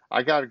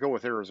got to go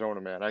with Arizona,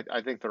 man.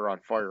 I think they're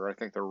on fire. I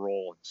think they're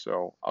rolling,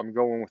 so I'm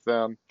going with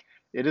them.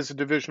 It is a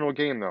divisional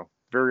game though,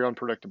 very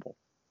unpredictable.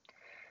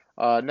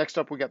 Next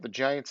up, we got the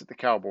Giants at the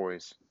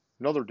Cowboys,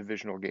 another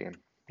divisional game.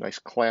 Nice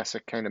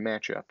classic kind of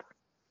matchup.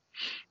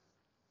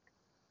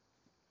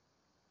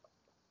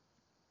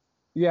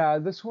 Yeah,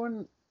 this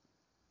one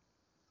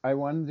I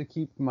wanted to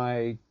keep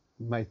my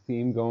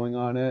theme going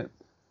on it.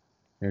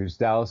 There's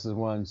Dallas has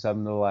won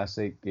 7 of the last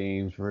 8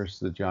 games versus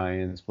the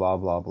Giants, blah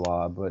blah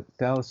blah. But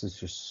Dallas is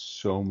just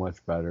so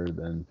much better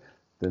than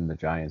the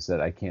Giants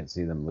that I can't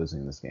see them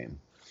losing this game.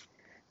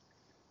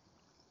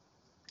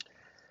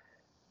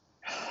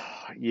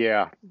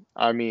 Yeah,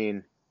 I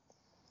mean,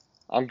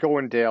 I'm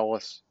going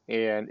Dallas,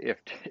 and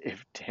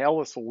if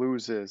Dallas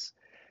loses,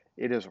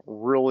 it is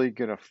really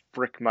gonna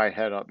frick my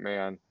head up,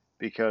 man,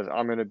 because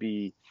I'm gonna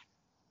be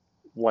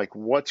like,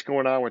 what's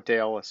going on with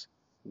Dallas?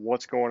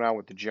 What's going on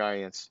with the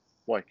Giants?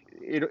 Like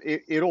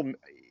it'll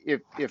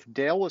if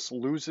Dallas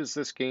loses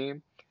this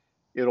game,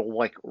 it'll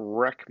like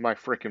wreck my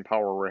freaking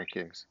power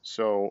rankings.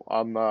 So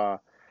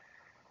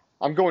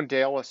I'm going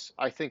Dallas.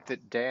 I think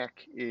that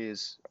Dak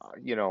is,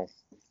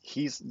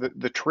 he's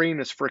the train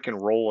is freaking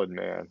rolling,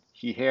 man.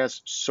 He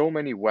has so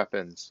many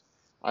weapons.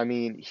 I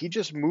mean, he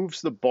just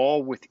moves the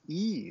ball with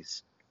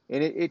ease,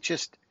 and it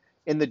just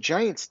and the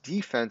Giants'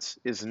 defense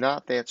is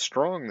not that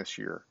strong this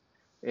year.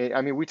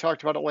 I mean, we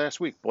talked about it last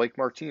week. Blake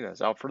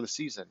Martinez out for the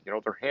season.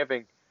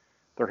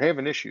 They're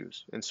having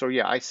issues, and so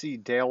yeah, I see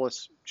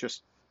Dallas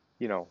just,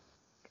 you know,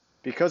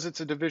 because it's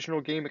a divisional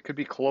game, it could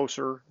be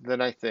closer than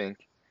I think.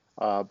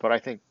 But I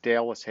think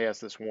Dallas has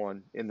this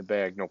one in the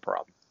bag, no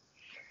problem.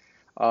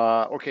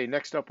 Okay,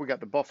 next up we got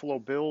the Buffalo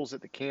Bills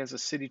at the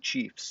Kansas City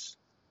Chiefs.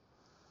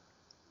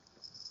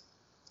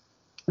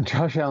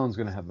 Josh Allen's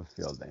going to have a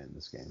field day in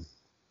this game.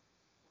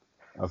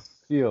 A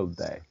field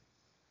day.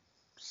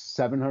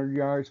 700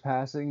 yards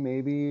passing,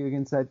 maybe,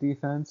 against that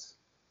defense.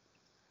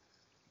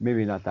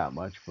 Maybe not that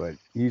much, but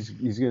he's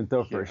going to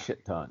throw for a Yeah,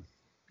 shit ton.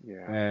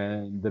 yeah.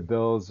 And the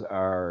Bills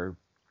are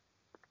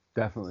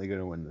definitely going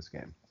to win this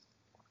game.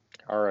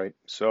 All right,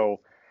 so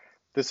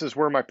this is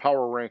where my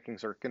power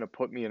rankings are going to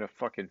put me in a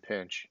fucking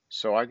pinch.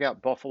 So I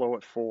got Buffalo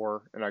at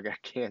 4, and I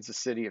got Kansas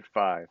City at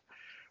 5.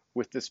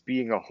 With this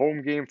being a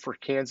home game for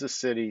Kansas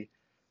City,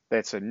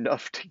 that's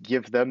enough to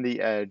give them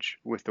the edge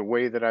with the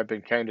way that I've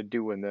been kind of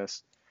doing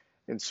this.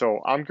 And so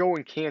I'm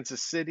going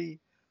Kansas City,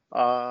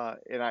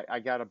 and I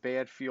got a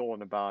bad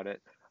feeling about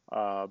it,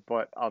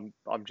 but I'm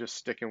just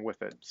sticking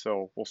with it.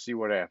 So we'll see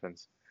what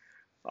happens.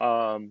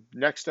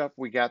 Next up,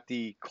 we got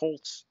the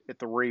Colts at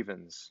the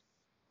Ravens.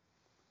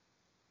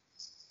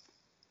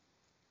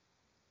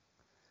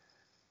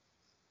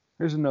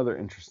 Here's another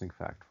interesting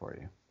fact for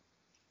you.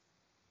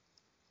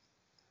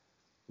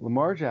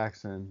 Lamar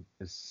Jackson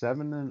is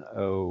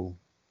 7-0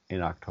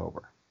 in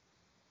October.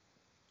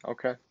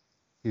 Okay.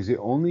 He's the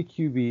only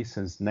QB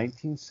since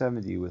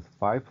 1970 with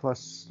 5+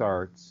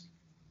 starts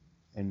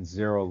and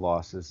 0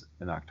 losses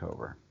in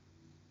October.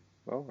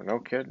 Oh, no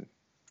kidding.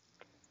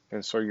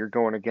 And so you're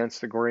going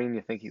against the grain.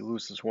 You think he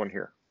loses one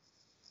here,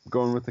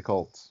 Going with the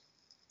Colts.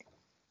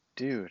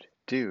 dude.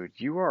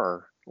 You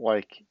are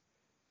like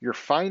you're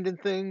finding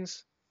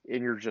things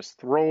and you're just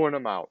throwing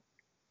them out.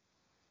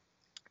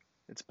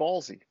 It's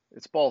ballsy.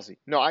 It's ballsy.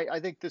 No, I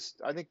think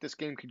this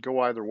game could go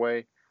either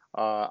way.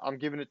 I'm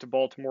giving it to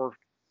Baltimore,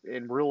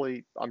 and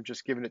really, I'm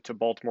just giving it to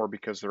Baltimore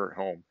because they're at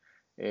home.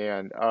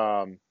 And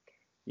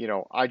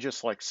I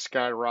just like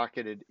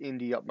skyrocketed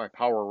Indy up my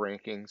power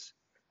rankings,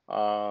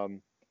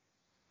 um,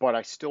 but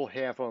I still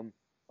have them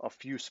a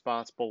few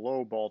spots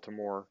below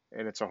Baltimore,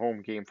 and it's a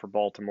home game for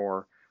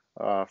Baltimore.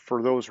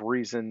 For those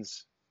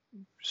reasons,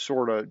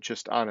 sort of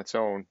just on its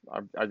own,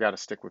 I got to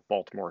stick with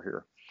Baltimore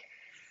here.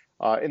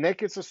 And that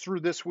gets us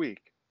through this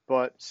week.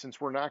 But since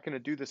we're not going to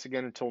do this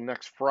again until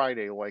next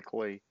Friday,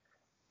 likely,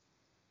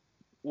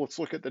 let's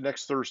look at the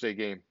next Thursday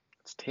game.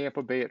 It's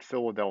Tampa Bay at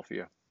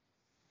Philadelphia.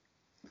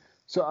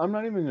 So I'm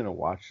not even going to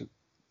watch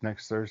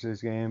next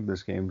Thursday's game.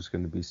 This game is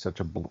going to be such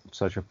a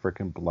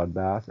freaking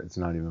bloodbath. It's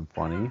not even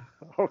funny.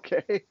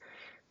 Okay.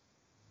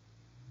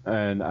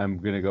 And I'm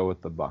going to go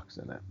with the Bucks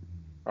in it.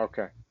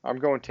 Okay. I'm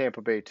going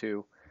Tampa Bay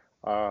too.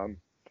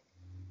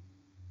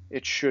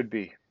 It should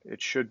be. It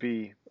should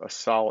be a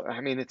solid. I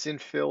mean, it's in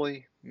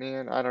Philly,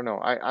 man. I don't know.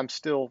 I'm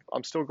still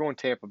going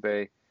Tampa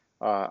Bay.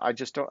 I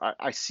just don't.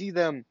 I see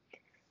them.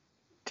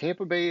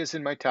 Tampa Bay is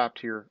in my top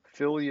tier.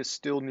 Philly is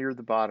still near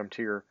the bottom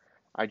tier.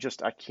 I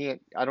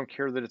can't. I don't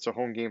care that it's a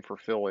home game for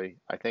Philly.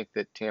 I think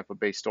that Tampa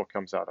Bay still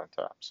comes out on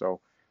top.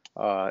 So,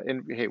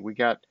 and hey, we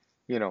got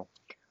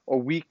a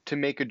week to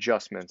make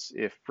adjustments.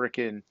 If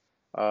frickin'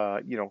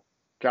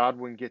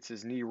 Godwin gets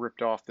his knee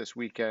ripped off this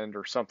weekend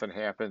or something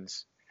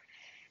happens,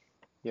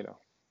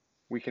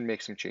 we can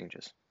make some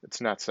changes.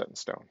 It's not set in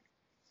stone.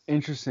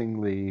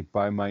 Interestingly,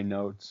 by my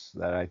notes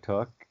that I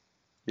took,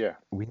 Yeah.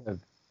 we have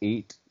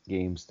 8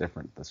 games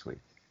different this week.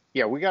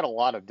 Yeah, we got a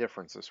lot of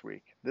difference this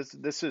week.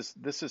 This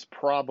is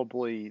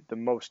probably the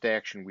most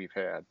action we've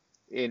had.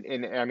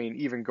 In I mean,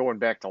 even going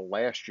back to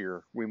last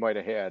year, we might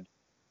have had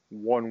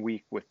 1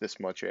 week with this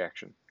much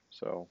action.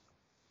 So,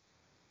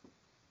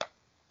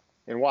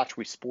 and watch,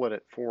 we split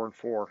it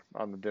 4-4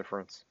 on the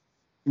difference.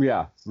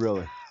 Yeah,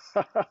 really.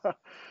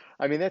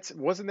 I mean,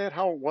 wasn't that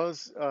how it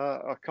was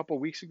a couple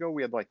weeks ago?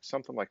 We had like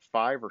something like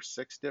 5 or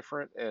 6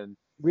 different, and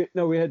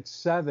We had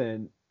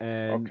 7,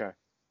 and okay,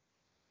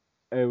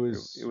 it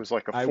was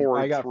like a I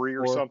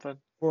 4-3 or something.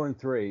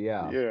 4-3,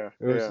 yeah. Yeah,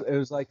 It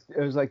was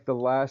like the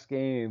last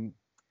game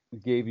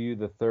gave you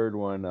the third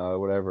one,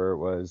 whatever it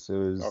was. It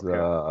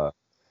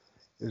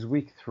was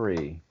week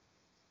 3.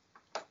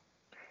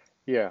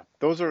 Yeah.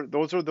 Those are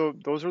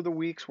the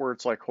weeks where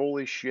it's like,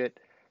 holy shit,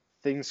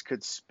 things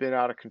could spin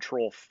out of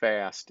control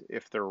fast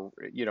if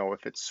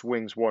it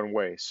swings one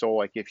way. So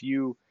like if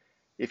you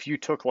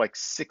took like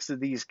 6 of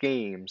these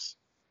games,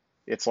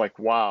 it's like,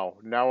 wow,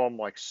 now I'm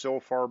like so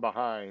far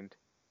behind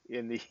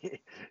in the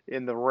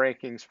in the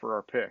rankings for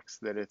our picks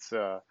that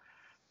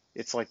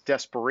it's like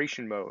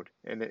desperation mode,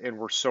 and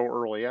we're so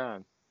early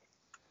on.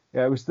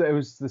 Yeah, it was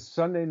the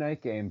Sunday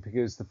night game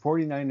because the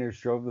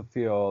 49ers drove the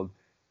field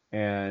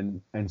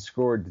and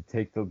scored to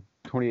take the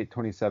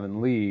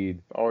 28-27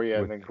 lead Oh yeah,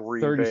 and with then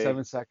Green 37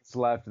 Bay. seconds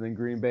left, and then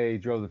Green Bay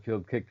drove the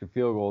field, kicked a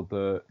field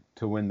goal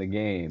to win the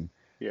game.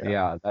 Yeah.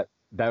 Yeah,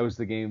 that was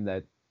the game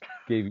that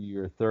gave you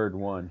your third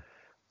one.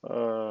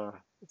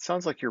 It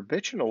sounds like you're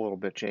bitching a little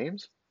bit,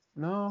 James.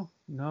 No,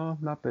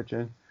 not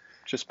bitching.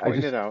 Just I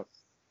pointing just it out.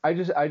 I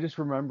just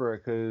remember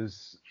it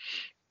because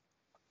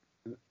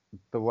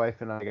the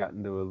wife and I got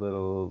into a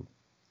little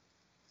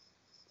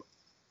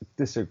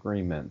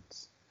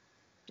disagreement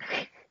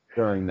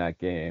during that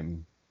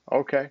game.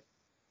 Okay.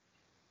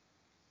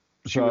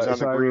 She was on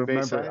the Green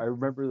Bay side? I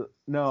remember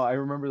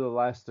the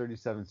last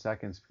 37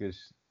 seconds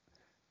because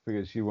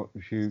she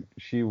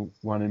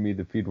wanted me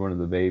to feed one of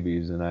the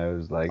babies, and I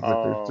was like,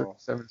 but there's Oh,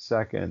 37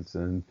 seconds,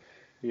 and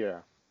yeah.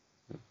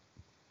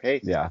 Hey,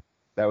 yeah,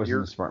 that wasn't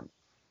you're smart.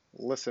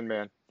 listen,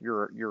 man.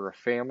 You're a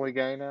family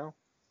guy now.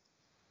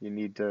 You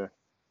need to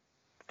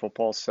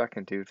football's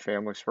second, dude.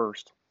 Family's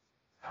first.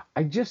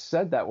 I just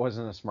said that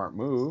wasn't a smart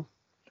move.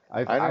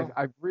 I know.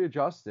 I've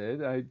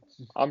readjusted.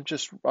 I'm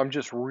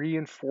just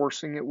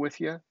reinforcing it with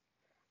you.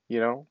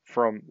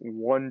 From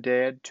one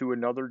dad to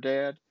another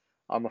dad.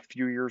 I'm a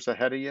few years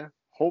ahead of you.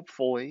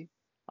 Hopefully,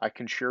 I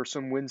can share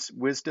some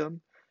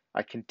wisdom.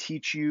 I can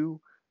teach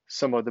you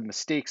some of the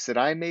mistakes that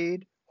I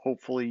made.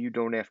 Hopefully, you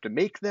don't have to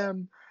make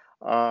them.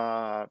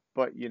 But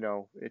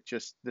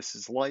this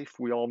is life.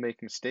 We all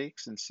make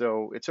mistakes, and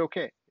so it's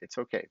okay. It's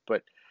okay.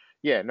 But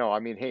yeah, no, I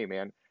mean, hey,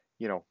 man,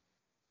 you know,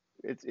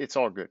 it's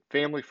all good.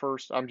 Family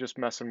first. I'm just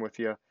messing with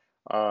you.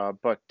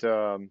 But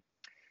all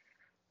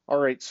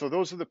right. So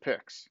those are the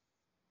picks.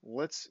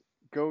 Let's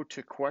go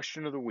to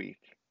question of the week.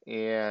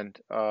 And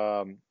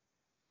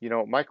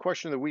my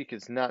question of the week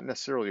is not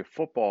necessarily a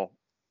football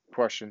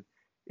question.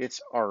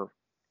 It's our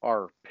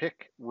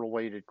pick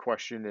related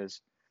question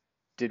is,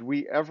 did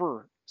we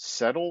ever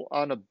settle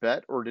on a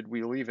bet, or did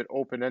we leave it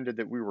open ended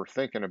that we were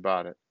thinking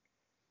about it?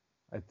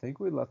 I think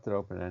we left it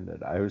open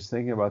ended. I was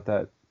thinking about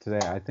that today.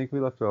 I think we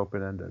left it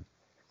open ended.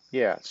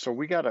 Yeah, so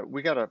we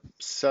gotta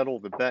settle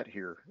the bet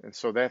here. And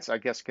so that's, I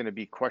guess, going to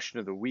be question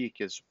of the week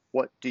is,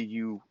 what do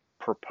you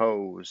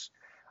propose?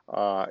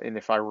 And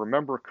if I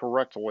remember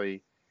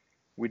correctly,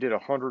 we did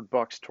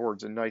 $100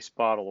 towards a nice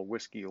bottle of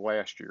whiskey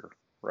last year,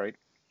 right?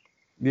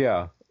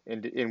 Yeah.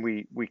 And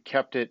we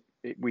kept it.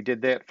 We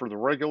did that for the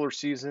regular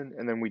season,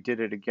 and then we did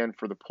it again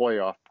for the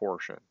playoff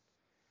portion.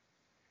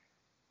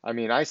 I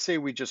mean, I say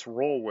we just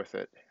roll with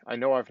it. I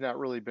know I've not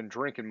really been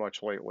drinking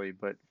much lately,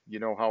 but you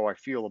know how I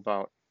feel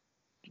about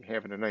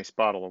having a nice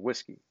bottle of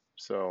whiskey.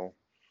 So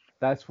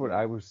That's what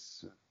I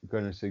was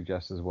going to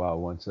suggest as well.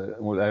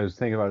 What I was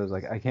thinking about it, is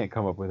like I can't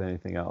come up with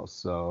anything else.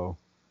 So,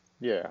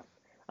 Yeah.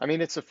 I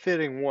mean, it's a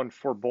fitting one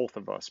for both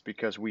of us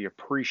because we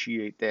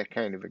appreciate that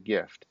kind of a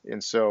gift.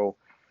 And so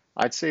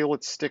I'd say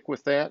let's stick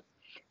with that.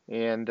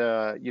 And,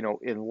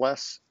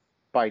 unless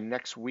by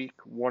next week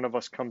one of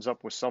us comes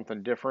up with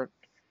something different,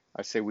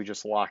 I say we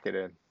just lock it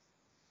in.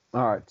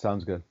 all right,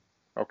 sounds good.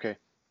 Okay,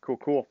 cool,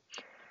 cool.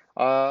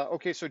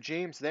 Okay, so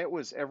James, that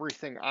was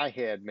everything I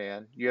had,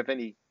 man. You have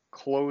any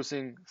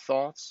closing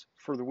thoughts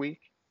for the week?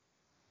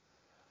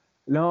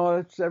 No,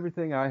 that's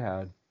everything I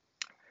had.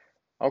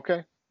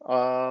 Okay.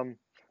 Um,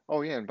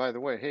 oh yeah, and by the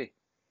way, hey,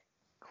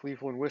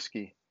 Cleveland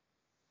Whiskey.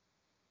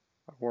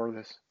 I wore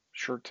this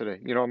shirt today.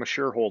 I'm a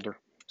shareholder,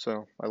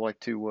 so I like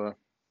to,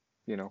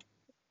 you know,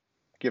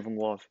 give them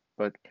love.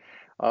 But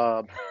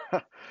um,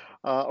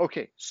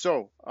 okay,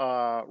 so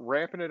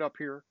wrapping it up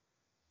here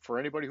for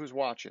anybody who's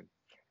watching.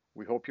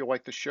 We hope you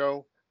like the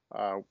show.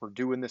 We're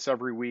doing this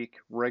every week.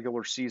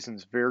 Regular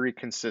season's very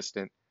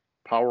consistent.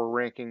 Power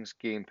rankings,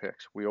 game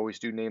picks. We always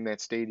do name that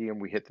stadium.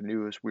 We hit the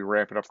news. We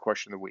wrap it up.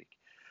 Question of the week.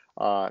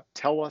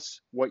 Tell us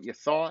what you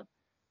thought.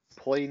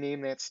 Play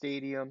name that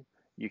stadium.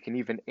 You can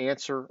even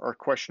answer our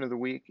question of the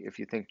week if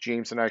you think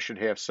James and I should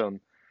have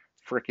some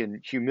freaking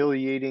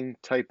humiliating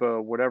type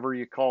of whatever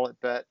you call it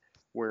bet,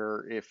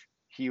 where if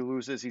he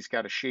loses, he's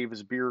got to shave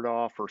his beard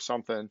off or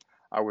something.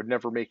 I would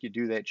never make you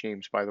do that,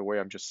 James, by the way.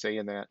 I'm just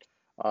saying that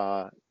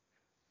uh,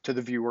 to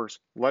the viewers.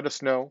 Let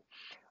us know.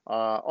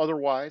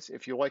 Otherwise,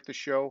 if you like the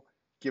show,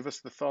 give us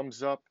the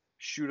thumbs up.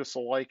 Shoot us a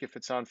like if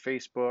it's on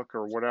Facebook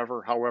or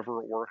whatever,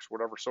 however it works,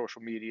 whatever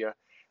social media.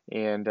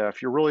 And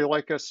if you really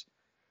like us,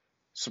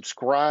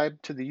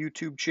 subscribe to the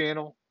YouTube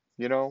channel,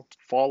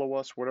 follow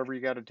us, whatever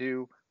you got to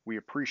do. We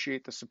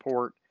appreciate the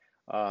support.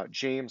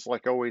 James,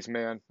 like always,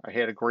 man, I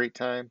had a great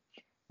time,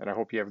 and I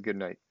hope you have a good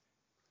night.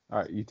 All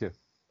right, you too.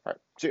 All right,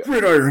 see ya.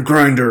 Gridiron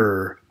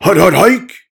Grinder. Hut, hut, hike.